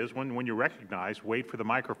first is, when you're recognized, wait for the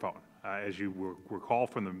microphone. As you recall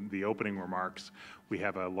from the opening remarks, we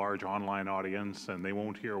have a large online audience, and they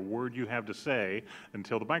won't hear a word you have to say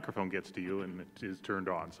until the microphone gets to you and it is turned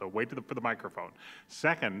on. So wait for the microphone.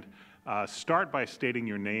 Second, start by stating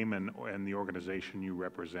your name and the organization you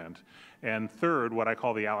represent. And third, what I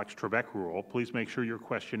call the Alex Trebek rule, please make sure your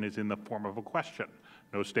question is in the form of a question.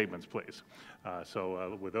 No statements, please.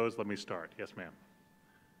 So with those, let me start. Yes, ma'am.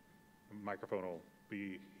 The microphone will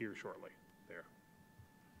be here shortly. There.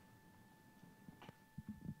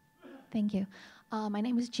 Thank you. My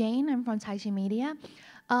name is Jane. I'm from Taiji Media.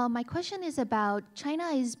 My question is about China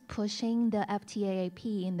is pushing the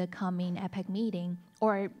FTAAP in the coming APEC meeting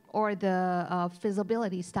or the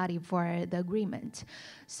feasibility study for the agreement.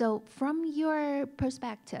 So from your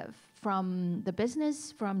perspective, from the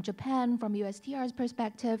business, from Japan, from USTR's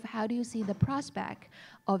perspective, how do you see the prospect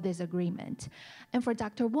of this agreement? And for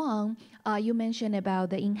Dr. Wang, you mentioned about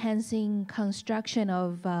the enhancing construction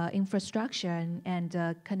of infrastructure and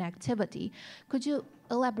connectivity. Could you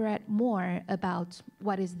elaborate more about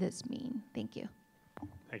what does this mean? Thank you.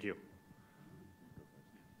 Thank you.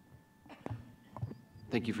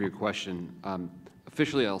 Thank you for your question.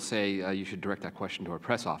 Officially, I'll say you should direct that question to our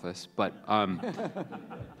press office, but I'll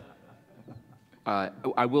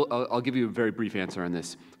give you a very brief answer on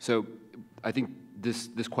this. So I think this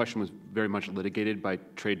question was very much litigated by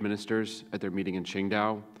trade ministers at their meeting in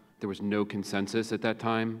Qingdao. There was no consensus at that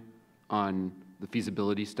time on the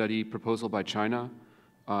feasibility study proposal by China,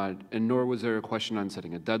 and nor was there a question on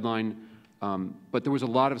setting a deadline. But there was a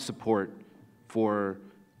lot of support for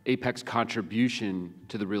APEC's contribution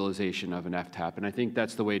to the realization of an FTAP, and I think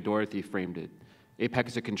that's the way Dorothy framed it. APEC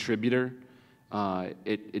is a contributor.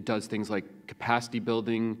 It does things like capacity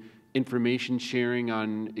building, information sharing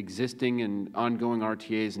on existing and ongoing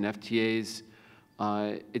RTAs and FTAs.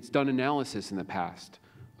 It's done analysis in the past,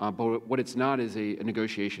 but what it's not is a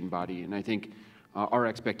negotiation body, and I think our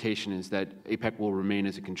expectation is that APEC will remain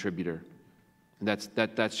as a contributor, and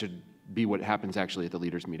that should be what happens actually at the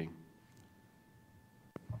leaders' meeting.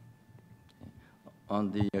 On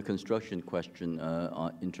the construction question,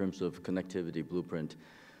 in terms of connectivity blueprint,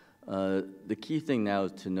 the key thing now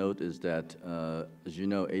to note is that, as you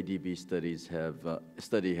know, ADB studies have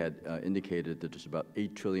study had indicated that there's about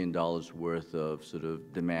 $8 trillion worth of sort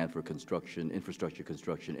of demand for construction, infrastructure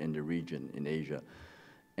construction in the region in Asia.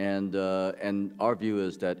 And our view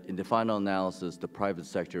is that in the final analysis, the private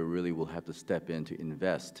sector really will have to step in to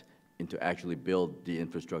invest and to actually build the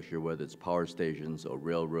infrastructure, whether it's power stations or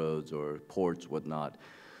railroads or ports, whatnot.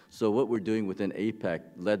 So what we're doing within APEC,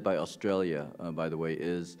 led by Australia, by the way,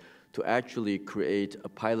 is to actually create a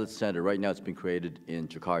pilot center. Right now it's been created in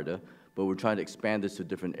Jakarta, but we're trying to expand this to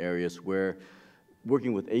different areas where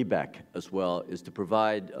working with APEC as well is to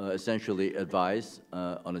provide essentially advice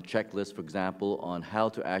on a checklist, for example, on how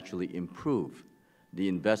to actually improve the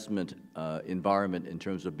investment environment in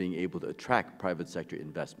terms of being able to attract private sector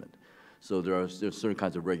investment. So there's certain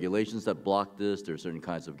kinds of regulations that block this, there are certain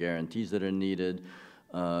kinds of guarantees that are needed,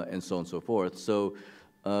 and so on and so forth. So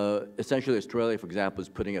essentially Australia, for example, is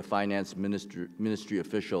putting a finance ministry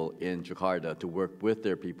official in Jakarta to work with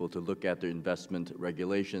their people to look at their investment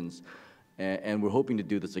regulations. And we're hoping to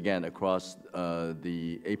do this again across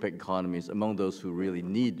the APEC economies among those who really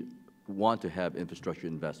want to have infrastructure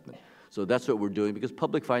investment. So that's what we're doing, because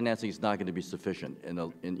public financing is not going to be sufficient in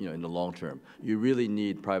the long term. You really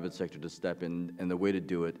need private sector to step in, and the way to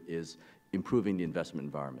do it is improving the investment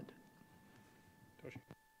environment.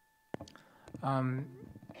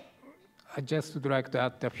 I just would like to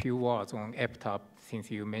add a few words on FTAP,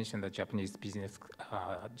 since you mentioned the Japanese business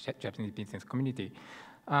community.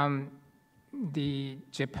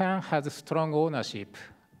 Japan has a strong ownership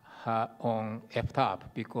on FTAP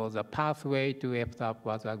because the pathway to FTAP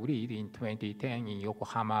was agreed in 2010 in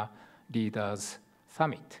Yokohama Leaders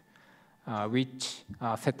Summit, which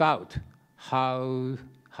set out how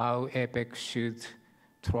APEC should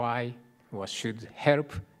try or should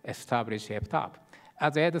help establish FTAP.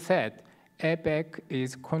 As Ed said, APEC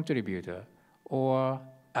is contributor, or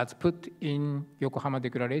as put in Yokohama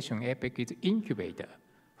Declaration, APEC is incubator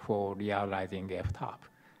for realizing FTAP.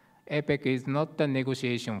 APEC is not a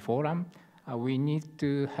negotiation forum. We need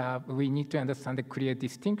to understand the clear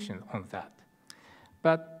distinction on that.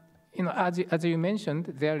 But as you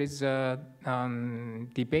mentioned, there is a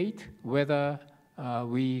debate whether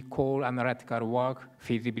we call analytical work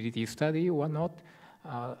feasibility study or not.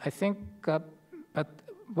 I think, but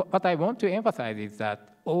what I want to emphasize is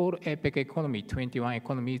that all APEC economy, 21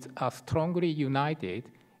 economies, are strongly united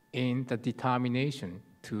in the determination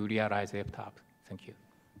to realize FTAP. Thank you.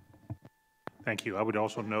 Thank you. I would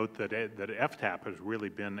also note that FTAP has really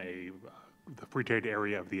been the free trade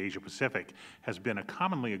area of the Asia Pacific has been a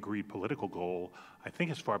commonly agreed political goal, I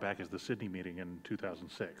think as far back as the Sydney meeting in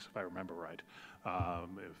 2006, if I remember right.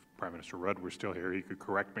 If Prime Minister Rudd were still here, he could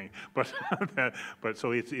correct me. But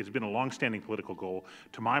so it's been a long-standing political goal.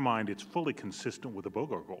 To my mind, it's fully consistent with the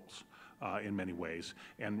Bogor goals in many ways,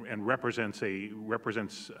 and represents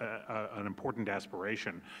an important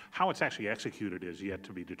aspiration. How it's actually executed is yet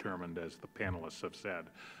to be determined, as the panelists have said.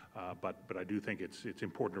 But I do think it's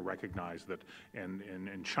important to recognize that,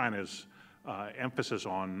 and China's emphasis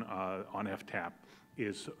on FTAP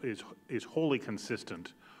is wholly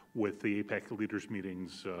consistent with the APEC leaders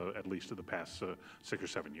meetings, at least of the past 6 or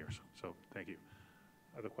 7 years. So thank you.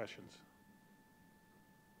 Other questions?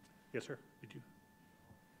 Yes, sir. Did you?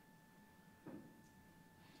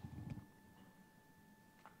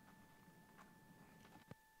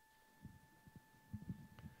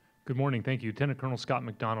 Good morning. Thank you. Lieutenant Colonel Scott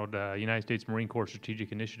McDonald, United States Marine Corps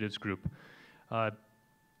Strategic Initiatives Group.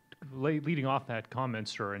 Leading off that comment,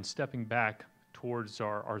 sir, and stepping back towards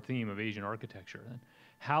our theme of Asian architecture,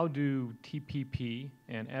 how do TPP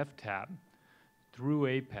and FTAP through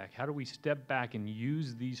APEC, how do we step back and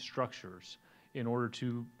use these structures in order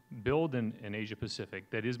to build an Asia Pacific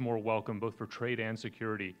that is more welcome both for trade and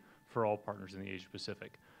security for all partners in the Asia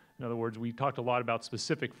Pacific? In other words, we talked a lot about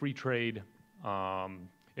specific free trade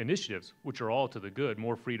initiatives, which are all to the good.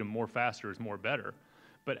 More freedom, more faster is more better.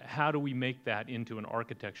 But how do we make that into an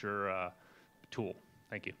architecture tool?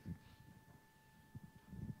 Thank you.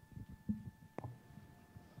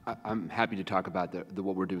 I'm happy to talk about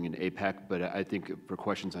what we're doing in APEC, but I think for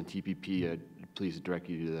questions on TPP, please direct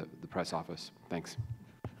you to the press office. Thanks.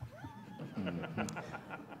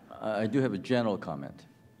 I do have a general comment.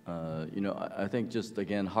 You know, I think just,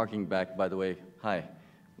 again, harking back, by the way, hi.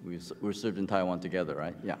 We're served in Taiwan together,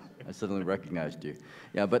 right? Yeah, I suddenly recognized you.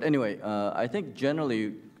 Yeah, but anyway, I think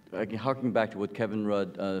generally, harking back to what Kevin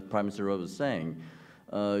Rudd, Prime Minister Rudd was saying,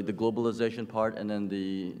 the globalization part and then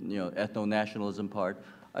the ethno-nationalism part,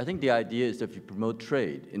 I think the idea is that if you promote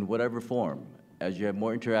trade in whatever form, as you have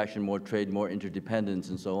more interaction, more trade, more interdependence,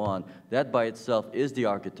 and so on, that by itself is the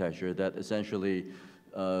architecture that essentially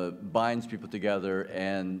binds people together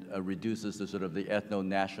and reduces the sort of the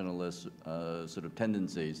ethno-nationalist sort of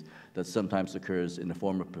tendencies that sometimes occurs in the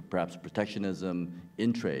form of perhaps protectionism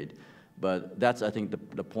in trade. But that's, I think,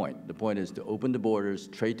 the point. The point is to open the borders,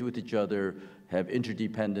 trade with each other, have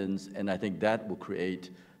interdependence, and I think that will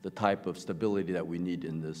create the type of stability that we need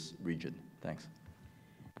in this region. Thanks.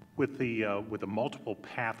 With the multiple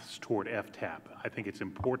paths toward FTAP, I think it's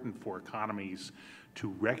important for economies to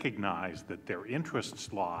recognize that their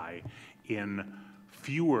interests lie in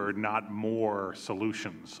fewer, not more,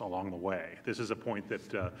 solutions along the way. This is a point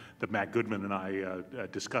that Matt Goodman and I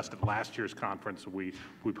discussed at last year's conference. We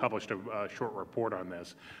published a short report on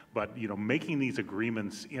this. But making these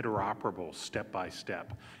agreements interoperable step by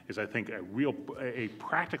step is, I think, a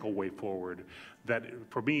practical way forward that,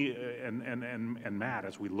 for me and Matt,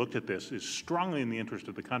 as we looked at this, is strongly in the interest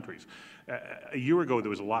of the countries. A year ago, there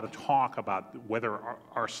was a lot of talk about whether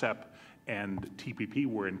RCEP and TPP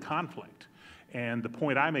were in conflict. And the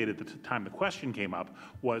point I made at the time the question came up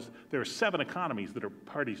was there are 7 economies that are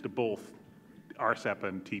parties to both RCEP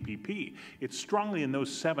and TPP. It's strongly in those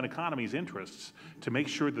 7 economies' interests to make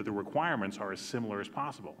sure that the requirements are as similar as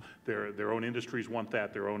possible. Their own industries want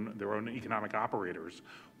that. Their own economic operators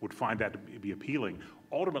would find that to be appealing.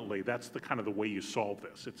 Ultimately, that's the kind of the way you solve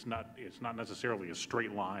this. It's not necessarily a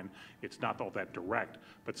straight line. It's not all that direct.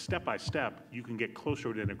 But step by step, you can get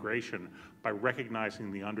closer to integration by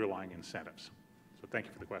recognizing the underlying incentives. So thank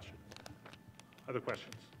you for the question. Other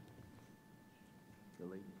questions?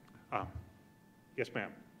 Yes,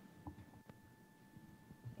 ma'am.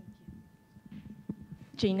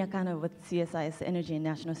 Jane Nakano with CSIS Energy and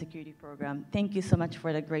National Security Program. Thank you so much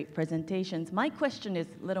for the great presentations. My question is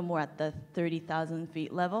a little more at the 30,000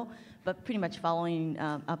 feet level, but pretty much following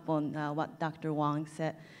up on what Dr. Wang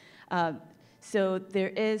said. So there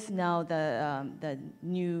is now the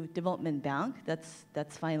new development bank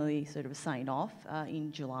that's finally sort of signed off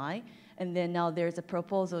in July. And then now there's a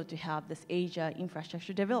proposal to have this Asia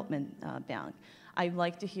Infrastructure Development Bank. I'd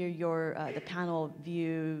like to hear your the panel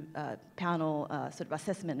view, sort of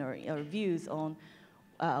assessment or views on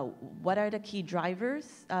what are the key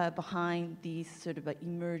drivers behind these sort of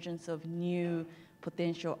emergence of new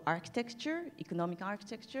potential architecture, economic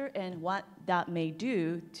architecture, and what that may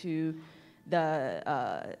do to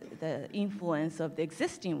the influence of the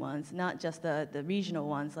existing ones, not just the regional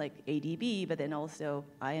ones like ADB, but then also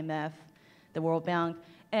IMF, the World Bank.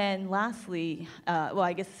 And lastly, well,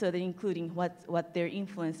 I guess so including what their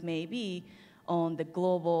influence may be on the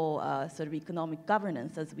global sort of economic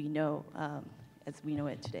governance as we know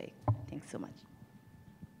it today. Thanks so much.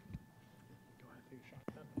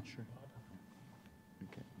 Sure.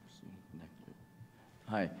 Okay.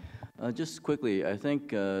 Hi. Just quickly, I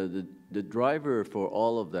think the driver for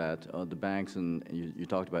all of that, the banks, and you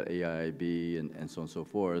talked about AIIB and so on and so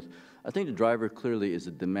forth, I think the driver clearly is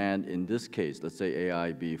a demand in this case, let's say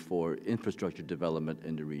AIIB, for infrastructure development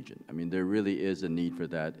in the region. I mean, there really is a need for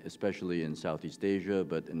that, especially in Southeast Asia,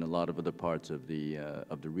 but in a lot of other parts of the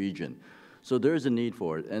region. So there is a need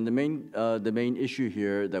for it. And the main issue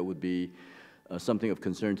here that would be something of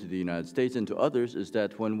concern to the United States and to others is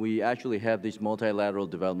that when we actually have these multilateral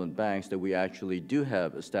development banks, that we actually do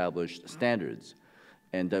have established standards,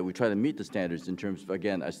 and that we try to meet the standards in terms of,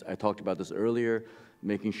 again, I talked about this earlier,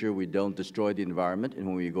 making sure we don't destroy the environment, and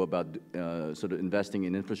when we go about sort of investing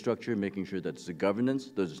in infrastructure, making sure that there's a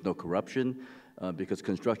governance, there's no corruption, because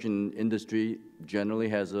construction industry generally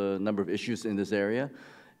has a number of issues in this area.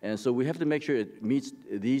 And so we have to make sure it meets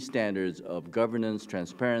these standards of governance,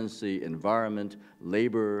 transparency, environment,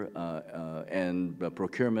 labor, and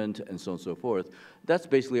procurement, and so on and so forth. That's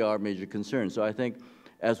basically our major concern. So I think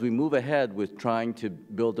as we move ahead with trying to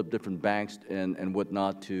build up different banks and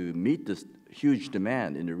whatnot to meet this huge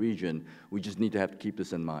demand in the region, we just need to have to keep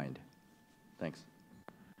this in mind. Thanks.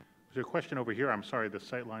 There's a question over here. I'm sorry, the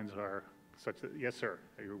sight lines are such that, yes, sir,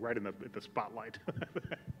 you're right in the spotlight.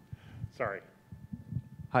 Sorry.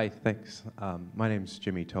 Hi, thanks. My name's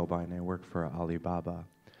Jimmy Tobine. I work for Alibaba.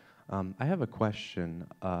 I have a question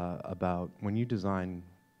about when you design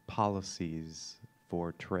policies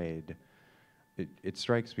for trade, it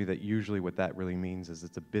strikes me that usually what that really means is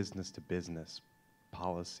it's a business-to-business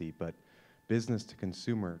policy, but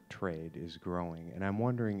business-to-consumer trade is growing. And I'm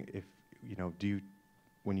wondering if,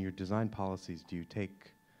 when you design policies, do you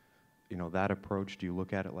take that approach? Do you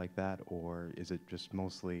look at it like that, or is it just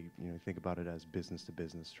mostly, think about it as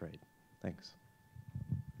business-to-business trade? Thanks.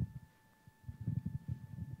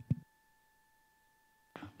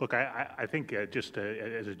 Look, I think just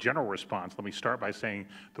as a general response, let me start by saying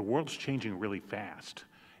the world's changing really fast.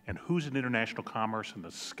 And who's in international commerce and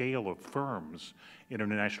the scale of firms in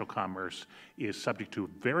international commerce is subject to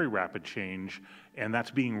very rapid change, and that's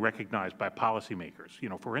being recognized by policymakers.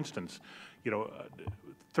 For instance,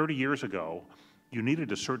 30 years ago, you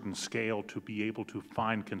needed a certain scale to be able to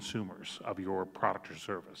find consumers of your product or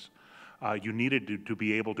service. You needed to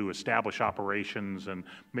be able to establish operations and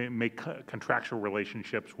make contractual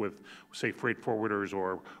relationships with, say, freight forwarders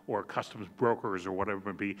or customs brokers or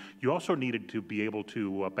whatever it may be. You also needed to be able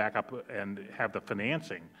to back up and have the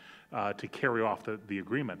financing to carry off the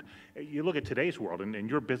agreement. You look at today's world, and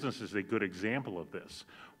your business is a good example of this,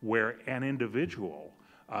 where an individual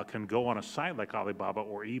can go on a site like Alibaba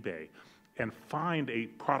or eBay and find a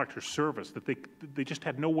product or service that they just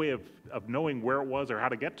had no way of knowing where it was or how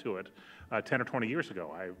to get to it 10 or 20 years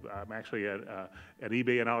ago. I'm actually an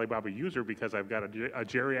eBay and Alibaba user because I've got a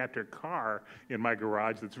geriatric car in my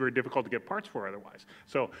garage that's very difficult to get parts for otherwise.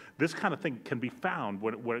 So this kind of thing can be found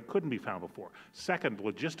when it couldn't be found before. Second,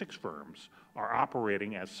 logistics firms are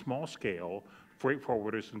operating as small-scale freight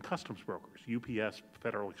forwarders and customs brokers. UPS,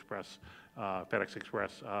 Federal Express, FedEx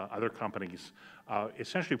Express, other companies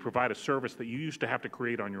essentially provide a service that you used to have to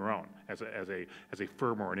create on your own as a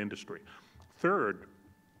firm or an industry. Third,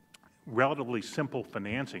 relatively simple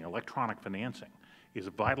financing, electronic financing, is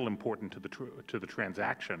vital important to the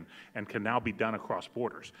transaction and can now be done across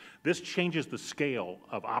borders. This changes the scale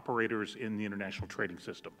of operators in the international trading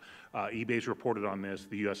system. eBay's reported on this.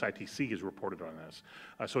 The USITC has reported on this.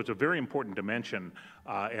 So it's a very important dimension,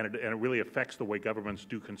 and it really affects the way governments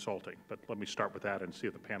do consulting. But let me start with that and see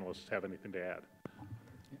if the panelists have anything to add.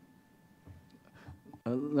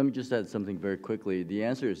 Let me just add something very quickly. The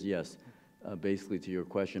answer is yes. Basically to your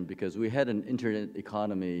question, because we had an internet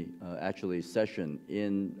economy actually session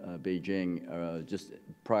in Beijing just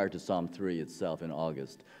prior to SOM 3 itself in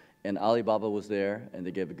August. And Alibaba was there, and they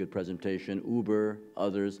gave a good presentation, Uber,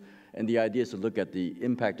 others. And the idea is to look at the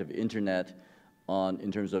impact of internet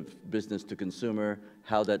in terms of business to consumer,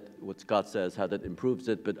 how that, what Scott says, how that improves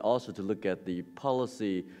it, but also to look at the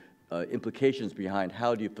policy implications behind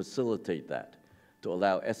how do you facilitate that to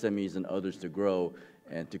allow SMEs and others to grow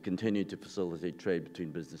and to continue to facilitate trade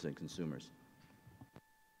between business and consumers.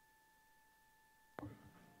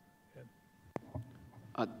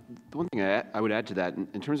 The one thing I would add to that,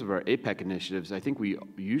 in terms of our APEC initiatives, I think we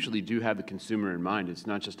usually do have the consumer in mind. It's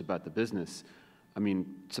not just about the business. I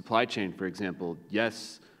mean, supply chain, for example,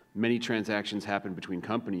 yes, many transactions happen between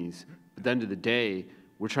companies, but at the end of the day,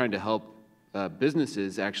 we're trying to help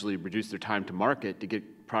businesses actually reduce their time to market to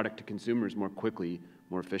get product to consumers more quickly,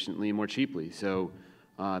 more efficiently, and more cheaply. So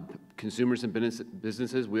consumers and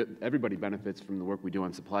businesses, everybody benefits from the work we do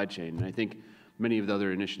on supply chain. And I think many of the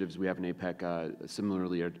other initiatives we have in APEC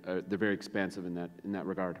similarly they're very expansive in that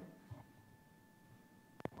regard.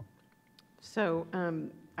 So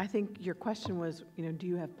I think your question was, do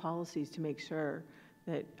you have policies to make sure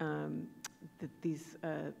that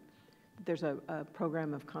there's a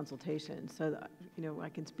program of consultation? So that, I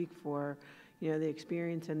can speak for the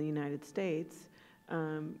experience in the United States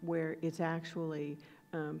where it's actually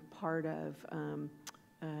part of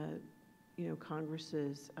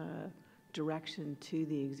Congress's direction to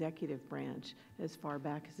the executive branch as far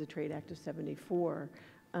back as the Trade Act of '74,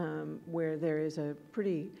 where there is a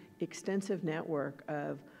pretty extensive network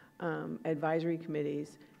of advisory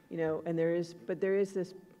committees, and there is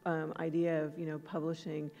this idea of,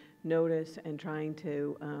 publishing notice and trying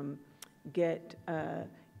to get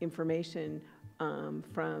information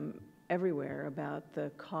from everywhere about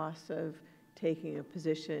the costs of taking a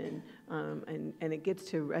position, and it gets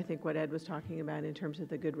to, I think, what Ed was talking about in terms of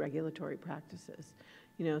the good regulatory practices.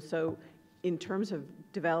 So in terms of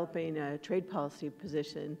developing a trade policy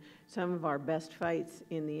position, some of our best fights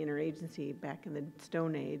in the interagency back in the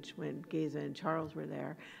Stone Age when Geza and Charles were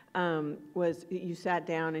there, was you sat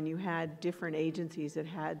down and you had different agencies that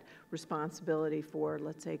had responsibility for,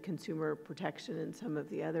 let's say, consumer protection and some of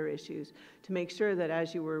the other issues, to make sure that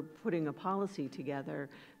as you were putting a policy together,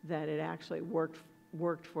 that it actually worked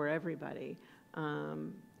for everybody.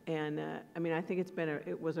 I mean, I think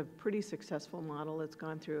it was a pretty successful model. It's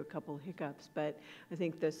gone through a couple hiccups, but I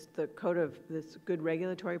think the code of this good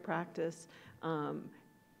regulatory practice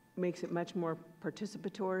makes it much more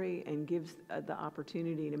participatory and gives the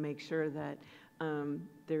opportunity to make sure that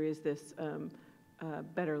there is this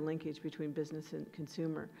better linkage between business and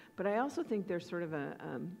consumer. But I also think there's sort of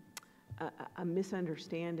a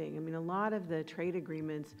misunderstanding. I mean, a lot of the trade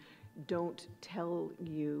agreements don't tell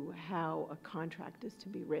you how a contract is to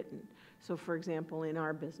be written. So, for example, in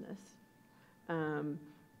our business,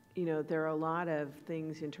 there are a lot of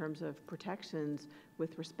things in terms of protections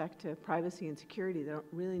with respect to privacy and security that don't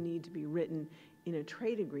really need to be written in a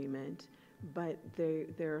trade agreement, but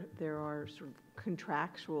there are sort of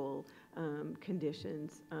contractual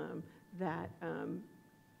conditions that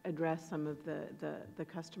address some of the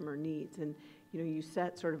customer needs. And, you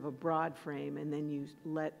set sort of a broad frame, and then you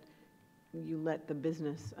let the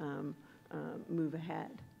business move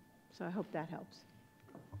ahead. So I hope that helps.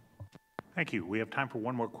 Thank you. We have time for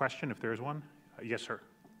one more question, if there is one. Yes, sir.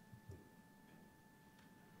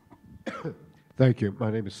 Thank you. My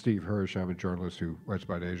name is Steve Hirsch. I'm a journalist who writes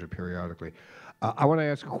about Asia periodically. I want to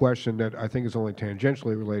ask a question that I think is only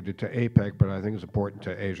tangentially related to APEC, but I think is important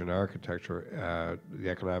to Asian architecture, the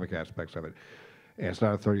economic aspects of it. And it's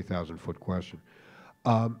not a 30,000-foot question.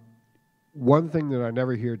 One thing that I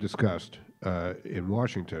never hear discussed in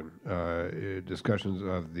Washington, discussions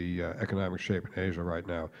of the economic shape in Asia right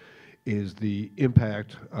now, is the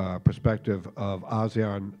impact perspective of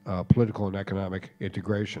ASEAN political and economic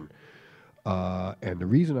integration. And the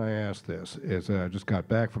reason I ask this is I just got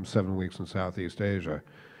back from 7 weeks in Southeast Asia,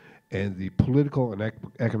 and the political and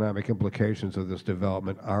economic implications of this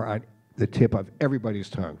development are at the tip of everybody's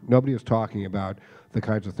tongue. Nobody is talking about the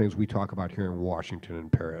kinds of things we talk about here in Washington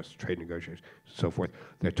and Paris, trade negotiations, and so forth.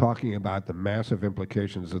 They're talking about the massive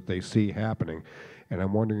implications that they see happening, and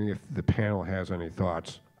I'm wondering if the panel has any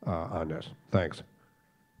thoughts on this. Thanks.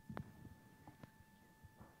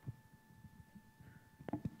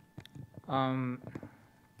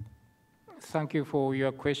 Thank you for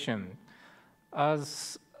your question.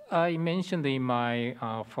 As I mentioned in my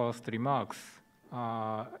first remarks,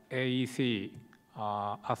 AEC,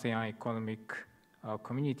 ASEAN Economic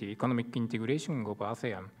Community, economic integration of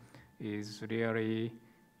ASEAN is really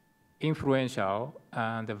influential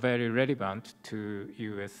and very relevant to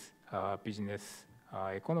U.S. business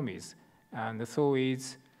economies, and so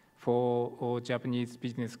is for all Japanese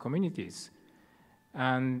business communities.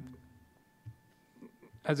 And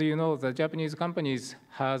as you know, the Japanese companies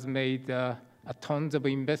has made tons of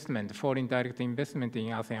investment, foreign direct investment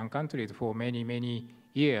in ASEAN countries for many, many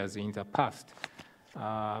years in the past.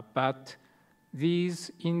 But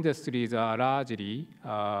these industries are largely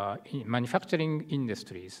manufacturing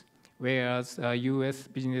industries, whereas U.S.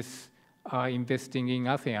 business are investing in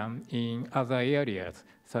ASEAN in other areas,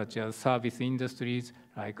 such as service industries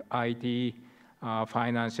like IT,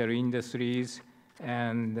 financial industries,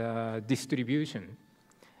 and distribution.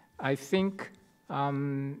 I think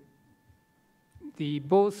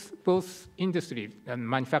both industries,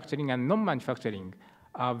 manufacturing and non-manufacturing,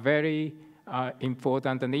 are very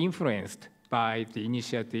important and influenced by the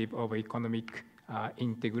initiative of economic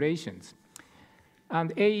integrations.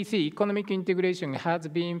 And AEC, economic integration, has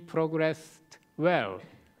been progressed well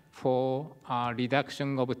for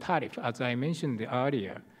reduction of tariff, as I mentioned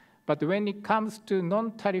earlier. But when it comes to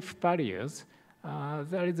non-tariff barriers,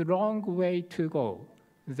 there is a long way to go.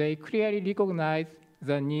 They clearly recognize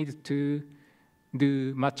the need to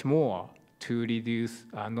do much more to reduce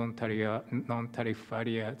non-tariff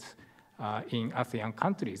barriers in ASEAN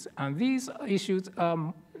countries. And these issues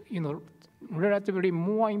are, relatively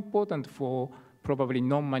more important for probably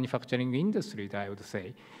non-manufacturing industries, I would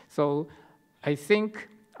say. So I think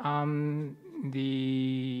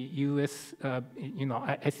the U.S.,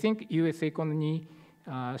 I think U.S. economy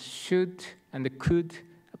should and could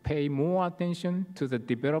pay more attention to the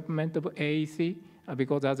development of AEC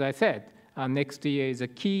because, as I said, next year is a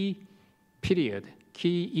key period,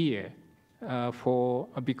 key year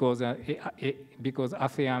because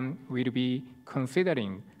ASEAN will be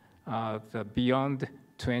considering the beyond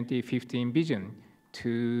 2015 vision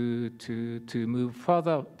to move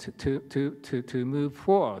further to move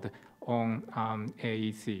forward on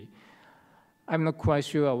AEC. I'm not quite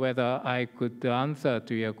sure whether I could answer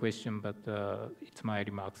to your question, but it's my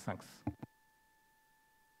remarks. Thanks.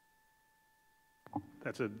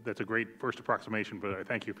 That's a great first approximation, but I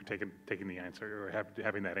thank you for taking the answer or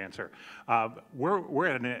having that answer. We're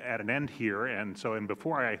at an end here, and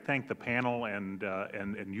before I thank the panel and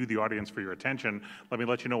you, the audience, for your attention, let me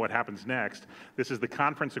let you know what happens next. This is the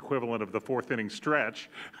conference equivalent of the fourth inning stretch.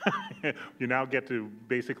 You now get to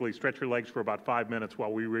basically stretch your legs for about 5 minutes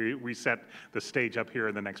while we reset the stage up here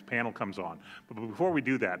and the next panel comes on. But before we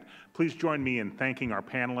do that, please join me in thanking our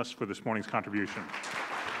panelists for this morning's contribution.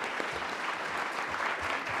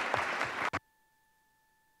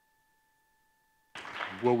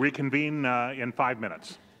 We'll reconvene in 5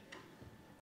 minutes.